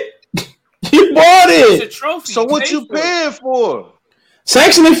belt. it. You bought It's a it. trophy. So what you paying for?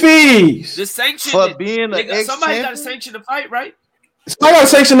 Sanctioning fees. The sanction For being an somebody got to ex-champion? sanction the fight, right? I got to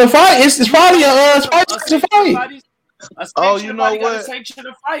sanction the fight. It's probably a sanction fight. Oh, you know Got to what? sanction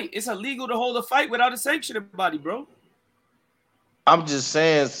a fight. It's illegal to hold a fight without a sanctioning body, bro. I'm just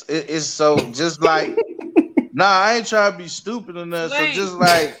saying it's so just like nah, I ain't trying to be stupid or nothing. So just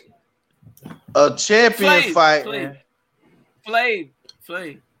like a champion fight. Flame.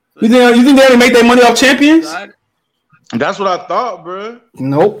 You think they only make their money off champions? That's what I thought, bro.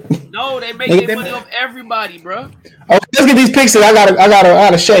 Nope. No, they make their money off everybody, bro. Okay, let's get these picks. I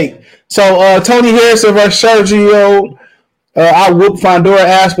gotta shake. So Tony Harrison versus Sergio. I whooped Fondora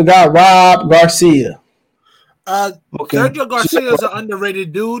ass, but got Rob Garcia. Okay. Sergio Garcia is an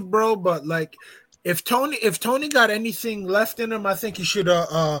underrated dude, bro. But like, if Tony got anything left in him, I think he should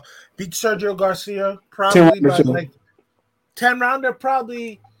beat Sergio Garcia probably by like 10 rounder.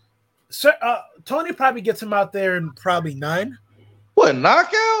 Probably, Tony probably gets him out there in probably 9. What,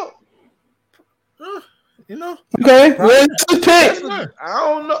 knockout? You know. Okay, well, pick. I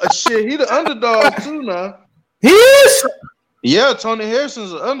don't know. Shit, he the underdog too now. He is. Yeah, Tony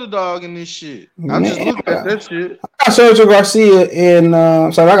Harrison's an underdog in this shit. I just looked at that shit. I got Sergio Garcia in. I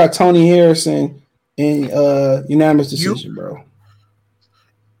got Tony Harrison in unanimous decision, bro.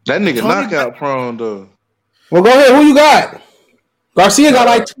 That nigga knockout prone though. Well, go ahead. Who you got? Garcia got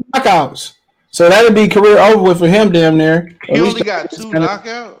like 2 knockouts, so that'd be career over with for him. Damn near. He only got 2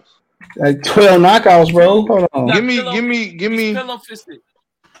 knockouts. Like 12 knockouts, bro. Hold on. Give me. Pillow fisted.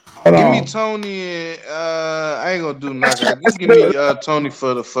 Hold give on. me Tony and I ain't gonna do knockout. Just give me Tony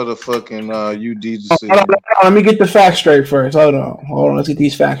for the fucking UD decision. Hold on. Let me get the facts straight first. Hold on. Let's get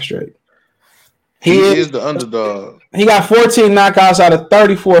these facts straight. He is the underdog. He got 14 knockouts out of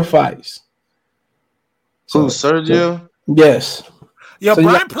 34 fights. So Sergio? Yes. Yo, so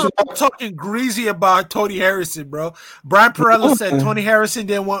Brian Perella talking greasy about Tony Harrison, bro. Brian Perella said Tony Harrison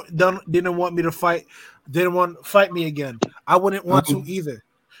didn't want me to fight. Didn't want to fight me again. I wouldn't want to either.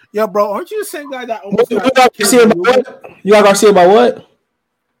 Yo, bro, aren't you the same guy that almost got Garcia about what? You got Garcia about what?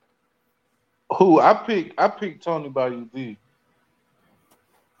 Who? I picked Tony by UD.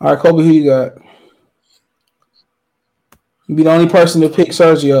 All right, Kobe, who you got? You be the only person to pick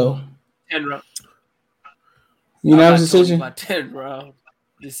Sergio. 10 round. Unanimous decision? By 10 round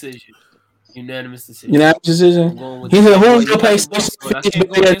decision. Unanimous decision. Unanimous decision? He said, who's going to pay?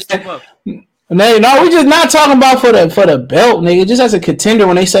 No, we just not talking about for the belt, nigga. Just as a contender,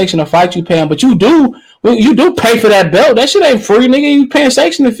 when they sanction a fight, you pay them. But you do pay for that belt. That shit ain't free, nigga. You paying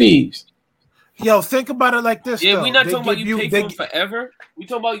sanctioning fees. Yo, think about it like this. Yeah, though. We're not talking about you pay for them forever. We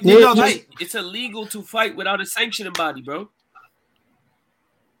talking about it's illegal to fight without a sanctioning body, bro.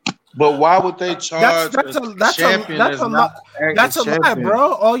 But why would they charge that's a lie,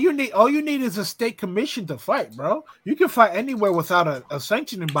 bro. All you need is a state commission to fight, bro. You can fight anywhere without a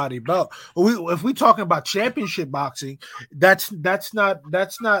sanctioning body belt. If we talking about championship boxing, that's illegal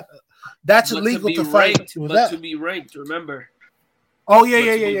to fight. But to be ranked, remember. Oh yeah.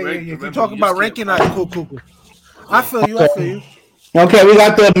 If you're talking about ranking, cool. I feel you. Okay, we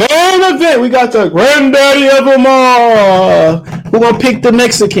got the main event. We got the granddaddy of them all. Who gonna pick the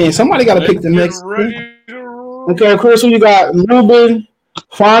Mexican? Somebody gotta pick the Mexican. Okay, Chris, who you got? Ruben,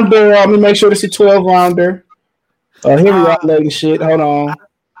 Fondor. Let me make sure this is a 12-rounder. Here we go, ladies. Shit, hold on.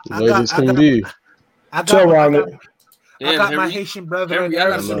 Ladies can be. 12-rounder. I got my Haitian brother. I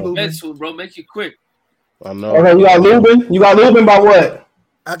got some Spence, bro. Make it quick. I know. Okay, you got Lubin. You got Lubin by what?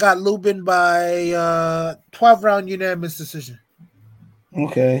 I got Lubin by 12-round unanimous decision.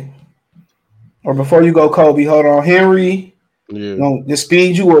 Okay. Or before you go, Kobe, hold on. Henry. Yeah. No, just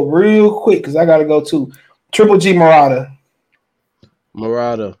speed you up real quick because I gotta go too. Triple G Murata.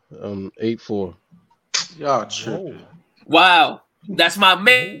 8-4. Y'all tripping. Wow. That's my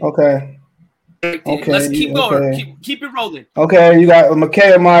man. Okay. Okay. Let's keep going. Okay. Keep it rolling. Okay, you got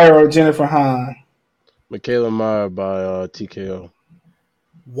Michaela Meyer or Jennifer Hahn. Michaela Meyer by TKO.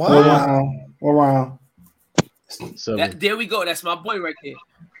 Wow. What round? 7. There we go. That's my boy right there.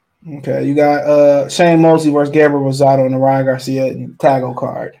 Okay, you got Shane Mosley versus Gabriel Rosado on the Ryan Garcia Tago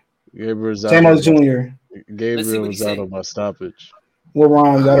card. Gabriel Rosado. Shane Mosley Jr. Gabriel Rosado by stoppage. What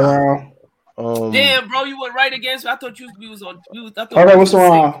round? You got a round? Damn, bro, you went right against me. I thought we was on. Okay, what's the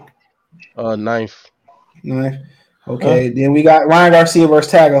round? 9th. 9th. Okay, then we got Ryan Garcia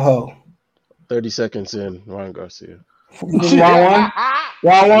versus Tagaho. 30 seconds in, Ryan Garcia. Round 1?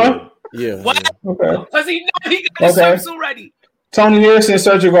 Round 1? Yeah. What? Okay. Because he got his service already. Tony Harrison,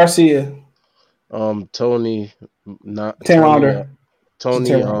 Sergio Garcia. Tony, not 10-rounder. Tony,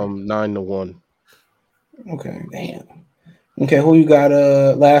 9-1. Okay, damn. Okay, who you got?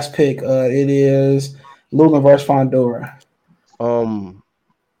 Last pick. It is Lubin versus Fondora.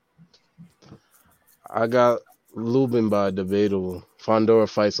 I got Lubin by debatable. Fondora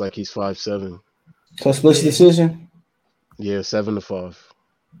fights like he's 5'7". So split decision. Yeah, 7-5.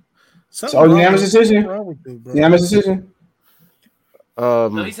 So unanimous decision. Unanimous decision. No,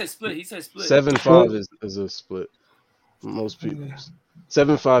 he said split. 7-5 is a split. Most people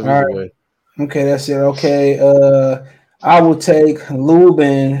 7-5 either way. Okay, that's it. Okay, I will take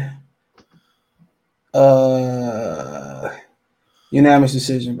Lubin. Unanimous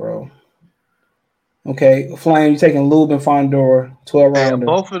decision, bro. Okay, Flame, you taking Lube and Fondor, 12 rounder.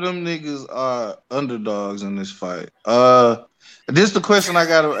 Both of them niggas are underdogs in this fight. This is the question I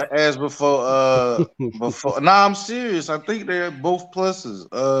gotta ask before. Nah, I'm serious. I think they're both pluses.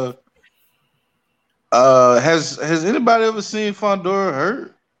 Has anybody ever seen Fondor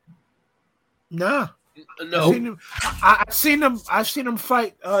hurt? Nah. No. I've seen him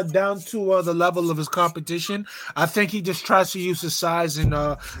fight down to the level of his competition. I think he just tries to use his size and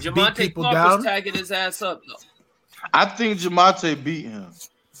beat people down. Tagging his ass up though. I think Gervonta beat him.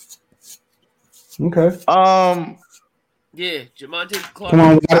 Okay. Yeah, Gervonta Clark. Come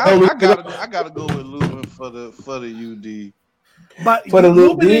on, I gotta go with Lubin for the UD. But for the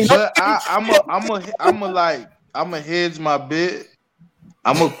Lubin, I'm a hedge my bet.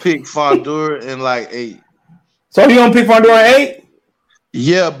 I'm gonna pick Fondor in like 8. So you gonna pick Fondor in 8?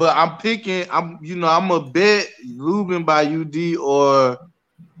 Yeah, but I'm a bet Lubin by UD or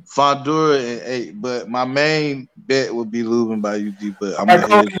Fondor in 8. But my main bet would be Lubin by UD. But I'm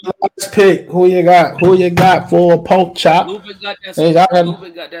gonna pick. Who you got? Who you got for a pork chop? Lubin got that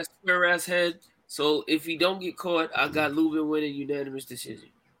square ass head. So if he don't get caught, I got Lubin winning unanimous decision.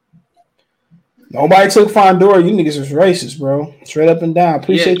 Nobody took Fondor. You niggas is racist, bro. Straight up and down.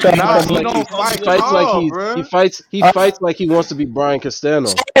 Appreciate y'all. He fights like he wants to be Brian Castano.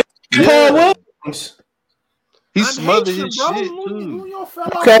 Yeah. He smothered his shit too.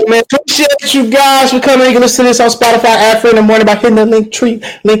 Okay, man. Appreciate you guys for coming and listen to this on Spotify at 3 in the morning by hitting the link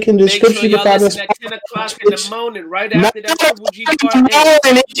in the description. Make sure y'all listen at 10 o'clock in the morning, right after that Triple G card.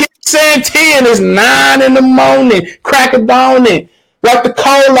 It keeps saying 10. It's 9 in the morning. Crack it down in. Wipe the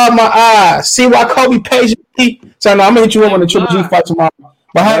coal out my eyes. See why Kobe pays you. So now I'm gonna hit you up on the Triple G fight tomorrow.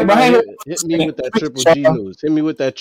 Hit me with that Triple G news. Hit me with that